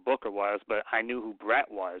didn't know who Booker was, but I knew who Bret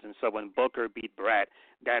was. And so when Booker beat Bret,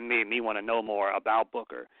 that made me want to know more about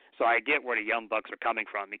Booker. So I get where the Young Bucks are coming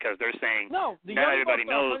from, because they're saying not everybody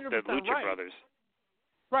knows the Lucha Brothers.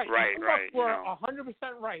 Right. Right. We're 100%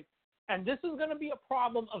 right. And this is going to be a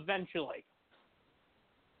problem eventually.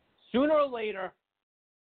 Sooner or later,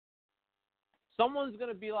 someone's going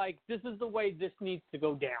to be like, this is the way this needs to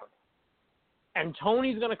go down. And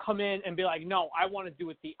Tony's going to come in and be like, no, I want to do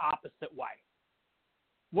it the opposite way.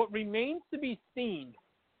 What remains to be seen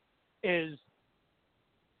is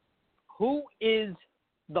who is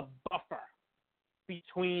the buffer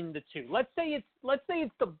between the two. Let's say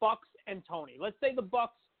it's the Bucks and Tony. Let's say the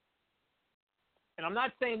Bucks, and I'm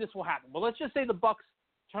not saying this will happen, but let's just say the Bucks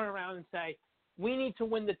turn around and say, we need to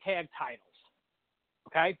win the tag titles.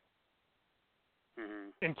 Okay? Mm-hmm.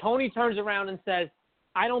 And Tony turns around and says,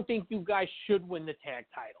 I don't think you guys should win the tag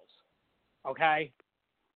titles. Okay?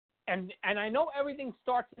 And I know everything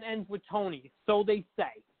starts and ends with Tony, so they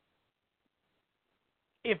say.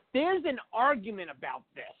 If there's an argument about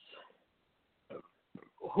this,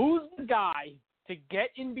 who's the guy to get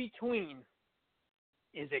in between?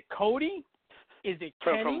 Is it Cody? Is it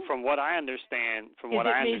Kenny? From what I understand,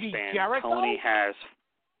 Jericho? Tony has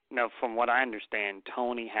from what I understand,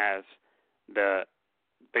 Tony has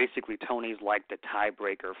basically Tony's like the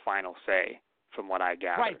tiebreaker final say, from what I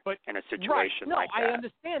gather, in a situation like that. I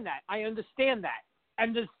understand that.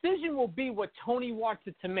 And the decision will be what Tony wants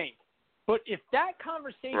it to make. But if that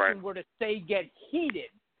conversation were to get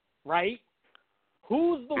heated, right?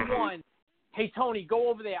 Who's the one? Hey, Tony, go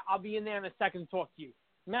over there. I'll be in there in a second to talk to you.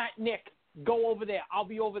 Matt, Nick, go over there. I'll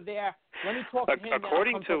be over there. Let me talk to him.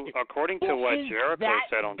 According to what Jericho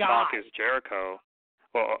said on Talk is Jericho.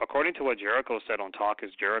 Well, according to what Jericho said on Talk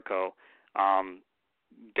is Jericho,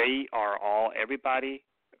 they are everybody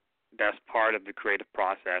that's part of the creative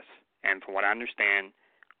process. And from what I understand,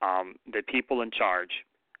 the people in charge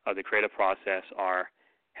of the creative process are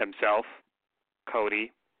himself,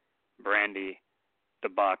 Cody, Brandy, the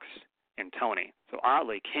Bucks, and Tony. So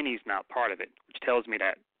oddly, Kenny's not part of it, which tells me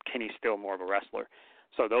that Kenny's still more of a wrestler.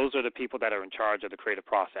 So those are the people that are in charge of the creative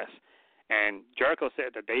process. And Jericho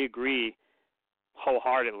said that they agree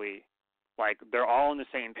wholeheartedly, like they're all on the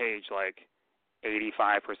same page, like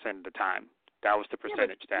 85% of the time. That was the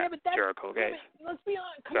percentage that Jericho gave. Let's be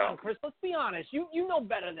honest. Come on, Chris. Let's be honest. You know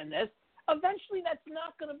better than this. Eventually, that's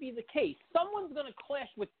not going to be the case. Someone's going to clash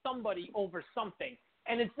with somebody over something,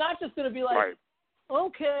 and it's not just going to be like,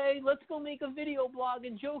 okay, let's go make a video blog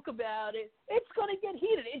and joke about it. It's going to get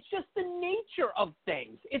heated. It's just the nature of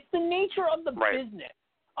things. It's the nature of the business,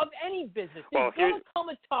 of any business. There's going to come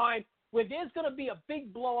a time where there's going to be a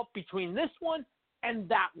big blow-up between this one and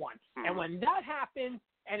that one. Mm-hmm. And when that happens,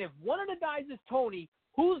 and if one of the guys is Tony,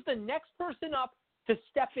 who's the next person up to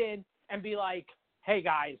step in and be like, hey,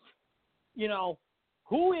 guys, you know,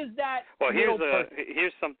 who is that? Well,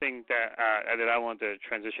 here's something that I want to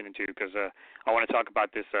transition into, because I want to talk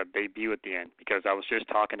about this debut at the end, because I was just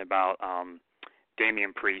talking about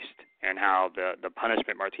Damian Priest and how the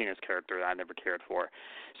Punishment Martinez character I never cared for.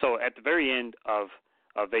 So at the very end of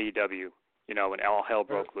AEW, you know, when all hell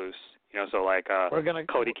broke loose, you know, so like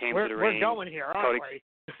Cody came to the ring. We're going here, aren't we?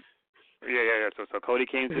 Yeah. So Cody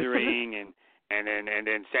came to the ring, and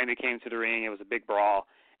then Sammy came to the ring. It was a big brawl.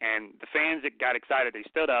 And the fans that got excited, they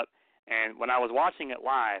stood up. And when I was watching it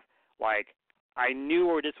live, like, I knew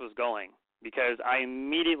where this was going, because I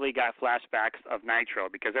immediately got flashbacks of Nitro,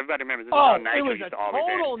 because everybody remembers this is how Nitro used to always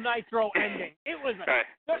end. It was a total Nitro ending. It was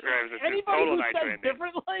anybody who says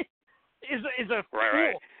differently is a fool.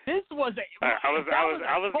 Right. This was a I was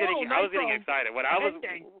getting excited. What I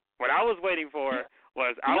was waiting for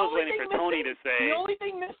was waiting for Tony to say. The only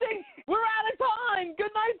thing missing, we're out of time. Good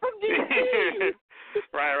night from DC.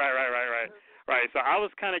 Right. So I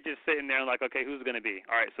was kind of just sitting there like, okay, who's going to be?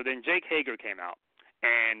 All right. So then Jake Hager came out,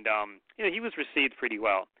 and you know, he was received pretty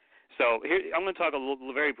well. So here I'm going to talk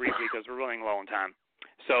very briefly, because we're running low on time.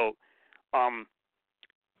 So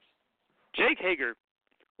Jake Hager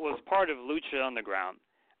was part of Lucha Underground,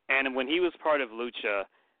 and when he was part of Lucha,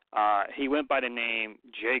 he went by the name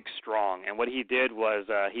Jake Strong, and what he did was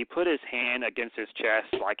he put his hand against his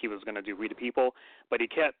chest like he was going to do We the People, but he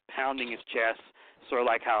kept pounding his chest, sort of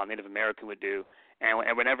like how a Native American would do.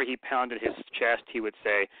 And whenever he pounded his chest, he would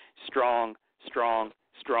say, strong, strong,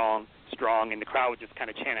 strong, strong, and the crowd would just kind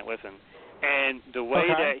of chant it with him. And the way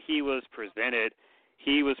that he was presented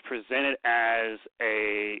as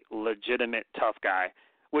a legitimate tough guy,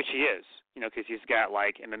 which he is, you know, because he's got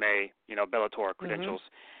like MMA, you know, Bellator credentials.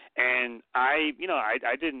 Mm-hmm. And I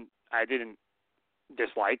didn't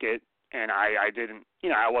dislike it, and I didn't, you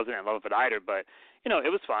know, I wasn't in love with it either, but, you know, it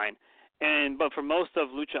was fine. But for most of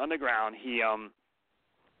Lucha Underground, he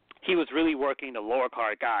was really working the lower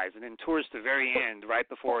card guys, and then towards the very end, right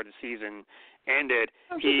before the season ended,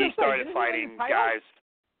 he started fighting guys.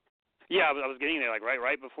 Yeah, I was getting there, like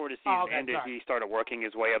right before the season ended. Sorry. He started working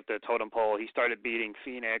his way up the totem pole. He started beating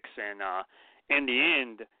Phoenix, and in the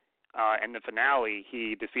end, in the finale,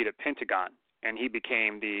 he defeated Pentagon, and he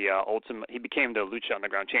became the Lucha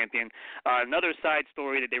Underground champion. Another side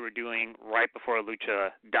story that they were doing right before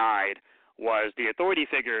Lucha died was the authority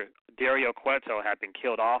figure Dario Cueto had been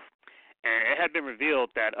killed off, and it had been revealed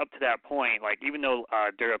that up to that point, like, even though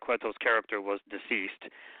Dario Cueto's character was deceased,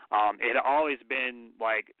 it had always been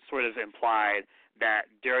like sort of implied that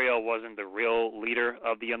Dario wasn't the real leader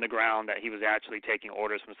of the Underground, that he was actually taking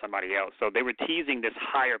orders from somebody else. So they were teasing this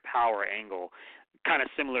higher power angle, kind of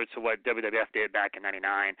similar to what WWF did back in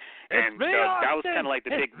 '99, and that was kind of like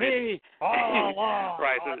the big right.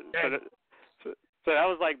 So that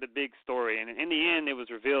was like the big story, and in the end, it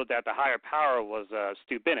was revealed that the higher power was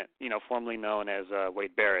Stu Bennett, you know, formerly known as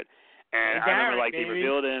Wade Barrett, and I remember like they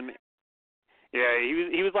revealed him. Yeah,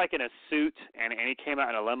 he was like in a suit, and he came out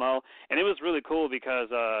in a limo, and it was really cool because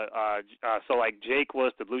so like Jake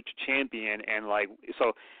was the Lucha champion, and like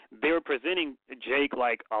so they were presenting Jake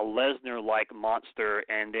like a Lesnar-like monster,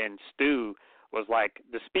 and then Stu was like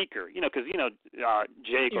the speaker, you know, because you know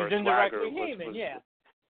Jake or Swagger was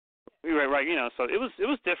right, you know, so it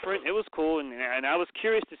was different, it was cool, and I was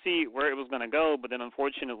curious to see where it was going to go, but then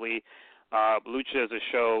unfortunately, Lucha as a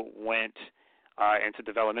show went into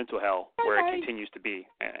developmental hell, where it continues to be,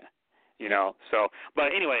 you know. So, but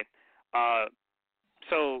anyway,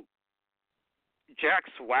 so Jack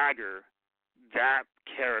Swagger, that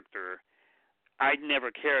character, I never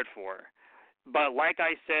cared for. But like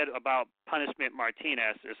I said about Punishment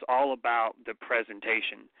Martinez, it's all about the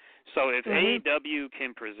presentation. So if AEW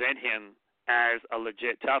can present him as a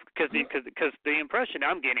legit tough, because the impression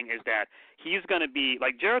I'm getting is that he's going to be,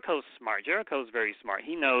 like, Jericho's smart. Jericho's very smart.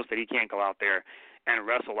 He knows that he can't go out there and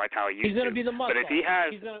wrestle like how he used to. He's going to be the muscle. But if he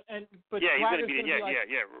has, he's going to be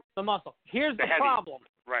the muscle. Here's the problem.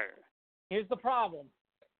 Right. Here's the problem.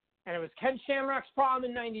 And it was Ken Shamrock's problem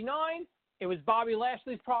in '99. It was Bobby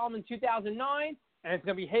Lashley's problem in 2009, and it's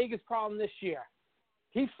going to be Hager's problem this year.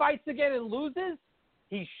 He fights again and loses,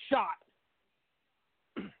 he's shot.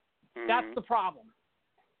 That's the problem.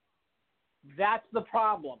 That's the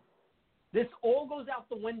problem. This all goes out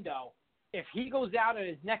the window if he goes out in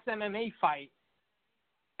his next MMA fight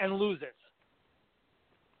and loses.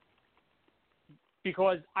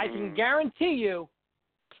 Because I can guarantee you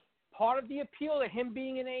part of the appeal to him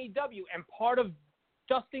being in AEW and part of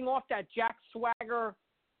dusting off that Jack Swagger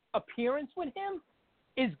appearance with him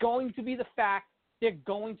is going to be the fact they're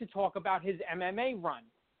going to talk about his MMA run.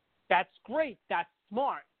 That's great. That's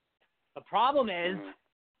smart. The problem is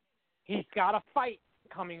he's got a fight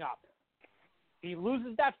coming up. If he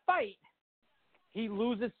loses that fight, he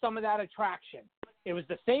loses some of that attraction. It was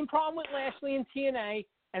the same problem with Lashley in TNA,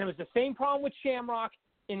 and it was the same problem with Shamrock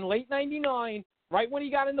in late 99, right when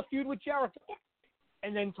he got in the feud with Jericho,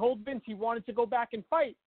 and then told Vince he wanted to go back and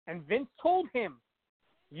fight. And Vince told him,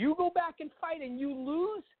 you go back and fight and you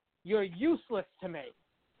lose, you're useless to me.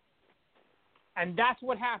 And that's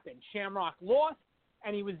what happened. Shamrock lost,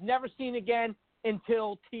 and he was never seen again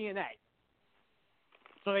until TNA.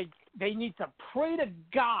 So they need to pray to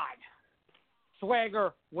God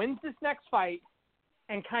Swagger wins this next fight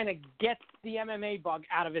and kind of gets the MMA bug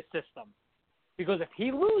out of his system. Because if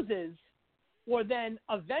he loses, or then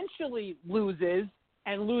eventually loses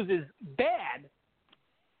and loses bad,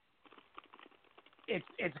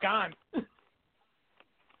 it's gone.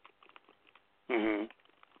 Mhm.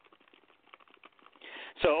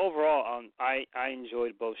 So overall, I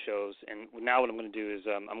enjoyed both shows, and now what I'm going to do is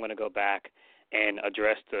I'm going to go back and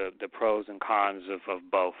address the pros and cons of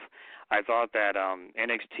both. I thought that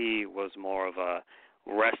NXT was more of a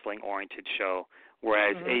wrestling-oriented show,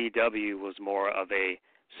 whereas AEW was more of a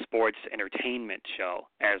sports entertainment show,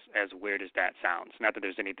 as weird as that sounds. Not that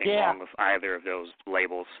there's anything wrong with either of those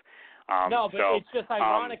labels. No, but it's just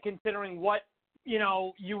ironic considering what,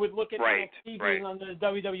 you would look at NXT being under the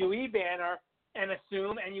WWE banner and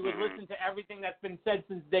assume, and you would listen to everything that's been said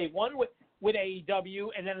since day one with AEW,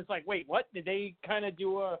 and then it's like, wait, what? Did they kind of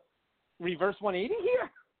do a reverse 180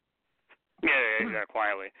 here? Yeah,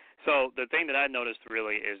 quietly. So the thing that I noticed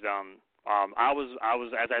really is I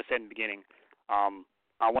was as I said in the beginning,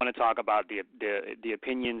 I want to talk about the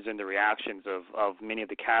opinions and the reactions of many of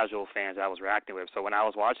the casual fans I was reacting with. So when I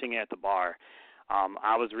was watching it at the bar,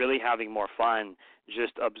 I was really having more fun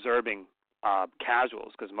just observing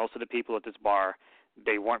casuals, because most of the people at this bar,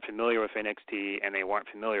 they weren't familiar with NXT and they weren't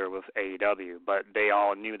familiar with AEW, but they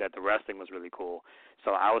all knew that the wrestling was really cool.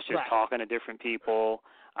 So I was just talking to different people.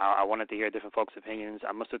 I wanted to hear different folks' opinions.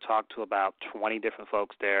 I must have talked to about 20 different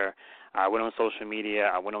folks there. I went on social media.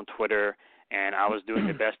 I went on Twitter. And I was doing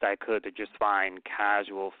the best I could to just find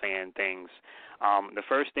casual fan things. The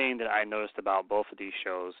first thing that I noticed about both of these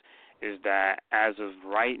shows is that as of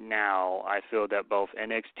right now, I feel that both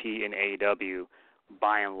NXT and AEW,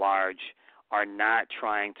 by and large, are not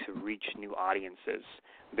trying to reach new audiences.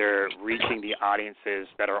 They're reaching the audiences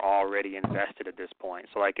that are already invested at this point.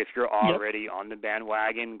 So, like, if you're already on the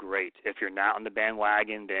bandwagon, great. If you're not on the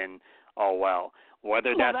bandwagon, then, oh, well.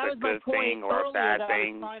 Whether that's a good thing or a bad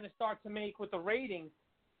thing. That I was trying to start to make with the ratings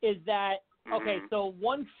is that, okay, so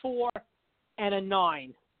 1.4 and a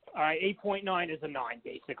 9. All right, 8.9 is a 9,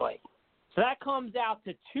 basically. So that comes out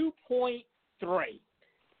to 2.3.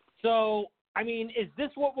 So, I mean, is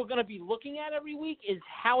this what we're going to be looking at every week? Is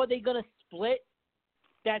how are they going to split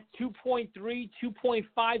that 2.3,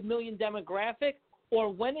 2.5 million demographic?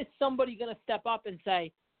 Or when is somebody going to step up and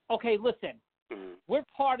say, okay, listen, we're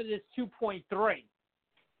part of this 2.3.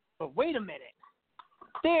 But wait a minute.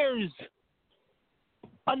 There's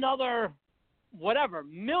another,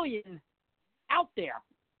 million out there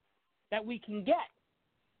that we can get.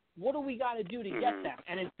 What do we got to do to get them?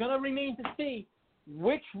 And it's going to remain to see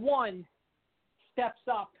which one steps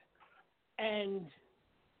up and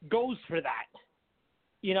goes for that.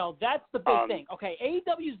 That's the big thing. Okay,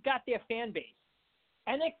 AEW's got their fan base.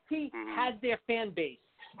 NXT has their fan base.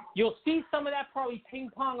 You'll see some of that probably ping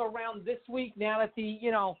pong around this week now that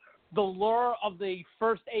the lure of the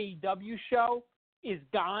first AEW show is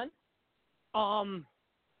gone. I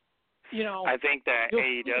think that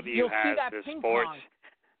AEW has the sports.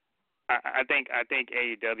 I think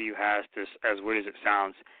AEW has this, as weird as it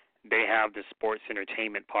sounds, they have the sports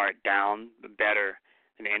entertainment part down better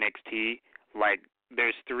than NXT. Like,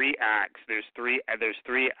 there's 3 acts. There's three.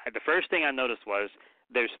 The first thing I noticed was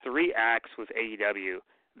there's 3 acts with AEW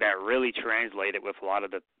that really translated with a lot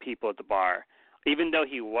of the people at the bar. Even though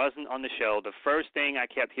he wasn't on the show, the first thing I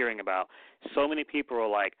kept hearing about, so many people were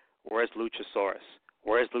like, where's Luchasaurus?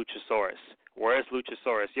 Where's Luchasaurus? Where's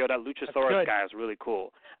Luchasaurus? Yo, that Luchasaurus guy is really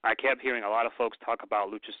cool. I kept hearing a lot of folks talk about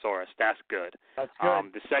Luchasaurus. That's good. That's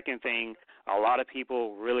good. The second thing, a lot of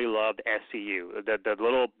people really loved SCU.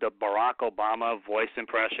 The Barack Obama voice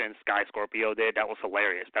impression Sky Scorpio did, that was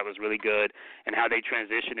hilarious. That was really good. And how they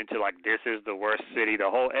transitioned into, like, this is the worst city. The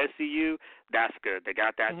whole SCU, that's good. They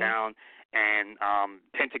got that down. and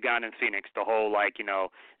Pentagon and Phoenix, the whole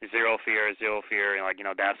zero fear, and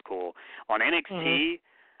that's cool. On NXT,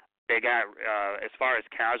 they got as far as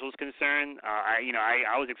casuals concerned,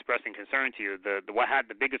 I was expressing concern to you. What had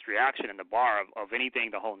the biggest reaction in the bar of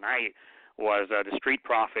anything the whole night was the Street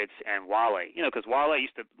Profits and Wale. Because Wale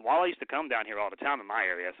used to come down here all the time in my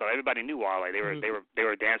area, so everybody knew Wale. They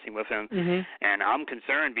were dancing with him, and I'm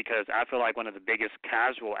concerned because I feel like one of the biggest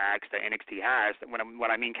casual acts that NXT has. What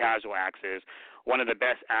I mean casual acts is one of the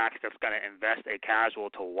best acts that's going to invest a casual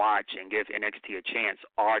to watch and give NXT a chance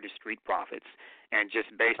are the Street Profits. And just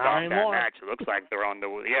based off that match, it looks like they're on the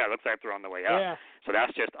way up. Yeah. So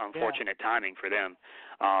that's just unfortunate timing for them.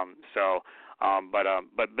 But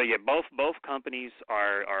yeah, both companies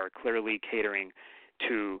are clearly catering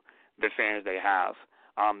to the fans they have.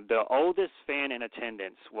 The oldest fan in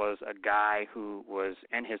attendance was a guy who was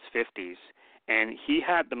in his 50s, and he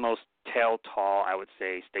had the most tell-tall, I would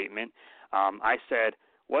say, statement. I said,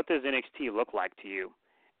 "What does NXT look like to you?"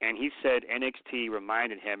 And he said NXT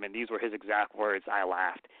reminded him, and these were his exact words. I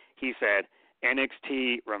laughed. He said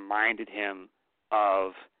NXT reminded him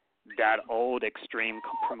of that old Extreme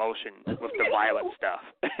promotion with the violent stuff.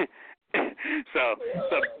 so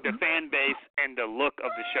the fan base and the look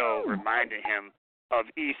of the show reminded him of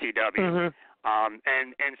ECW.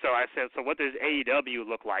 And so I said, so what does AEW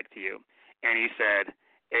look like to you? And he said,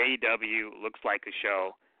 AEW looks like a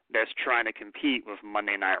show that's trying to compete with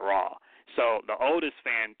Monday Night Raw. So the oldest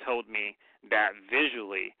fan told me that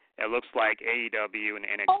visually it looks like AEW and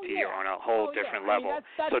NXT are on a whole different level.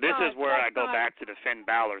 So this is where I go back to the Finn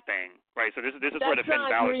Balor thing, right? So this is where the Finn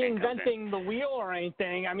Balor thing comes in. That's not reinventing the wheel or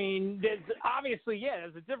anything. I mean, there's obviously,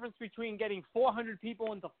 there's a difference between getting 400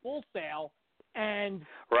 people into Full Sail and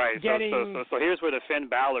getting so here's where the Finn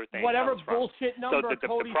Balor thing whatever comes from. Bullshit number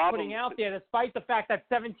Cody's putting out there, despite the fact that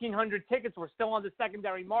 1,700 tickets were still on the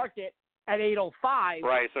secondary market at 8:05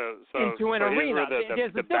 into an arena.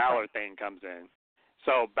 Here's where the Balor thing comes in.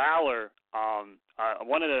 So Balor,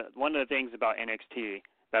 one of the things about NXT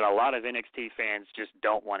that a lot of NXT fans just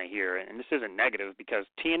don't want to hear, and this isn't negative because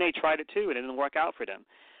TNA tried it too, it didn't work out for them.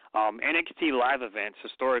 NXT live events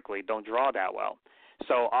historically don't draw that well.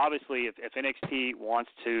 So obviously, if NXT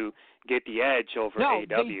wants to get the edge over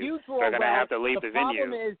AEW, they're going to have to leave the venue.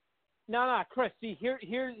 Problem is, Chris. See,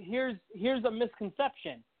 here's a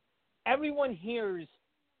misconception. Everyone hears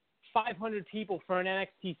 500 people for an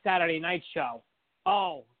NXT Saturday night show.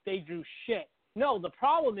 Oh, they drew shit. No, the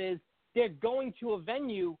problem is they're going to a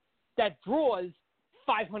venue that draws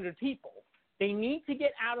 500 people. They need to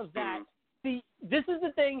get out of that. See, this is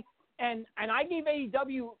the thing, and I gave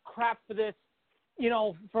AEW crap for this,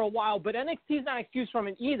 for a while, but NXT is not an excuse from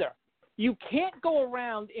it either. You can't go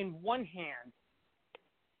around in one hand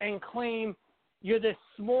and claim you're this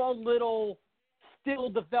small little,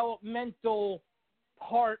 still developmental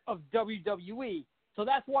part of WWE. So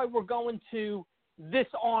that's why we're going to this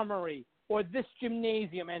armory or this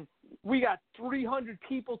gymnasium, and we got 300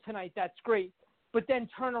 people tonight. That's great. But then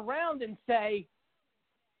turn around and say,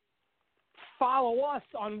 follow us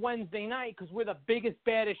on Wednesday night because we're the biggest,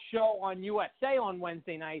 baddest show on USA on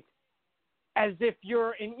Wednesday nights, as if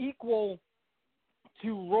you're an equal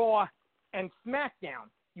to Raw and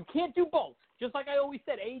SmackDown. You can't do both. Just like I always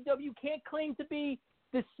said, AEW can't claim to be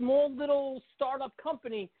this small little startup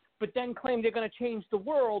company, but then claim they're going to change the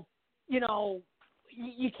world. You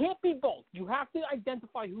can't be both. You have to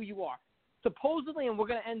identify who you are. Supposedly, and we're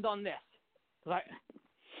going to end on this, because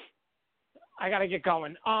I got to get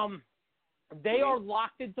going. They are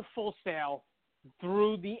locked into Full Sail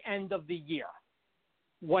through the end of the year.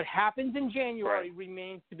 What happens in January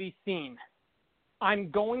remains to be seen. I'm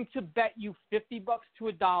going to bet you $50 to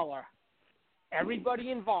 $1.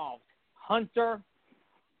 Everybody involved, Hunter,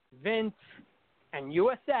 Vince, and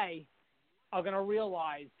USA, are going to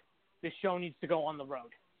realize this show needs to go on the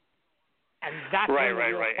road. And that's right.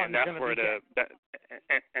 And that's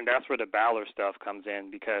where the Balor stuff comes in,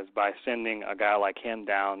 because by sending a guy like him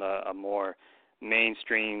down a more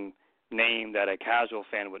mainstream name that a casual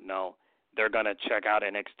fan would know, they're going to check out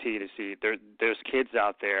NXT to see. There's kids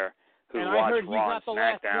out there who watch Raw and SmackDown.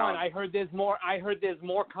 Last one. I heard there's more. I heard there's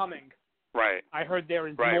more coming. Right. I heard there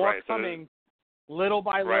is more coming, little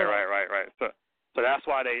by little. Right. So that's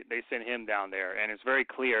why they sent him down there, and it's very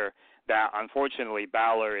clear that unfortunately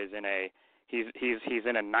Balor is in a he's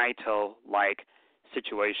in a Naito-like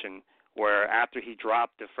situation where after he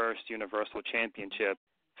dropped the first Universal Championship,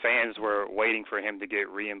 fans were waiting for him to get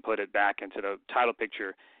re-inputted back into the title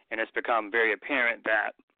picture, and it's become very apparent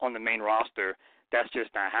that on the main roster, that's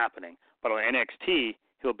just not happening. But on NXT,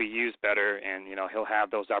 he'll be used better, and he'll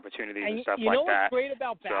have those opportunities and stuff like that. You know what's great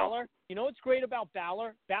about Balor? You know what's great about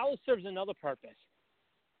Balor? Balor serves another purpose.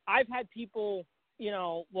 I've had people,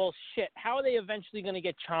 well, shit, how are they eventually going to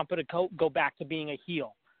get Ciampa to go back to being a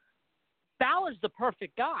heel? Balor's the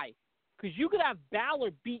perfect guy, because you could have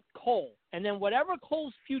Balor beat Cole, and then whatever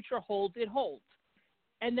Cole's future holds, it holds.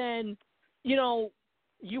 And then,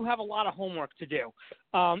 you have a lot of homework to do,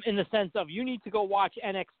 in the sense of you need to go watch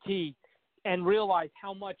NXT and realize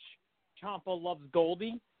how much Ciampa loves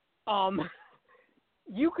Goldie.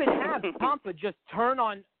 You could have Ciampa just turn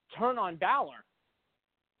on Balor,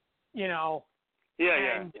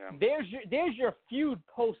 Yeah. There's your feud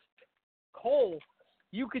post Cole.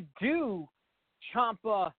 You could do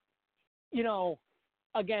Ciampa,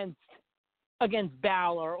 against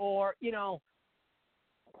Balor, or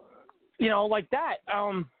like that.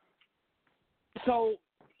 So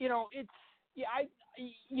it's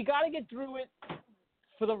you got to get through it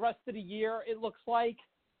for the rest of the year, it looks like.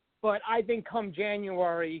 But I think come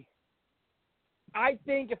January,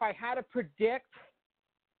 if I had to predict,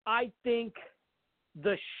 I think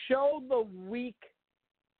the show the week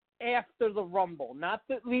after the Rumble, not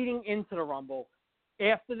the leading into the Rumble,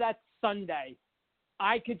 after that Sunday,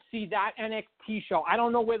 I could see that NXT show. I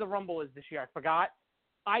don't know where the Rumble is this year. I forgot.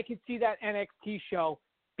 I could see that NXT show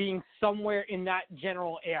being somewhere in that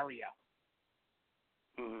general area.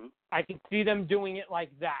 Mm-hmm. I can see them doing it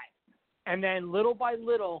like that. And then little by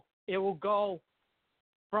little, it will go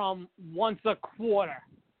from once a quarter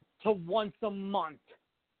to once a month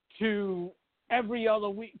to every other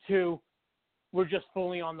week to we're just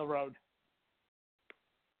fully on the road.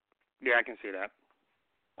 Yeah, I can see that.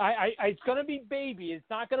 It's going to be baby. It's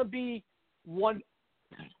not going to be one.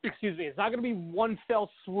 Excuse me. It's not going to be one fell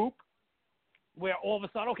swoop where all of a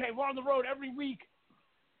sudden, okay, we're on the road every week.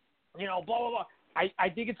 Blah blah blah. I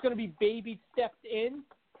think it's going to be baby steps in,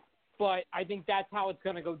 but I think that's how it's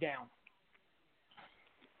going to go down.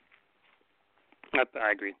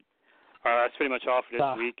 I agree. That's pretty much all for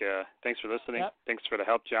this week. Thanks for listening. Yep. Thanks for the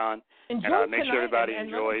help, John. Enjoy and make sure everybody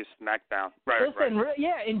enjoys SmackDown. Right.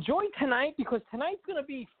 Yeah, enjoy tonight, because tonight's going to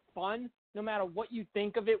be fun no matter what you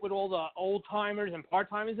think of it, with all the old-timers and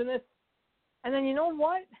part-timers in this. And then you know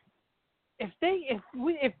what? If they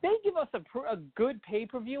give us a good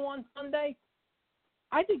pay-per-view on Sunday,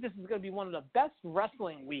 I think this is going to be one of the best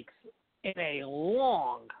wrestling weeks in a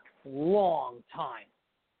long, long time.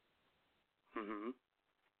 Mm-hmm.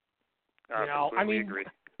 I mean, agree.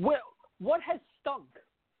 what has stunk?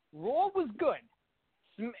 Raw was good.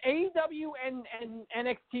 AEW and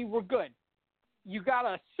NXT were good. You got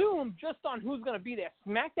to assume just on who's going to be there.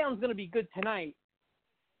 SmackDown's going to be good tonight.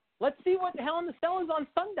 Let's see what the Hell in the Cell is on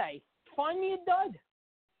Sunday. Find me a dud.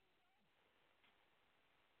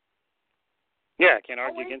 Yeah, I can't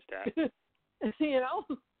argue against that.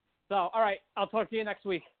 So, all right, I'll talk to you next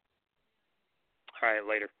week. All right,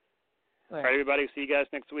 later. All right, everybody. See you guys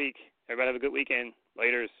next week. Everybody have a good weekend.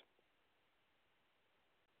 Laters.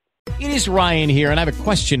 It is Ryan here, and I have a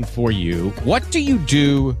question for you. What do you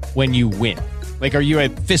do when you win? Like, are you a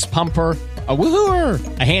fist pumper, a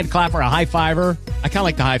woohooer, a hand clapper, a high fiver? I kind of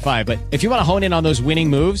like the high five, but if you want to hone in on those winning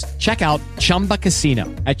moves, check out Chumba Casino.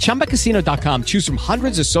 At ChumbaCasino.com, choose from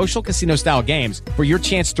hundreds of social casino-style games for your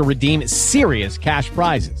chance to redeem serious cash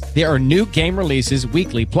prizes. There are new game releases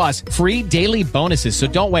weekly, plus free daily bonuses, so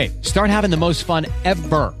don't wait. Start having the most fun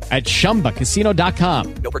ever at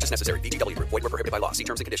ChumbaCasino.com. No purchase necessary. VGW. Void where prohibited by law. See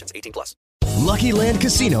terms and conditions. 18+. Lucky Land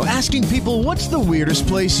Casino, asking people, what's the weirdest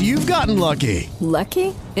place you've gotten lucky?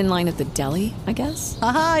 Lucky? In line at the deli, I guess?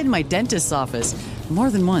 Aha, in my dentist's office. More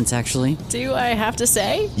than once, actually. Do I have to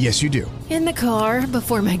say? Yes, you do. In the car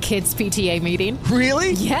before my kids' PTA meeting.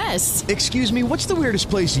 Really? Yes. Excuse me, what's the weirdest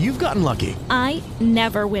place you've gotten lucky? I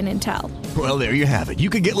never win and tell. Well, there you have it. You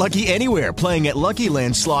can get lucky anywhere, playing at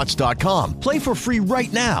LuckyLandSlots.com. Play for free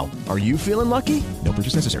right now. Are you feeling lucky? No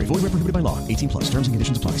purchase necessary. Void where prohibited by law. 18+. Terms and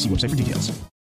conditions apply. See website for details.